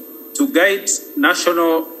 To guide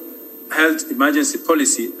national health emergency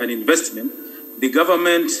policy and investment, the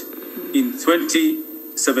government in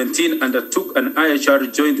 2017 undertook an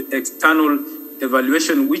IHR joint external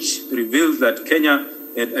evaluation which revealed that Kenya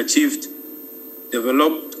had achieved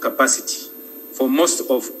developed capacity for most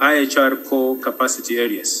of IHR core capacity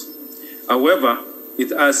areas. However,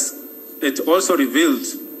 it also revealed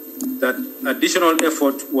that additional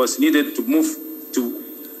effort was needed to move to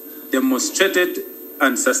demonstrated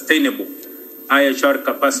and sustainable IHR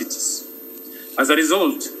capacities. As a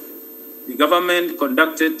result, the government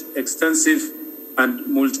conducted extensive and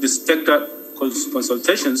multi-sector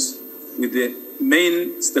consultations with the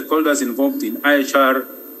main stakeholders involved in IHR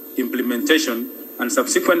implementation and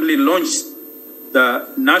subsequently launched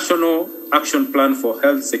the National Action Plan for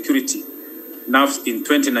Health Security, NAFS, in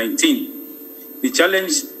 2019. The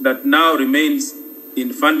challenge that now remains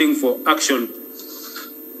in funding for action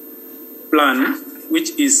plan,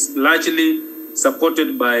 which is largely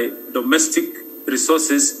supported by domestic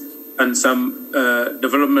resources and some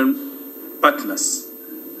development partners.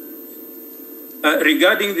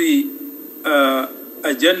 Regarding the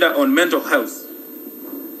agenda on mental health,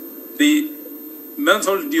 the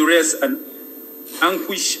mental duress and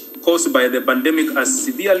anguish caused by the pandemic has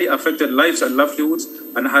severely affected lives and livelihoods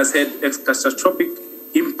and has had a catastrophic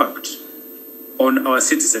impact on our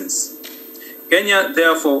citizens. Kenya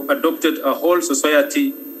therefore adopted a whole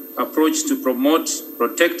society approach to promote,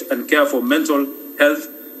 protect, and care for mental health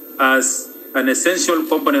as an essential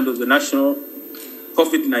component of the national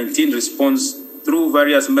COVID-19 response through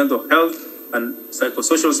various mental health and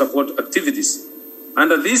psychosocial support activities.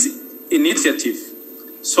 Under this initiative,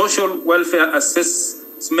 social welfare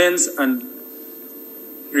assessments and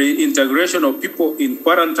reintegration of people in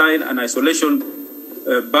quarantine and isolation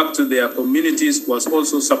back to their communities was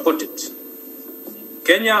also supported.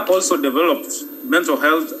 Kenya also developed mental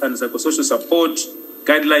health and psychosocial support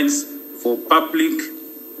guidelines for public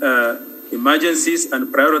emergencies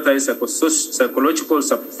and prioritized psychological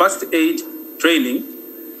first aid training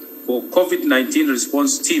for COVID-19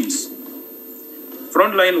 response teams,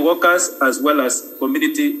 frontline workers, as well as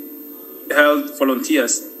community health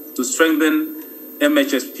volunteers to strengthen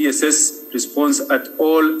MHSPSS response at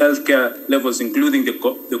all healthcare levels, including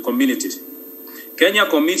the community. Kenya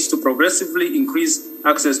commits to progressively increase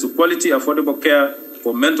access to quality, affordable care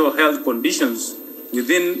for mental health conditions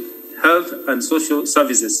within health and social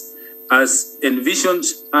services as envisioned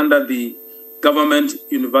under the government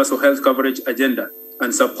universal health coverage agenda,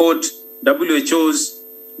 and support WHO's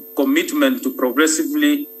commitment to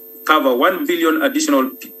progressively cover 1 billion additional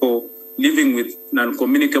people living with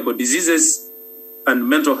non-communicable diseases and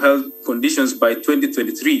mental health conditions by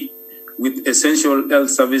 2023 with essential health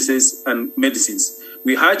services and medicines.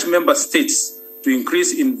 We urge member states to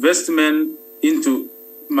increase investment into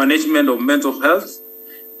management of mental health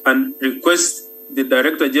and request the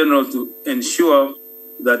Director General to ensure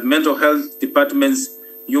that mental health departments'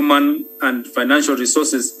 human and financial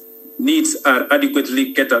resources needs are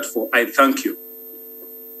adequately catered for. I thank you.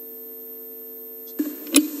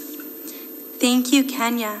 Thank you,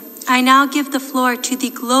 Kenya. I now give the floor to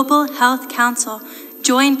the Global Health Council,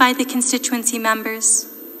 joined by the constituency members,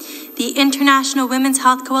 the International Women's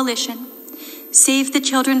Health Coalition, Save the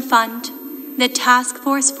Children Fund, the Task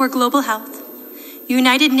Force for Global Health,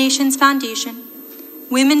 United Nations Foundation,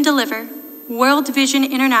 Women Deliver, World Vision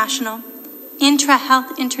International, Intra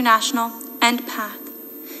Health International, and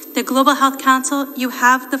PATH. The Global Health Council, you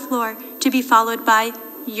have the floor, to be followed by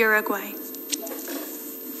Uruguay.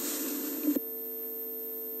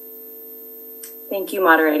 Thank you,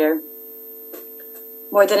 moderator.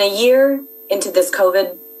 More than a year into this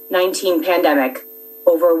COVID-19 pandemic,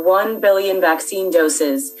 over 1 billion vaccine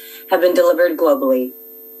doses have been delivered globally.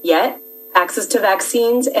 Yet, access to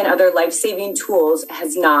vaccines and other life-saving tools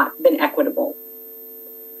has not been equitable.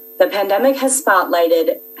 The pandemic has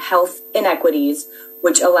spotlighted health inequities,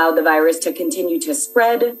 which allowed the virus to continue to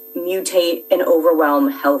spread, mutate, and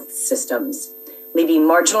overwhelm health systems, leaving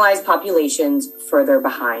marginalized populations further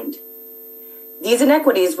behind. These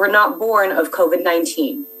inequities were not born of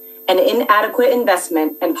COVID-19, and inadequate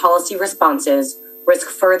investment and policy responses risk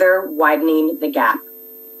further widening the gap.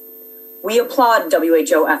 We applaud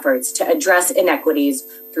WHO efforts to address inequities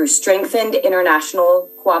through strengthened international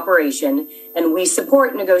cooperation, and we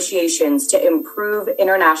support negotiations to improve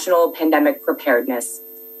international pandemic preparedness.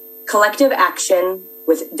 Collective action,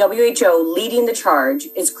 with WHO leading the charge,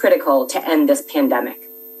 is critical to end this pandemic,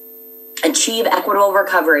 achieve equitable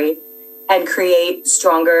recovery, and create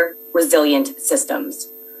stronger, resilient systems.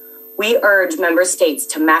 We urge member states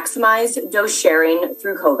to maximize dose sharing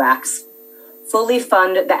through COVAX, fully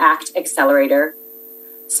fund the ACT Accelerator,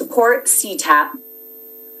 support CTAP,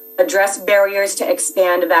 address barriers to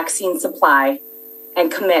expand vaccine supply,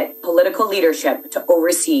 and commit political leadership to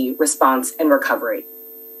oversee response and recovery.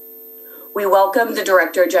 We welcome the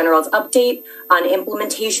Director General's update on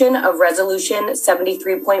implementation of Resolution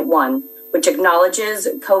 73.1, which acknowledges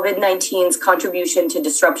COVID-19's contribution to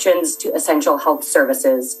disruptions to essential health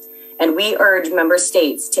services, and we urge member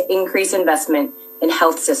states to increase investment in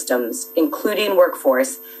health systems, including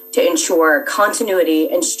workforce, to ensure continuity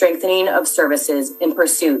and strengthening of services in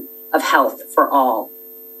pursuit of health for all.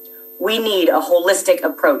 We need a holistic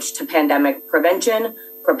approach to pandemic prevention,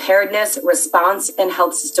 preparedness, response, and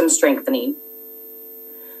health system strengthening.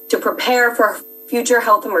 To prepare for future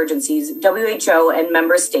health emergencies, WHO and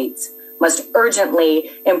member states must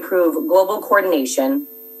urgently improve global coordination,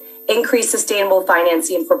 increase sustainable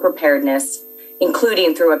financing for preparedness,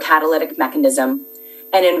 including through a catalytic mechanism,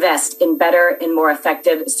 and invest in better and more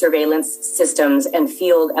effective surveillance systems and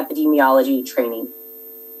field epidemiology training.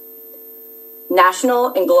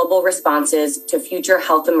 National and global responses to future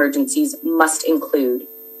health emergencies must include: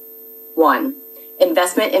 1.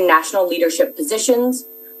 Investment in national leadership positions,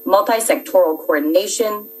 multi-sectoral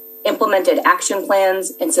coordination, implemented action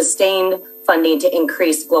plans, and sustained funding to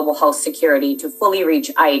increase global health security to fully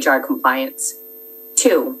reach IHR compliance.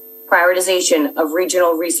 2. Prioritization of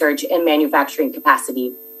regional research and manufacturing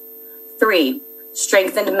capacity. 3.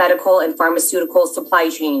 Strengthened medical and pharmaceutical supply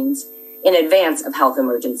chains in advance of health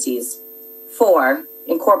emergencies. 4.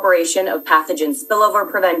 Incorporation of pathogen spillover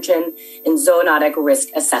prevention and zoonotic risk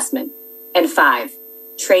assessment. And 5.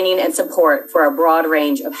 Training and support for a broad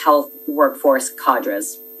range of health workforce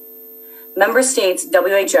cadres. Member states,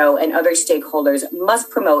 WHO, and other stakeholders must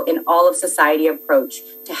promote an all-of-society approach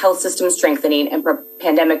to health system strengthening and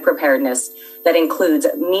pandemic preparedness that includes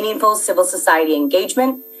meaningful civil society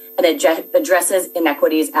engagement and addresses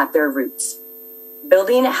inequities at their roots.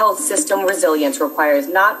 Building health system resilience requires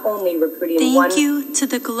not only recruiting Thank you to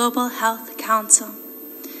the Global Health Council.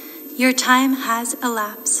 Your time has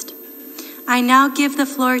elapsed. I now give the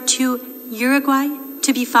floor to Uruguay,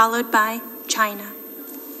 to be followed by China.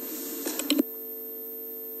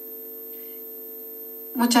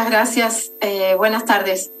 Muchas gracias. Buenas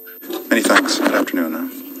tardes. Many thanks. Good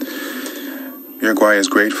afternoon. Uruguay is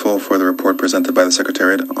grateful for the report presented by the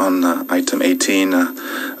Secretariat on item 18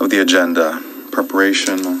 of the agenda,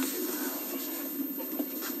 preparation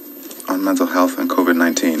on mental health and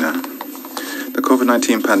COVID-19. The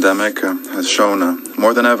COVID-19 pandemic has shown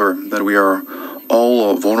more than ever that we are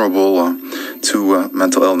all vulnerable to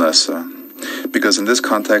mental illness. Because in this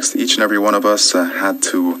context, each and every one of us had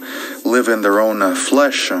to live in their own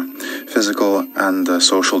flesh, physical and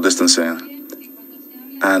social distancing.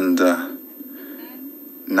 And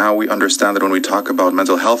now we understand that when we talk about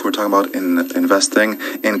mental health, we're talking about investing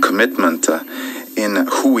in commitment, in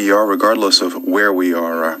who we are, regardless of where we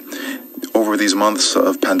are. Over these months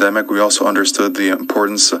of pandemic, we also understood the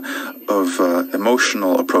importance of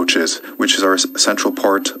emotional approaches, which is our essential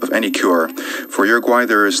part of any cure. For Uruguay,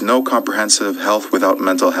 there is no comprehensive health without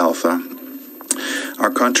mental health.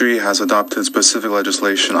 Our country has adopted specific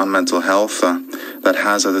legislation on mental health that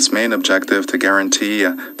has as its main objective to guarantee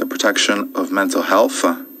the protection of mental health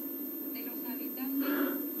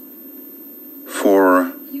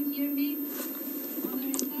for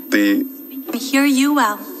the... I hear you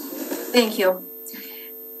well. Thank you.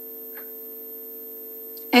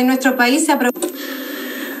 En nuestro país se aprobó.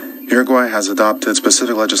 Uruguay has adopted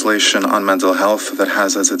specific legislation on mental health that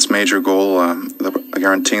has as its major goal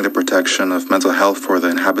guaranteeing the protection of mental health for the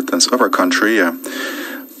inhabitants of our country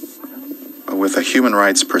with a human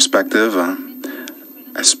rights perspective,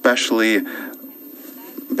 especially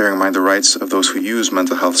bearing in mind the rights of those who use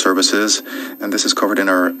mental health services, and this is covered in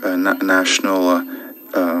our national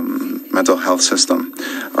mental health system.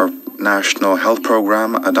 Our National Health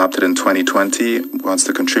Program, adopted in 2020, wants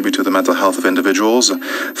to contribute to the mental health of individuals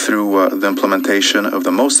through the implementation of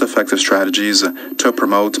the most effective strategies to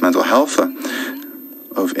promote mental health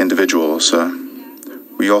of individuals.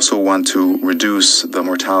 We also want to reduce the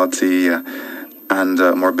mortality and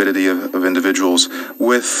morbidity of individuals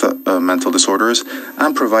with mental disorders,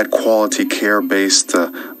 and provide quality care based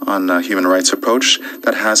on a human rights approach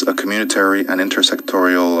that has a communitary and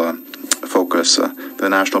intersectorial focus. The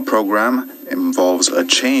national program involves a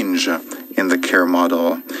change in the care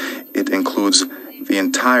model. It includes the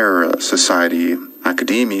entire society,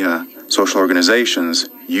 academia, social organizations,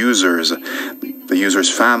 users, the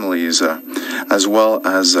users' families, as well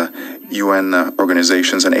as UN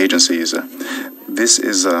organizations and agencies. This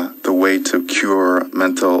is the way to cure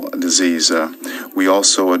mental disease. We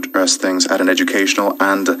also address things at an educational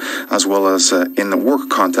and as well as in the work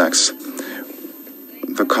context.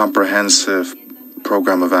 The comprehensive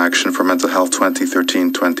Program of Action for Mental Health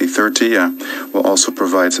 2013-2030 will also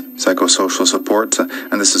provide psychosocial support,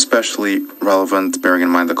 and this is especially relevant bearing in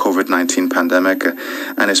mind the COVID-19 pandemic,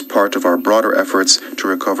 and is part of our broader efforts to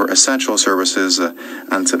recover essential services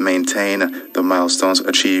and to maintain the milestones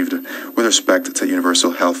achieved with respect to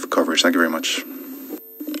universal health coverage. Thank you very much.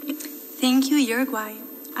 Thank you, Uruguay.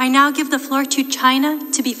 I now give the floor to China,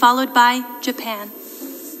 to be followed by Japan.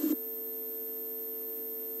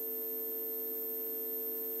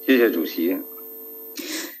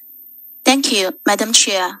 Thank you, Madam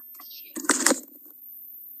Chair.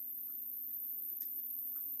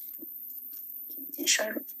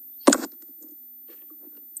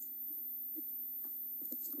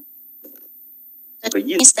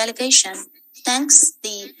 This delegation thanks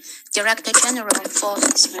the Director General for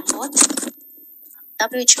his report.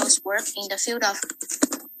 WHO's work in the field of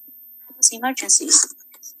health emergencies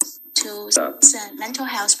to mental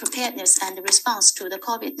health preparedness and response to the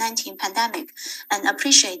COVID-19 pandemic, and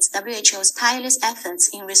appreciates WHO's tireless efforts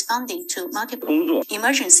in responding to multiple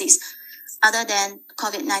emergencies other than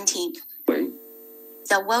COVID-19.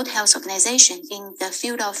 The World Health Organization in the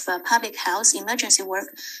field of public health emergency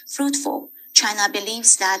work fruitful. China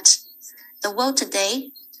believes that the world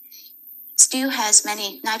today still has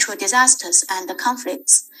many natural disasters and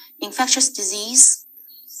conflicts. Infectious disease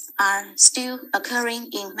are still occurring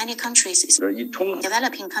in many countries,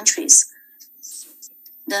 developing countries.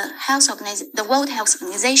 The World Health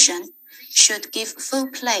Organization should give full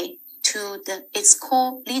play to its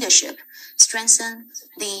core leadership, strengthen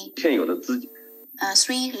the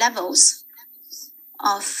 3 levels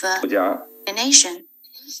of the nation,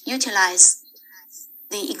 utilize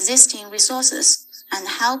the existing resources, and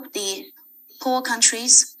help the poor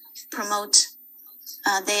countries promote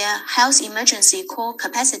their health emergency core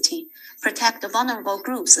capacity, protect the vulnerable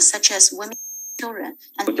groups such as women, children,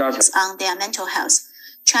 and focus on their mental health.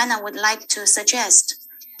 China would like to suggest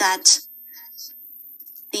that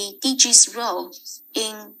the DG's role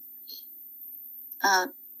in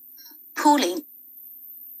pooling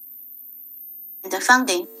the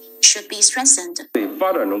funding should be strengthened.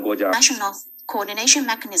 National coordination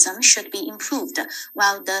mechanism should be improved,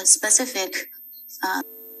 while the specific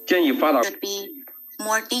should be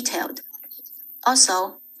more detailed.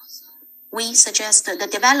 Also, we suggest the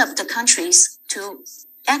developed countries to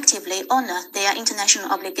actively honor their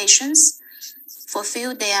international obligations,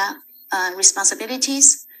 fulfill their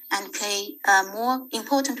responsibilities, and play a more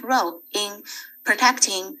important role in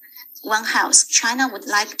protecting One Health. China would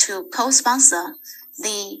like to co-sponsor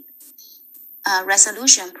the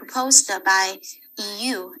resolution proposed by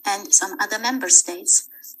EU and some other member states.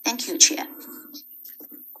 Thank you, Chair.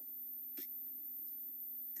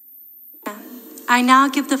 I now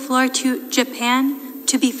give the floor to Japan,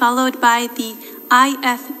 to be followed by the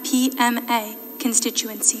IFPMA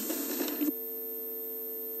constituency.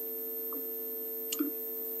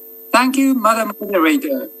 Thank you, Madam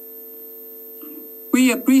Moderator.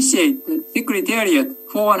 We appreciate the Secretariat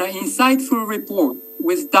for an insightful report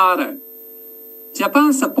with data.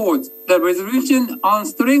 Japan supports the resolution on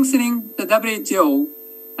strengthening the WHO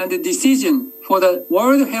and the decision for the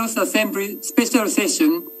World Health Assembly special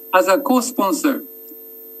session as a co-sponsor.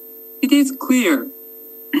 It is clear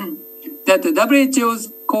that the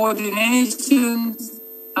WHO's coordination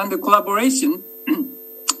and collaboration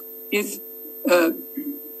is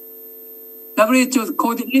WHO's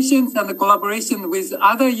coordination and collaboration with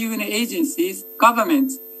other UN agencies,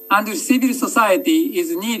 governments, and civil society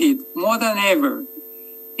is needed more than ever.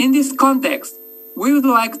 In this context, we would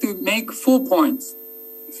like to make 4 points.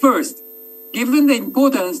 First, given the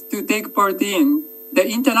importance to take part in the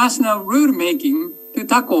international rulemaking to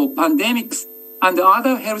tackle pandemics and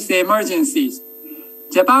other health emergencies,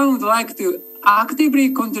 Japan would like to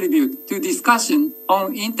actively contribute to discussion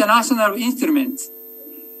on international instruments.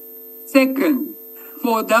 Second,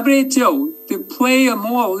 for WHO to play a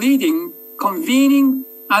more leading, convening,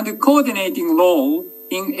 and coordinating role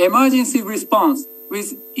in emergency response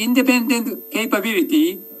with independent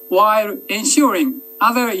capability, while ensuring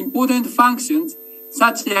other important functions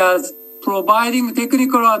such as providing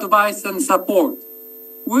technical advice and support.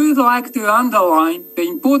 We would like to underline the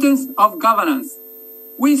importance of governance.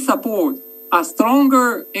 We support a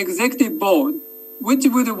stronger executive board which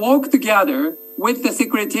would work together with the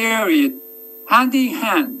Secretariat hand in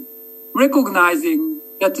hand, recognizing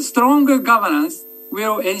that stronger governance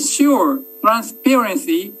will ensure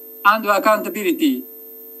transparency and accountability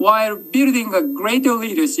while building a greater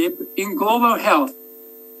leadership in global health.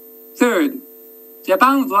 Third,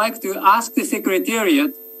 Japan would like to ask the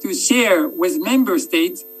Secretariat to share with member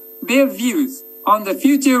states their views on the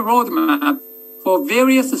future roadmap for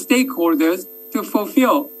various stakeholders to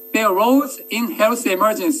fulfill their roles in health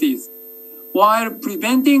emergencies, while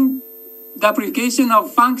preventing the application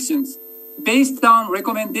of functions based on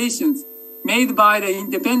recommendations made by the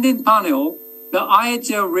independent panel, the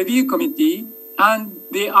IHL Review Committee, and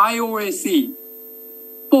the IOAC.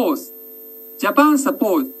 Fourth, Japan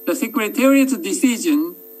supports the Secretariat's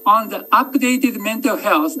decision on the updated mental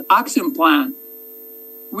health action plan.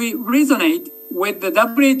 We resonate with the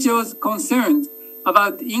WHO's concerns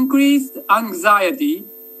about increased anxiety,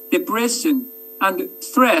 depression, and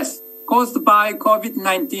stress caused by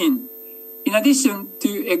COVID-19, in addition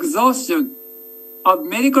to exhaustion of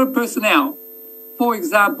medical personnel. For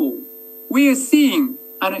example, we are seeing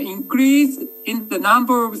an increase in the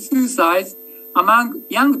number of suicides among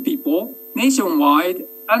young people nationwide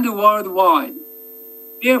and worldwide.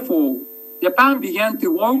 Therefore, Japan began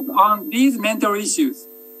to work on these mental issues.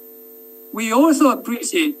 We also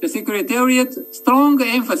appreciate the Secretariat's strong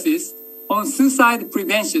emphasis on suicide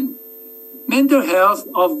prevention, mental health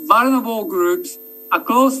of vulnerable groups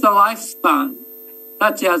across the lifespan,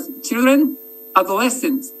 such as children,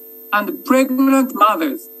 adolescents, and pregnant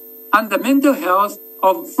mothers, and the mental health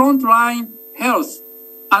of frontline health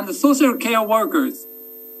and social care workers.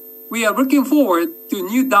 We are looking forward to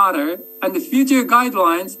new data and future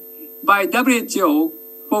guidelines by WHO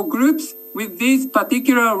for groups with these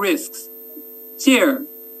particular risks. Chair,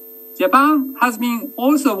 Japan has been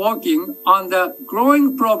also working on the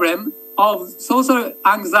growing problem of social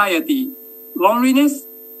anxiety, loneliness,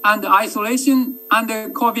 and isolation under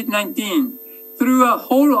COVID-19 through a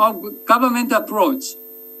whole of government approach.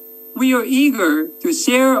 We are eager to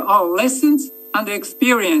share our lessons and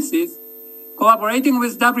experiences, collaborating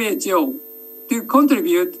with WHO to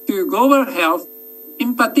contribute to global health,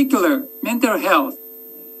 in particular mental health.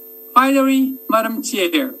 Finally, Madam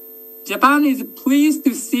Chair, Japan is pleased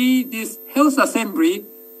to see this Health Assembly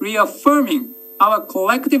reaffirming our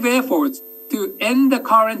collective efforts to end the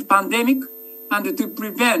current pandemic and to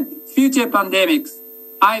prevent future pandemics.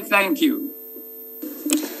 I thank you.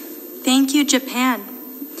 Thank you, Japan.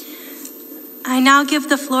 I now give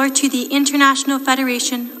the floor to the International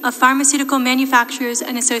Federation of Pharmaceutical Manufacturers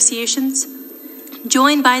and Associations,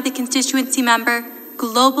 joined by the constituency member,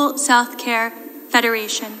 Global South Care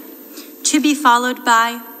Federation, to be followed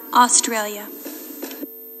by Australia.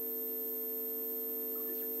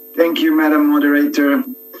 Thank you, Madam Moderator.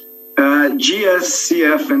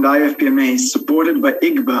 GSCF and IFPMA, supported by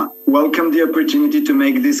IGBA, welcome the opportunity to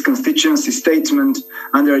make this constituency statement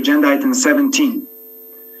under Agenda Item 17.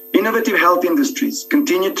 Innovative health industries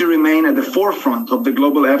continue to remain at the forefront of the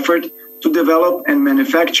global effort to develop and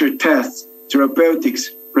manufacture tests,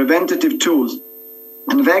 therapeutics, preventative tools,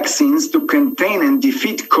 and vaccines to contain and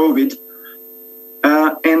defeat COVID,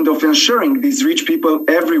 and of ensuring these reach people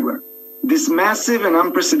everywhere. This massive and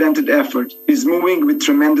unprecedented effort is moving with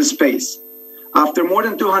tremendous pace. After more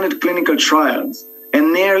than 200 clinical trials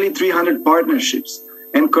and nearly 300 partnerships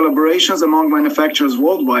and collaborations among manufacturers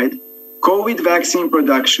worldwide, COVID vaccine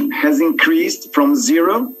production has increased from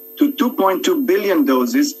 0 to 2.2 billion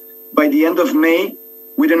doses by the end of May,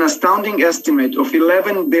 with an astounding estimate of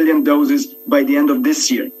 11 billion doses by the end of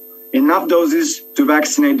this year, enough doses to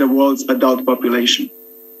vaccinate the world's adult population.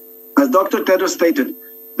 As Dr. Tedros stated,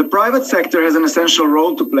 the private sector has an essential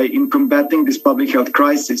role to play in combating this public health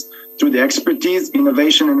crisis through the expertise,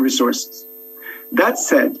 innovation, and resources. That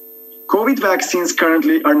said, COVID vaccines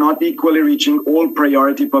currently are not equally reaching all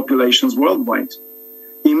priority populations worldwide.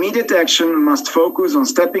 Immediate action must focus on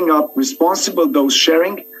stepping up responsible dose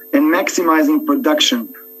sharing and maximizing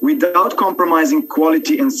production without compromising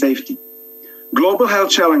quality and safety. Global health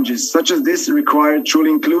challenges such as this require truly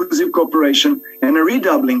inclusive cooperation and a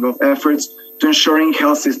redoubling of efforts to ensuring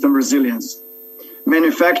health system resilience.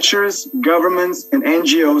 Manufacturers, governments, and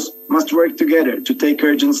NGOs must work together to take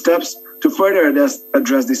urgent steps to further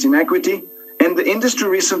address this inequity, and the industry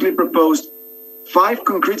recently proposed 5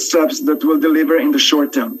 concrete steps that will deliver in the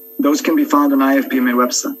short term. Those can be found on IFPMA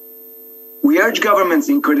website. We urge governments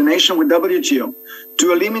in coordination with WHO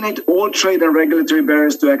to eliminate all trade and regulatory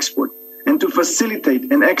barriers to export and to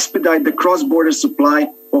facilitate and expedite the cross-border supply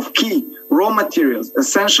of key raw materials,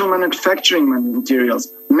 essential manufacturing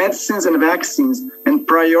materials, medicines and vaccines, and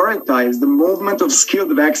prioritize the movement of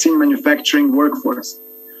skilled vaccine manufacturing workforce.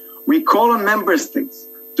 We call on member states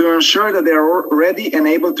to ensure that they are ready and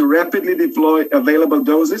able to rapidly deploy available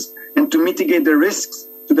doses and to mitigate the risks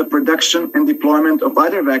to the production and deployment of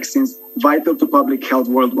other vaccines vital to public health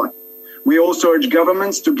worldwide. We also urge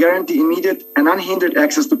governments to guarantee immediate and unhindered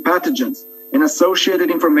access to pathogens and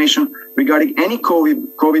associated information regarding any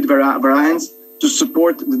COVID variants to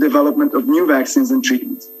support the development of new vaccines and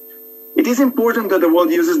treatments. It is important that the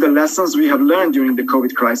world uses the lessons we have learned during the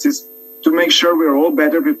COVID crisis to make sure we are all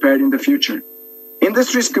better prepared in the future.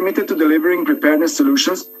 Industry is committed to delivering preparedness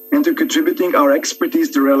solutions and to contributing our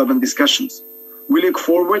expertise to relevant discussions. We look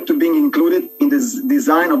forward to being included in the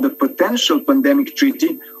design of the potential pandemic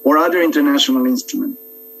treaty or other international instrument,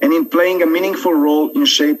 and in playing a meaningful role in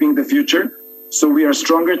shaping the future so we are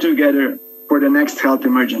stronger together for the next health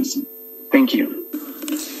emergency. Thank you.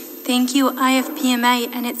 Thank you, IFPMA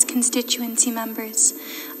and its constituency members.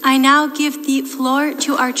 I now give the floor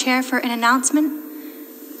to our chair for an announcement,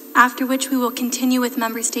 after which we will continue with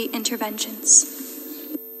member state interventions.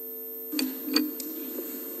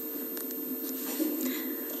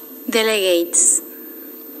 Delegates,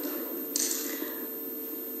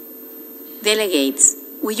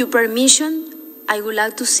 with your permission, I would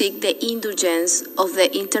like to seek the indulgence of the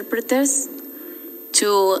interpreters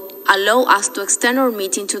to allow us to extend our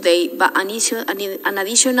meeting today by an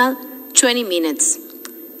additional 20 minutes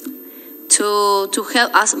to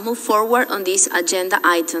help us move forward on this agenda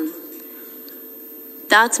item.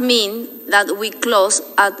 That means that we close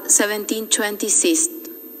at 17:26.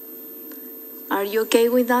 Are you okay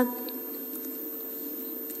with that?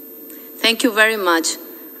 Thank you very much.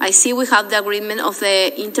 I see we have the agreement of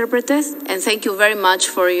the interpreters, and thank you very much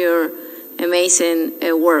for your amazing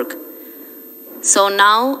work. So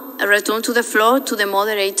now, I return to the floor to the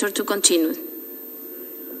moderator to continue.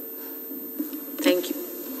 Thank you.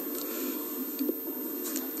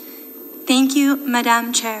 Thank you,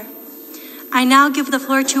 Madam Chair. I now give the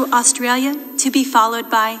floor to Australia, to be followed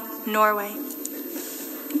by Norway.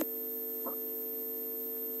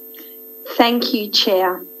 Thank you,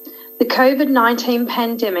 Chair. The COVID-19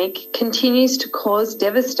 pandemic continues to cause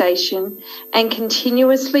devastation and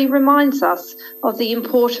continuously reminds us of the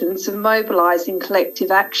importance of mobilising collective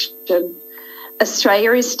action.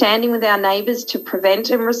 Australia is standing with our neighbours to prevent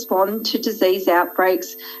and respond to disease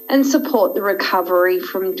outbreaks and support the recovery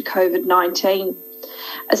from COVID-19.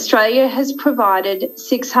 Australia has provided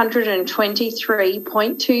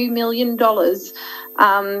 $623.2 million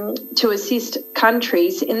to assist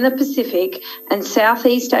countries in the Pacific and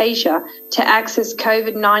Southeast Asia to access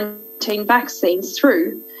COVID-19 vaccines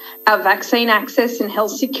through our Vaccine Access and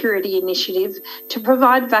Health Security Initiative to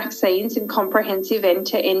provide vaccines and comprehensive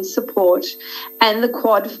end-to-end support, and the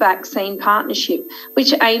Quad Vaccine Partnership,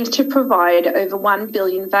 which aims to provide over 1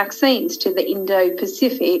 billion vaccines to the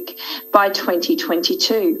Indo-Pacific by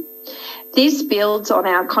 2022. This builds on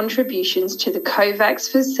our contributions to the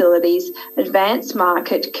COVAX facility's advanced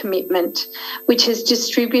market commitment, which has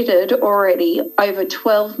distributed already over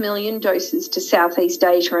 12 million doses to Southeast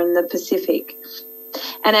Asia and the Pacific,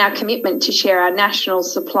 and our commitment to share our national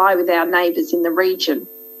supply with our neighbours in the region.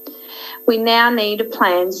 We now need a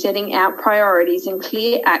plan setting out priorities and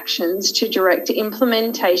clear actions to direct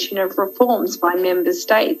implementation of reforms by member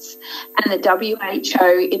states and the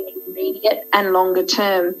WHO in the immediate and longer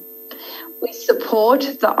term. We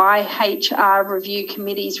support the IHR Review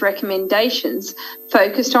Committee's recommendations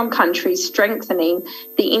focused on countries strengthening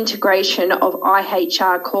the integration of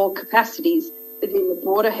IHR core capacities within the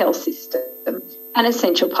broader health system and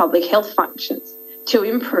essential public health functions to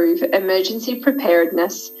improve emergency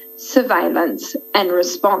preparedness, surveillance and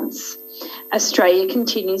response. Australia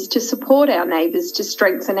continues to support our neighbours to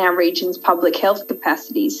strengthen our region's public health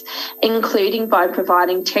capacities, including by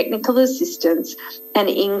providing technical assistance and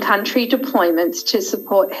in-country deployments to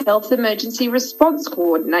support health emergency response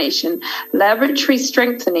coordination, laboratory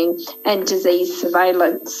strengthening and disease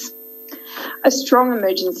surveillance. A strong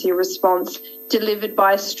emergency response delivered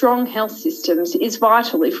by strong health systems is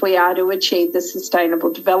vital if we are to achieve the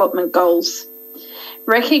Sustainable Development Goals.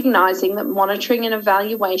 Recognising that monitoring and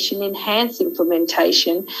evaluation enhance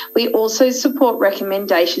implementation, we also support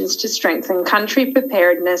recommendations to strengthen country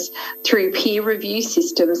preparedness through peer review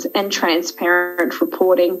systems and transparent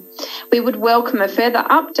reporting. We would welcome a further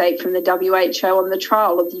update from the WHO on the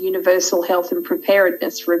trial of the Universal Health and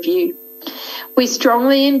Preparedness Review. We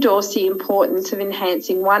strongly endorse the importance of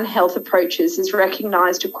enhancing One Health approaches as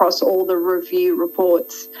recognised across all the review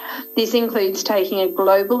reports. This includes taking a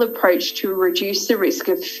global approach to reduce the risk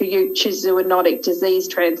of future zoonotic disease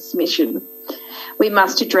transmission. We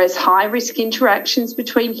must address high-risk interactions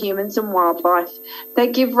between humans and wildlife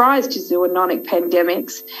that give rise to zoonotic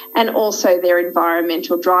pandemics and also their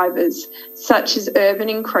environmental drivers, such as urban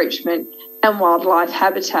encroachment and wildlife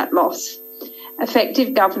habitat loss.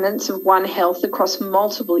 Effective governance of One Health across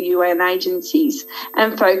multiple UN agencies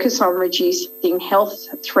and focus on reducing health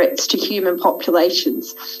threats to human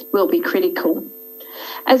populations will be critical.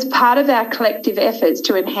 As part of our collective efforts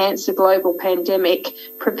to enhance the global pandemic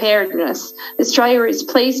preparedness, Australia is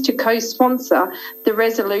pleased to co-sponsor the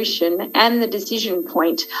resolution and the decision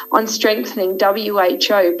point on strengthening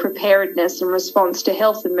WHO preparedness and response to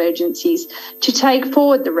health emergencies, to take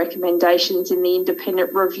forward the recommendations in the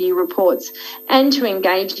independent review reports and to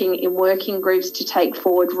engaging in working groups to take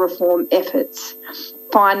forward reform efforts.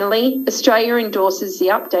 Finally, Australia endorses the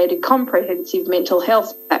updated Comprehensive Mental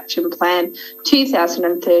Health Action Plan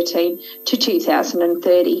 2013 to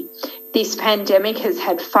 2030. This pandemic has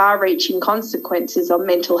had far-reaching consequences on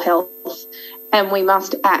mental health, and we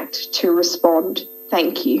must act to respond.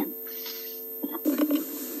 Thank you.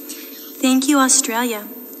 Thank you, Australia.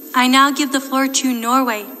 I now give the floor to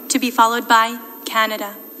Norway, to be followed by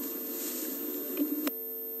Canada.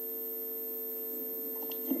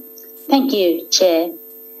 Thank you, Chair.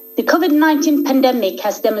 The COVID-19 pandemic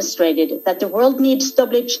has demonstrated that the world needs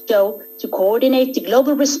WHO to coordinate the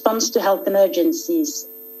global response to health emergencies.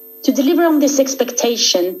 To deliver on this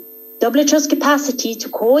expectation, WHO's capacity to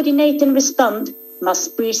coordinate and respond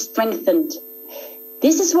must be strengthened.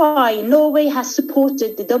 This is why Norway has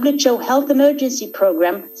supported the WHO Health Emergency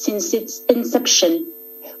Programme since its inception.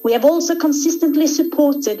 We have also consistently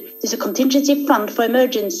supported the Contingency Fund for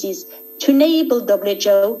Emergencies to enable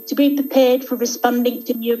WHO to be prepared for responding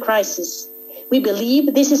to new crises. We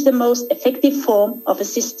believe this is the most effective form of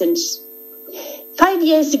assistance. 5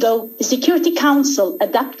 years ago, the Security Council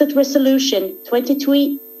adopted Resolution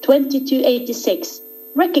 2286,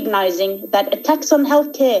 recognizing that attacks on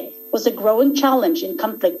healthcare was a growing challenge in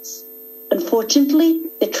conflicts. Unfortunately,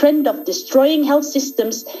 the trend of destroying health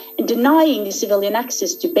systems and denying civilian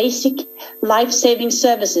access to basic life-saving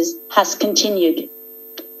services has continued.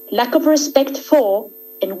 Lack of respect for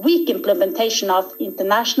and weak implementation of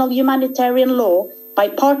international humanitarian law by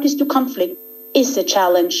parties to conflict is a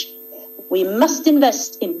challenge. We must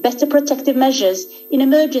invest in better protective measures in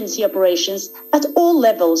emergency operations at all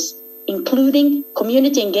levels, including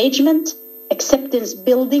community engagement, acceptance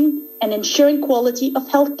building, and ensuring quality of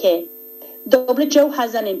healthcare. WHO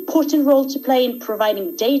has an important role to play in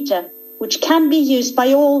providing data which can be used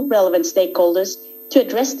by all relevant stakeholders to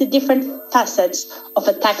address the different facets of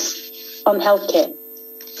attacks on healthcare.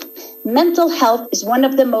 Mental health is one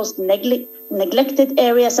of the most neglected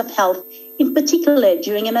areas of health, in particular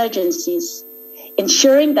during emergencies.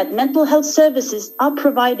 Ensuring that mental health services are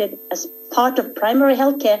provided as part of primary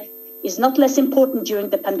healthcare is not less important during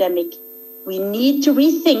the pandemic. We need to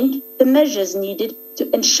rethink the measures needed to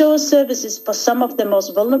ensure services for some of the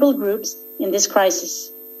most vulnerable groups in this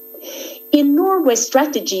crisis. In Norway's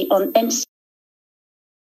strategy on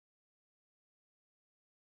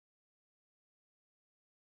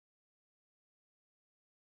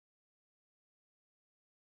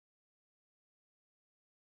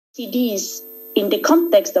NCDs in the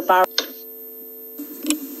context of our...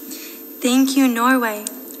 Thank you, Norway.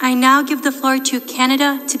 I now give the floor to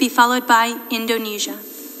Canada, to be followed by Indonesia.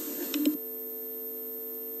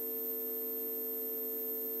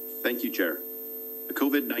 Thank you, Chair. The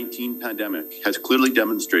COVID-19 pandemic has clearly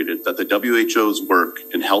demonstrated that the WHO's work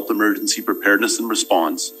in health emergency preparedness and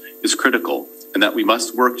response is critical, and that we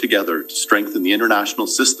must work together to strengthen the international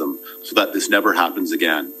system so that this never happens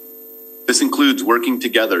again. This includes working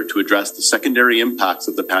together to address the secondary impacts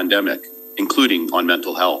of the pandemic, including on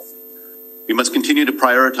mental health. We must continue to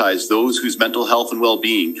prioritize those whose mental health and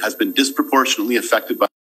well-being has been disproportionately affected by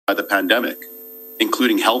the pandemic,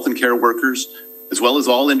 including health and care workers, as well as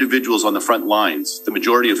all individuals on the front lines, the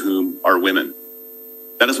majority of whom are women.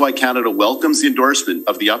 That is why Canada welcomes the endorsement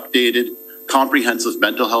of the updated Comprehensive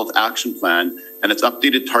Mental Health Action Plan and its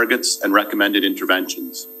updated targets and recommended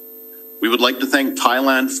interventions. We would like to thank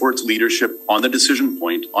Thailand for its leadership on the decision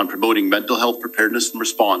point on promoting mental health preparedness and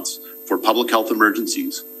response for public health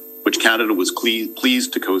emergencies, which Canada was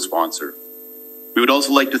pleased to co-sponsor. We would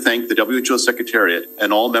also like to thank the WHO Secretariat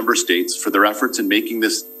and all member states for their efforts in making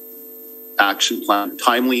this action plan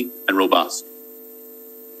timely and robust.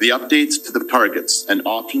 The updates to the targets and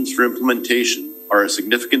options for implementation are a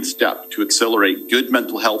significant step to accelerate good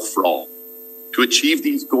mental health for all. To achieve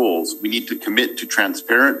these goals, we need to commit to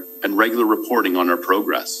transparent and regular reporting on our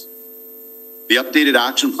progress. The updated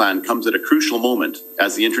action plan comes at a crucial moment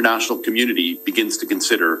as the international community begins to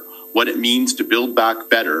consider what it means to build back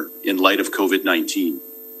better in light of COVID-19.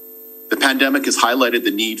 The pandemic has highlighted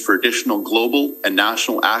the need for additional global and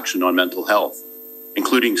national action on mental health,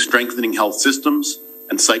 including strengthening health systems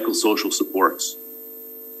and psychosocial supports.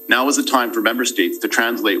 Now is the time for member states to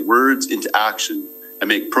translate words into action and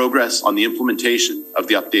make progress on the implementation of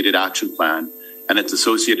the updated action plan and its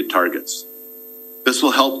associated targets. This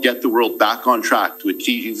will help get the world back on track to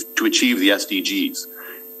achieve the SDGs,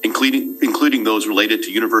 including those related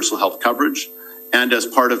to universal health coverage and as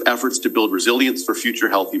part of efforts to build resilience for future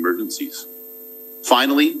health emergencies.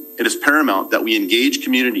 Finally, it is paramount that we engage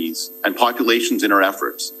communities and populations in our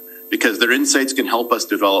efforts because their insights can help us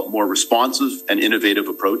develop more responsive and innovative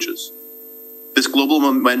approaches. This global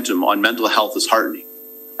momentum on mental health is heartening.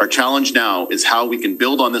 Our challenge now is how we can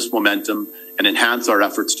build on this momentum and enhance our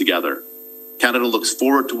efforts together. Canada looks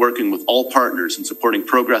forward to working with all partners in supporting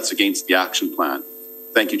progress against the action plan.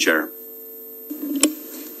 Thank you, Chair.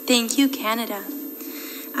 Thank you, Canada.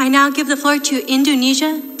 I now give the floor to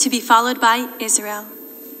Indonesia, to be followed by Israel.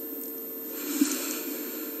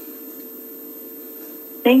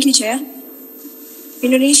 Thank you, Chair.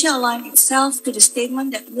 Indonesia aligned itself to the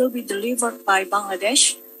statement that will be delivered by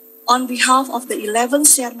Bangladesh on behalf of the 11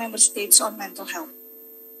 SEARO member states on mental health.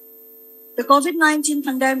 The COVID-19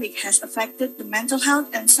 pandemic has affected the mental health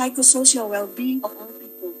and psychosocial well-being of all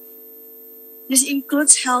people. This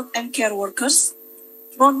includes health and care workers,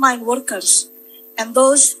 frontline workers, and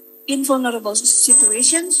those in vulnerable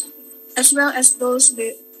situations, as well as those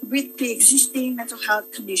with pre-existing mental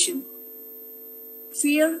health conditions.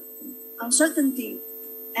 Fear, uncertainty,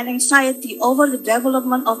 and anxiety over the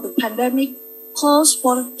development of the pandemic calls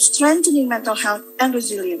for strengthening mental health and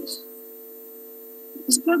resilience.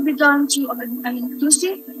 This could be done through an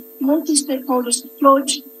inclusive, multi-stakeholders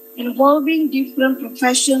approach involving different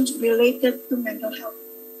professions related to mental health.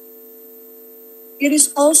 It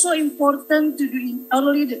is also important to do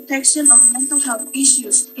early detection of mental health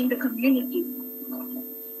issues in the community.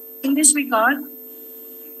 In this regard,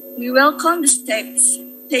 we welcome the steps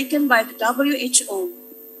taken by the WHO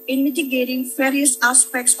in mitigating various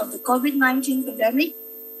aspects of the COVID-19 pandemic,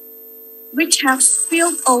 which have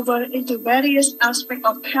spilled over into various aspects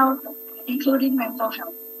of health, including mental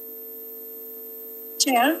health.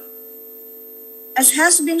 Chair, as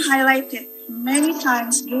has been highlighted many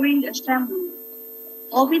times during the assembly,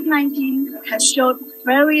 COVID-19 has showed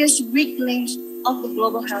various weak links of the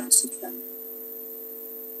global health system.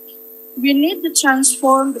 We need to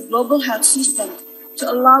transform the global health system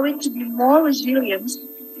to allow it to be more resilient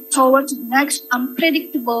towards the next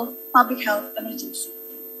unpredictable public health emergency.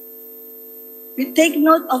 We take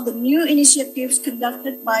note of the new initiatives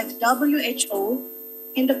conducted by the WHO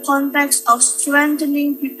in the context of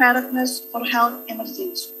strengthening preparedness for health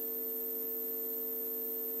emergencies.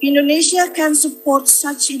 Indonesia can support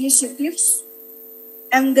such initiatives,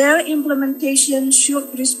 and their implementation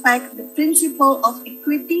should respect the principle of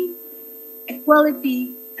equity,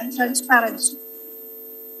 equality, and transparency.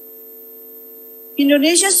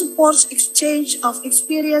 Indonesia supports exchange of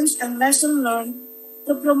experience and lessons learned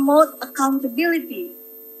to promote accountability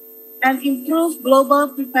and improve global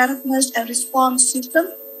preparedness and response system,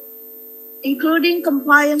 including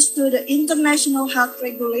compliance to the International Health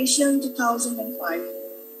Regulation 2005.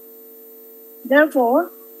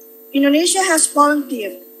 Therefore, Indonesia has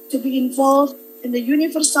volunteered to be involved in the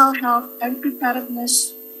Universal Health and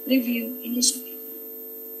Preparedness Review Initiative.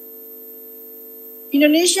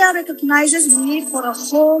 Indonesia recognizes the need for a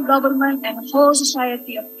whole government and whole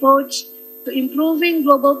society approach to improving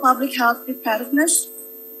global public health preparedness,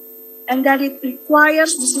 and that it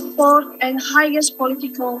requires the support and highest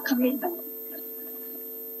political commitment.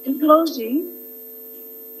 In closing,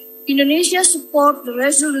 Indonesia supports the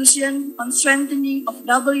resolution on strengthening of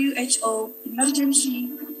WHO emergency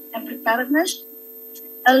and preparedness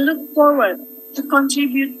and look forward to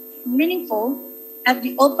contribute meaningful at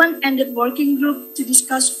the open-ended working group to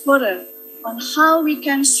discuss further on how we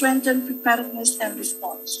can strengthen preparedness and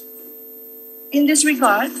response. In this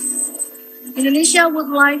regard, Indonesia would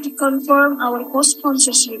like to confirm our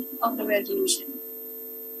co-sponsorship of the resolution.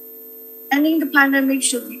 Ending the pandemic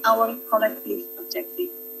should be our collective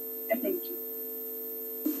objective. And thank you.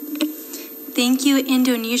 Thank you,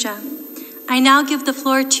 Indonesia. I now give the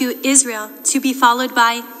floor to Israel, to be followed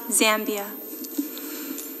by Zambia.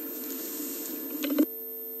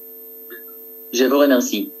 Je vous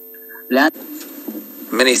remercie.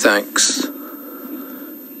 Many thanks.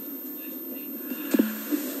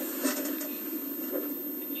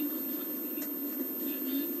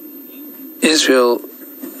 Israel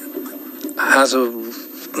has a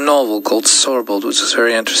novel called Sorbold, which is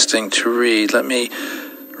very interesting to read. Let me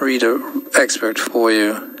read an excerpt for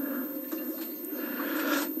you.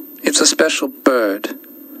 It's a special bird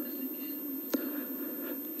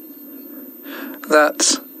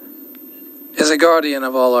that is a guardian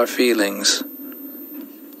of all our feelings.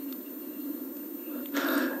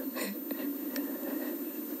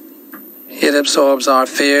 It absorbs our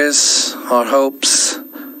fears, our hopes,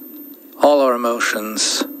 all our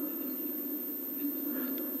emotions.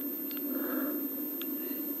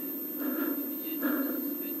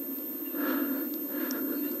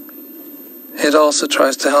 It also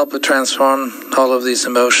tries to help us transform all of these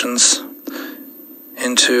emotions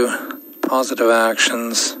into positive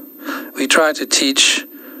actions. We try to teach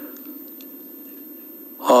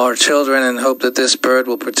our children and hope that this bird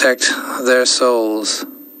will protect their souls.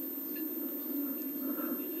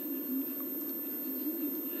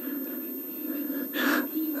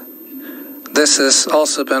 This has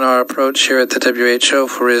also been our approach here at the WHO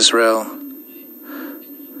for Israel.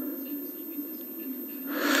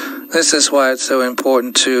 This is why it's so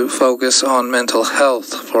important to focus on mental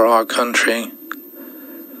health for our country.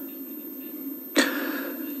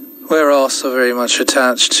 We're also very much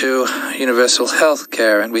attached to universal health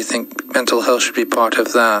care, and we think mental health should be part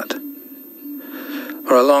of that.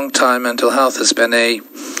 For a long time, mental health has been a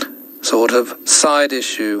sort of side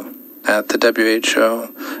issue at the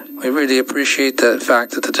WHO. We really appreciate the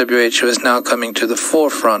fact that the WHO is now coming to the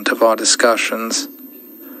forefront of our discussions.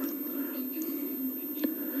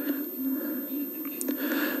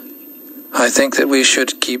 I think that we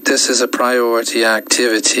should keep this as a priority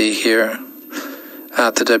activity here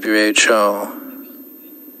at the WHO.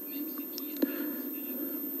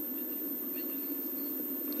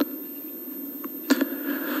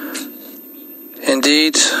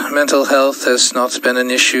 Indeed, mental health has not been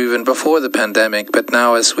an issue even before the pandemic, but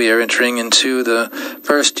now as we are entering into the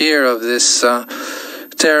first year of this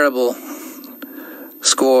terrible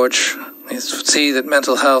scourge, we see that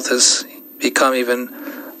mental health has become even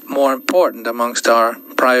more important amongst our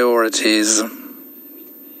priorities.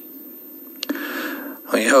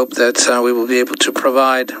 We hope that we will be able to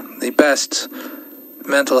provide the best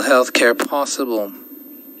mental health care possible.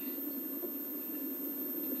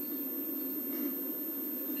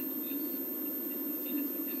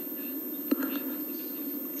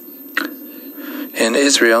 In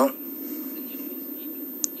Israel,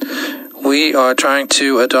 we are trying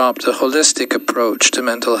to adopt a holistic approach to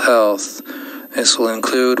mental health. This will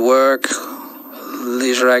include work,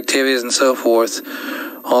 leisure activities, and so forth.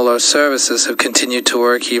 All our services have continued to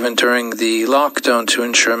work even during the lockdown to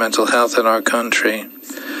ensure mental health in our country.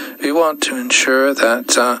 We want to ensure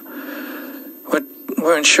that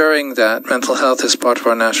we're ensuring that mental health is part of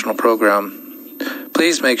our national program.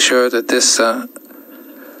 Please make sure that this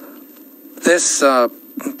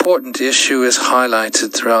important issue is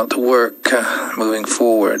highlighted throughout the work moving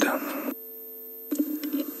forward.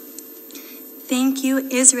 Thank you,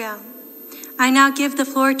 Israel. I now give the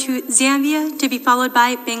floor to Zambia, to be followed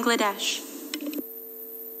by Bangladesh.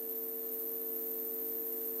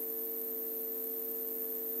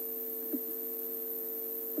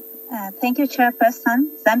 Thank you, Chairperson.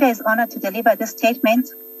 Zambia is honored to deliver this statement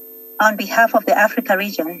on behalf of the Africa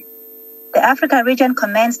region. The Africa region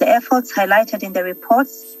commends the efforts highlighted in the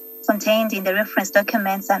reports contained in the reference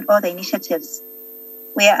documents and other initiatives.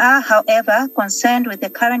 We are, however, concerned with the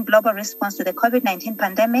current global response to the COVID-19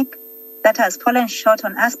 pandemic that has fallen short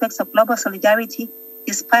on aspects of global solidarity,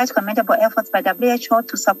 despite commendable efforts by WHO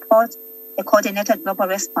to support a coordinated global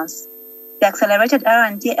response. The accelerated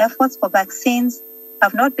R&D efforts for vaccines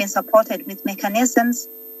have not been supported with mechanisms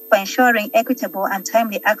for ensuring equitable and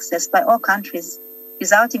timely access by all countries,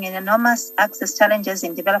 resulting in enormous access challenges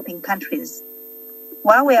in developing countries.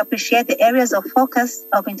 While we appreciate the areas of focus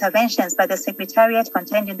of interventions by the Secretariat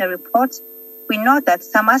contained in the report, we note that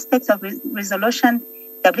some aspects of Resolution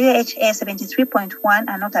WHA 73.1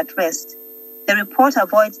 are not addressed. The report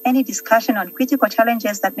avoids any discussion on critical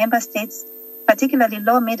challenges that member states, particularly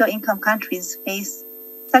low-middle-income countries, face,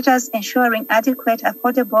 such as ensuring adequate,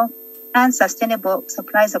 affordable, and sustainable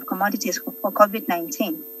supplies of commodities for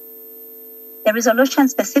COVID-19. The resolution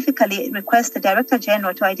specifically requests the Director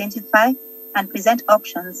General to identify and present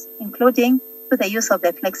options, including through the use of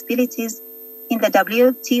the flexibilities in the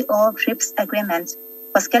WTO TRIPS agreement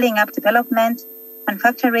for scaling up development,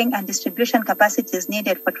 manufacturing, and distribution capacities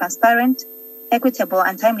needed for transparent, equitable,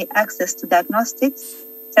 and timely access to diagnostics,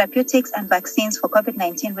 therapeutics, and vaccines for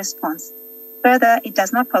COVID-19 response. Further, it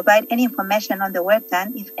does not provide any information on the work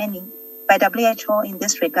done, if any, by WHO in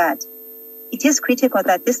this regard. It is critical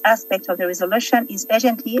that this aspect of the resolution is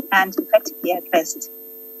urgently and effectively addressed.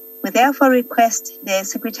 We therefore request the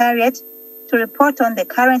Secretariat to report on the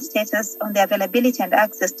current status on the availability and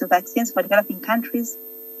access to vaccines for developing countries,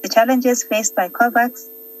 the challenges faced by COVAX,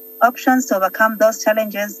 options to overcome those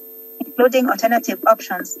challenges, including alternative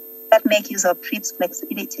options that make use of TRIPS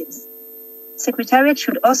flexibilities. Secretariat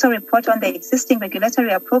should also report on the existing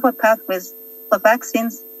regulatory approval pathways for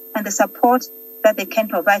vaccines and the support that they can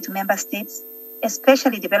provide to member states,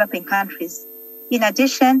 especially developing countries. In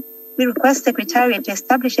addition, we request Secretariat to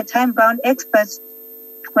establish a time-bound experts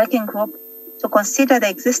working group to consider the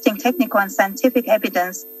existing technical and scientific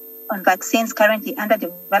evidence on vaccines currently under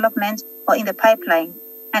development or in the pipeline,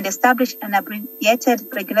 and establish an abbreviated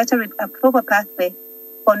regulatory approval pathway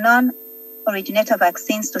for non-originator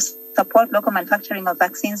vaccines to support local manufacturing of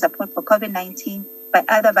vaccines approved for COVID-19 by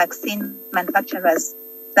other vaccine manufacturers,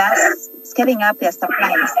 thus scaling up their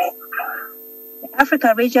supplies. The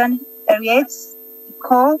Africa region reiterates the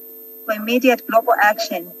call for immediate global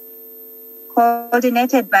action,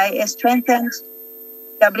 coordinated by a strengthened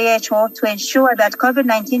WHO to ensure that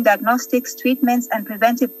COVID-19 diagnostics, treatments, and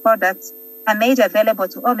preventive products are made available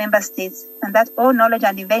to all member states, and that all knowledge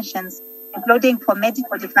and inventions, including for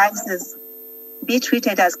medical devices, be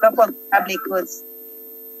treated as global public goods.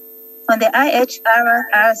 On the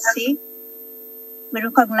IHRRC, we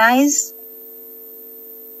recognize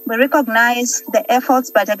the efforts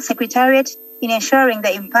by the Secretariat in ensuring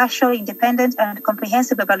the impartial, independent, and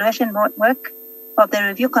comprehensive evaluation work of the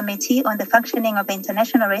Review Committee on the Functioning of the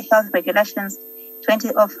International Health Regulations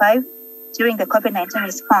 2005 during the COVID-19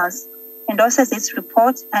 response, endorses its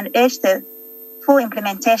report and urges the full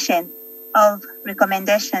implementation of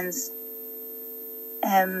recommendations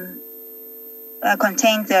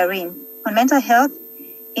contained therein. On mental health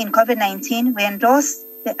in COVID-19, we endorse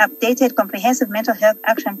the updated Comprehensive Mental Health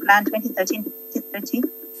Action Plan 2013-2030,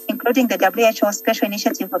 including the WHO Special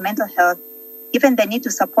Initiative for Mental Health. Given the need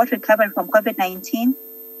to support recovery from COVID-19,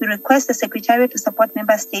 we request the Secretariat to support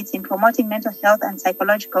member states in promoting mental health and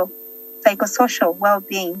psychosocial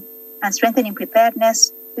well-being and strengthening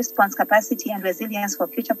preparedness, response capacity, and resilience for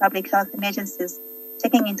future public health emergencies,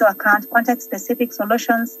 taking into account context-specific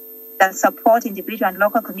solutions that support individual and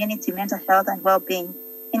local community mental health and well-being.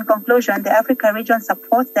 In conclusion, the Africa region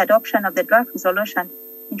supports the adoption of the draft resolution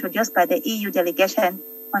introduced by the EU delegation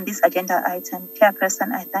on this agenda item.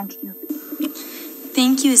 Chairperson, I thank you.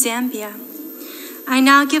 Thank you, Zambia. I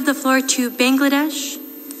now give the floor to Bangladesh,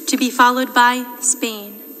 to be followed by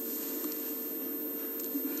Spain.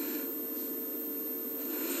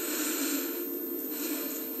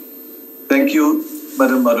 Thank you,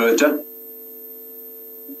 Madam Moderator.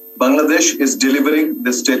 Bangladesh is delivering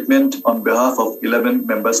this statement on behalf of 11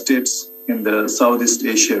 member states in the Southeast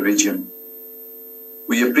Asia region.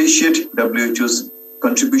 We appreciate WHO's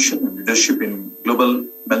contribution and leadership in global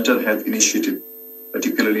mental health initiative,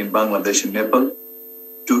 particularly in Bangladesh and Nepal,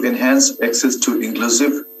 to enhance access to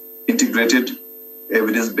inclusive, integrated,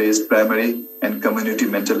 evidence-based primary and community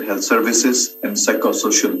mental health services and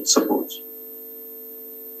psychosocial support.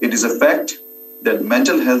 It is a fact that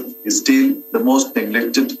mental health is still the most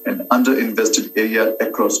neglected and underinvested area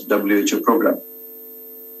across WHO program.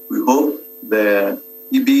 We hope the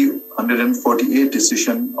EB 148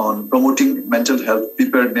 decision on promoting mental health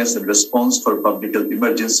preparedness and response for public health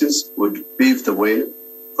emergencies would pave the way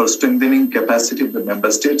for strengthening capacity of the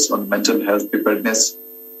member states on mental health preparedness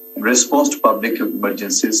and response to public health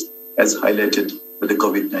emergencies as highlighted by the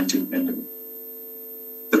COVID-19 pandemic.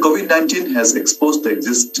 The COVID-19 has exposed the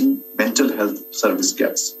existing mental health service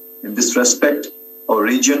gaps. In this respect, our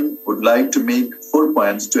region would like to make 4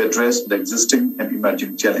 points to address the existing and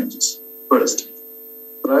emerging challenges. First,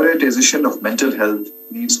 prioritization of mental health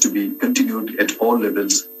needs to be continued at all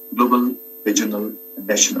levels, global, regional, and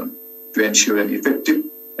national, to ensure an effective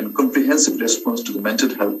and comprehensive response to the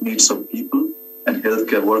mental health needs of people and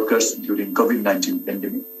healthcare workers during COVID-19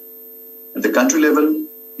 pandemic. At the country level,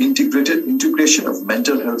 integration of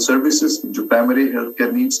mental health services into primary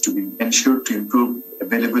healthcare needs to be ensured to improve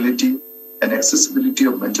availability and accessibility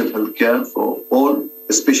of mental health care for all,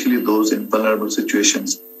 especially those in vulnerable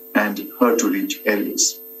situations and hard-to-reach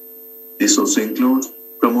areas. This also includes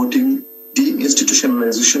promoting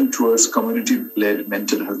deinstitutionalization towards community-led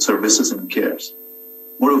mental health services and cares.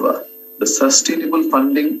 Moreover, the sustainable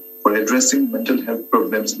funding for addressing mental health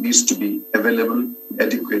problems needs to be available and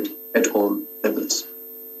adequate at all levels.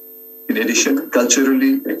 In addition,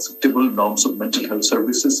 culturally acceptable norms of mental health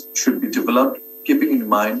services should be developed, keeping in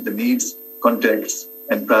mind the needs, contexts,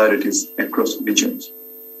 and priorities across regions.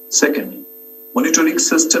 Second, Monitoring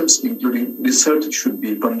systems, including research, should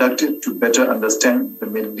be conducted to better understand the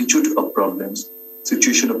magnitude of problems,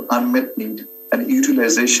 situation of unmet need, and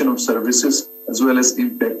utilization of services, as well as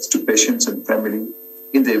impacts to patients and family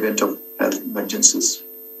in the event of health emergencies.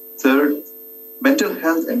 Third, mental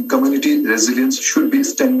health and community resilience should be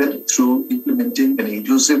strengthened through implementing an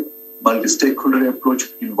inclusive multi-stakeholder approach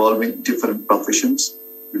involving different professions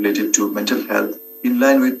related to mental health, in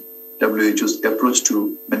line with WHO's approach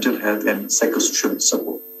to mental health and psychosocial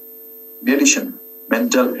support. In addition,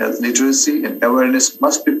 mental health literacy and awareness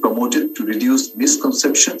must be promoted to reduce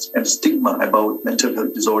misconceptions and stigma about mental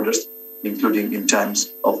health disorders, including in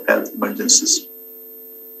times of health emergencies.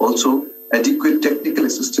 Also, adequate technical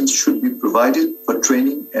assistance should be provided for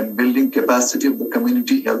training and building capacity of the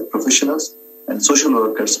community health professionals and social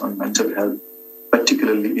workers on mental health,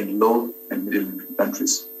 particularly in low and middle-income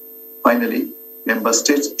countries. Finally, member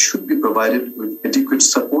states should be provided with adequate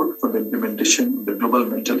support for the implementation of the Global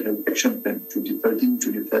Mental Health Action Plan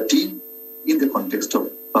 2013 in the context of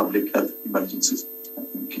public health emergencies.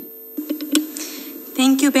 Thank you.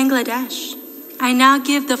 Thank you, Bangladesh. I now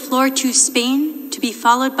give the floor to Spain, to be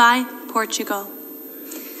followed by Portugal.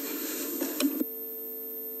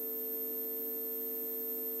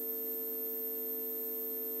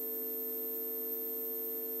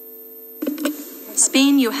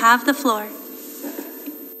 Spain, you have the floor.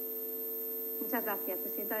 Muchas gracias,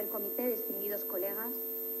 presidenta del comité, distinguidos colegas.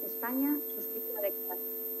 España suscribe la declaración.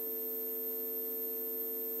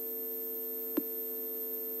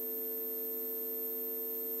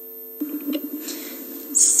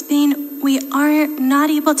 Spain, we are not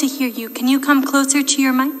able to hear you. Can you come closer to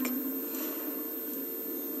your mic?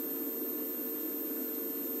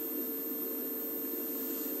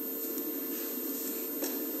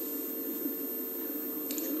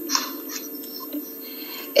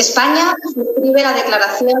 España suscribe la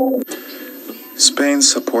declaración. Spain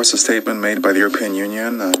supports a statement made by the European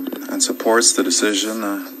Union and supports the decision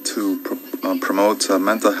to promote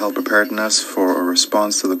mental health preparedness for a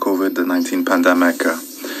response to the COVID-19 pandemic.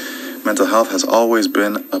 Mental health has always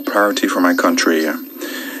been a priority for my country,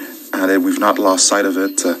 and we've not lost sight of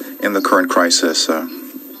it in the current crisis.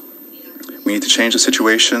 We need to change the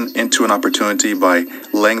situation into an opportunity by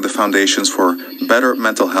laying the foundations for better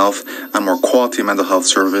mental health and more quality mental health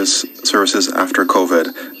services after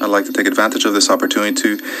COVID. I'd like to take advantage of this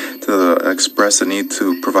opportunity to express the need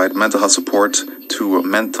to provide mental health support to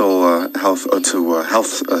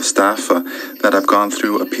health staff that have gone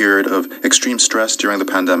through a period of extreme stress during the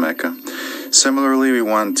pandemic. Similarly, we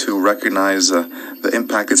want to recognize the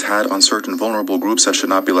impact it's had on certain vulnerable groups that should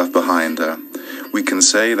not be left behind. We can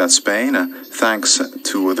say that Spain, thanks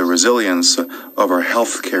to the resilience of our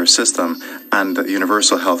healthcare system and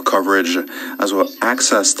universal health coverage, as well as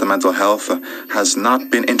access to mental health, has not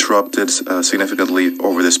been interrupted significantly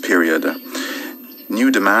over this period.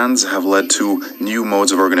 New demands have led to new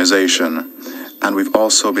modes of organization, and we've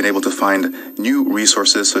also been able to find new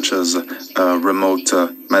resources such as remote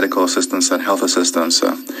medical assistance and health assistance.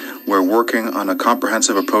 We're working on a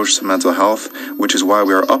comprehensive approach to mental health, which is why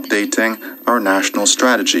we are updating our national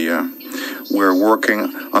strategy. We're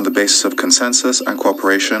working on the basis of consensus and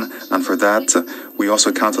cooperation, and for that, we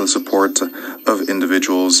also count on the support of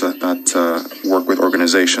individuals that work with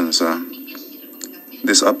organizations.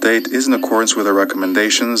 This update is in accordance with the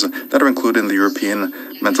recommendations that are included in the European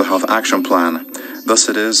Mental Health Action Plan. Thus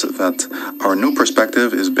it is that our new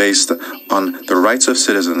perspective is based on the rights of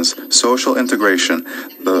citizens, social integration,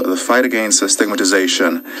 the fight against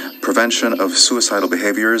stigmatization, prevention of suicidal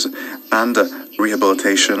behaviors, and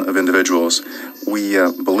rehabilitation of individuals. We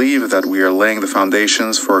believe that we are laying the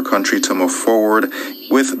foundations for our country to move forward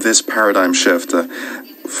with this paradigm shift,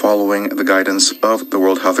 following the guidance of the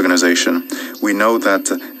World Health Organization. We know that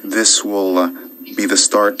this will be the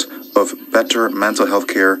start of better mental health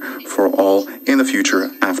care for all in the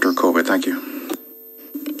future after COVID. Thank you.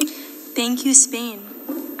 Thank you, Spain.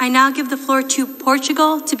 I now give the floor to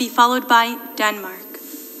Portugal, to be followed by Denmark.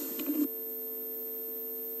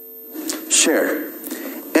 Chair,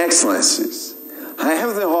 Excellencies, I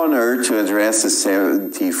have the honor to address the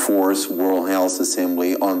 74th World Health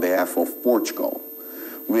Assembly on behalf of Portugal.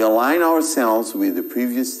 We align ourselves with the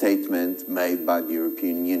previous statement made by the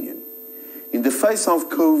European Union. In the face of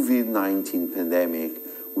COVID-19 pandemic,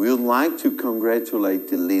 we would like to congratulate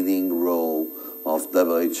the leading role of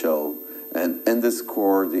WHO and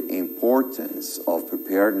underscore the importance of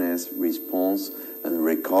preparedness, response, and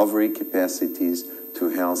recovery capacities to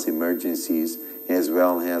health emergencies, as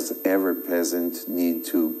well as ever-present need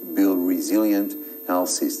to build resilient health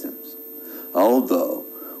systems. Although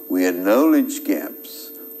we acknowledge gaps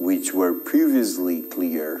which were previously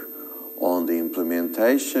clear, on the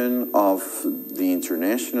implementation of the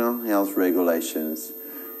international health regulations,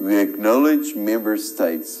 we acknowledge member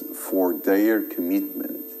states for their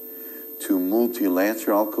commitment to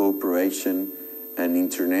multilateral cooperation and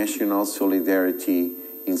international solidarity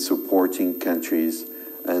in supporting countries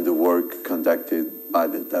and the work conducted by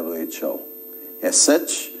the WHO. As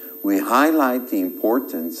such, we highlight the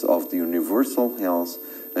importance of the Universal Health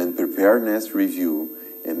and Preparedness Review,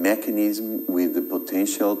 a mechanism with the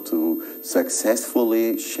potential to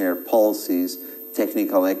successfully share policies,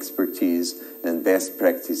 technical expertise, and best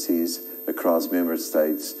practices across member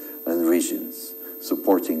states and regions,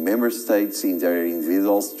 supporting member states in their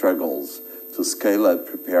individual struggles to scale up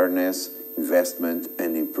preparedness, investment,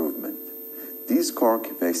 and improvement. These core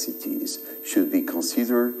capacities should be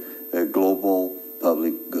considered a global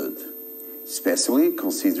public good, especially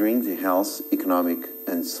considering the health, economic,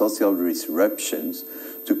 and social disruptions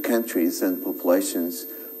to countries and populations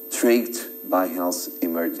triggered by health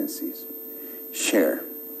emergencies. Share.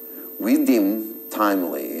 We deem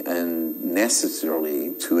timely and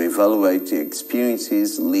necessary to evaluate the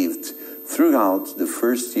experiences lived throughout the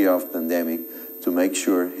first year of pandemic to make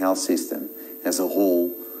sure health system as a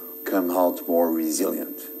whole come out more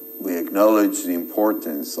resilient. We acknowledge the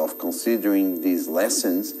importance of considering these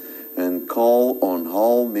lessons and call on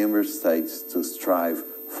all member states to strive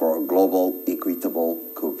for global equitable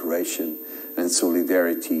cooperation and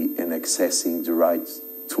solidarity in accessing the right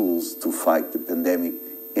tools to fight the pandemic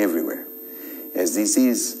everywhere, as this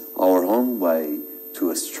is our own way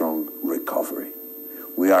to a strong recovery.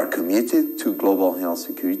 We are committed to global health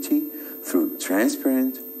security through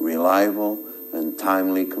transparent, reliable, and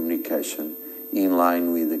timely communication in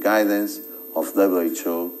line with the guidance of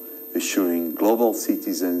WHO, assuring global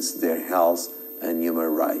citizens their health and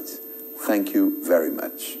human rights. Thank you very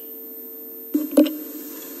much.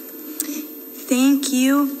 Thank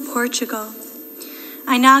you, Portugal.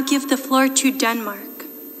 I now give the floor to Denmark.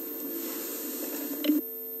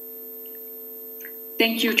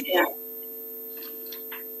 Thank you, Chair.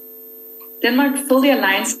 Denmark fully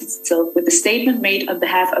aligns itself with the statement made on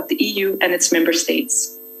behalf of the EU and its member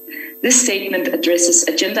states. This statement addresses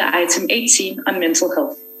Agenda Item 18 on mental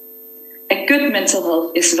health. A good mental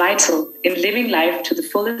health is vital in living life to the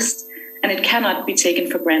fullest, and it cannot be taken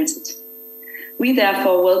for granted. We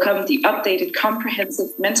therefore welcome the updated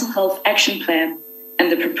Comprehensive Mental Health Action Plan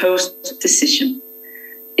and the proposed decision.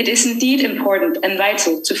 It is indeed important and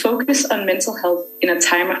vital to focus on mental health in a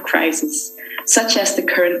time of crisis, such as the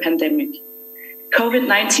current pandemic.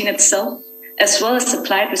 COVID-19 itself, as well as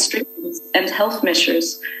applied restrictions and health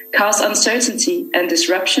measures, cause uncertainty and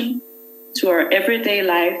disruption to our everyday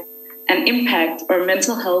life and impact our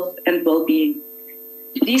mental health and well-being.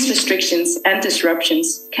 These restrictions and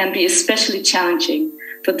disruptions can be especially challenging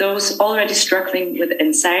for those already struggling with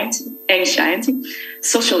anxiety,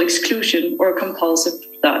 social exclusion, or compulsive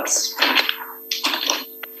thoughts.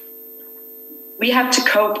 We have to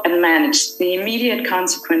cope and manage the immediate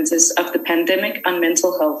consequences of the pandemic on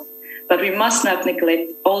mental health, but we must not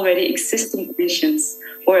neglect already existing conditions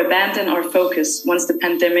or abandon our focus once the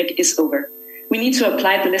pandemic is over. We need to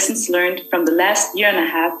apply the lessons learned from the last year and a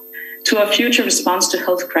half to our future response to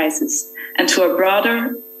health crisis and to our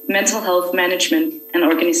broader mental health management and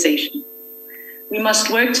organization. We must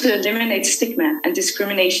work to eliminate stigma and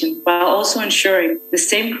discrimination while also ensuring the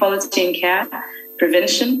same quality in care,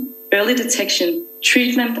 prevention, early detection,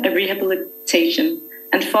 treatment and rehabilitation,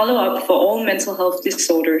 and follow-up for all mental health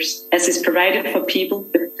disorders as is provided for people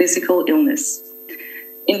with physical illness.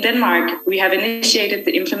 In Denmark, we have initiated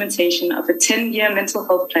the implementation of a 10-year mental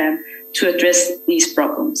health plan to address these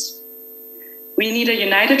problems. We need a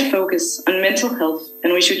united focus on mental health,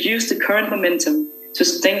 and we should use the current momentum to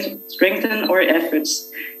strengthen our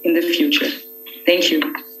efforts in the future. Thank you.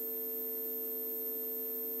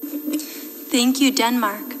 Thank you,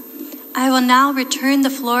 Denmark. I will now return the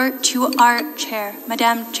floor to our chair.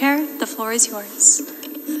 Madam Chair, the floor is yours.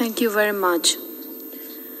 Thank you very much.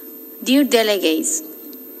 Dear delegates,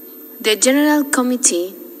 the General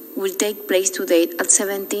Committee will take place today at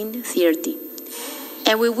 17:30,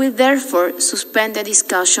 and we will therefore suspend the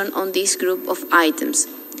discussion on this group of items.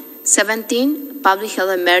 17, Public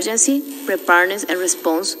Health Emergency, Preparedness and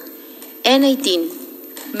Response, and 18,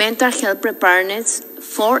 Mental Health Preparedness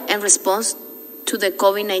for and Response to the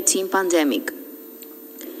COVID-19 pandemic.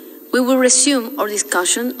 We will resume our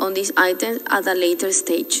discussion on these items at a later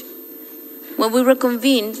stage. When we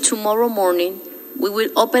reconvene tomorrow morning, we will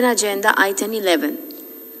open Agenda Item 11,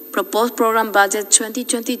 Proposed Program Budget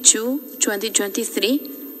 2022-2023,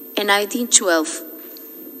 and Item 12,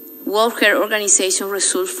 World Health Organization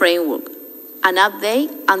Results Framework, an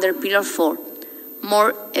update under Pillar 4,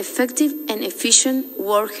 more effective and efficient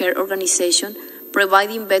World Health Organization,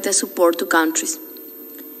 providing better support to countries.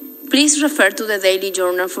 Please refer to the Daily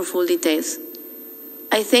Journal for full details.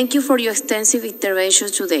 I thank you for your extensive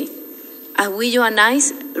interventions today. I wish you a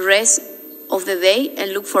nice rest of the day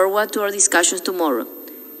and look forward to our discussions tomorrow.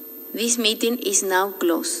 This meeting is now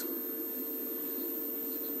closed.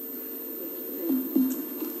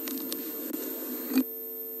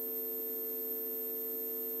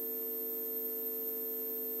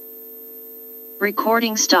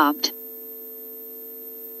 Recording stopped.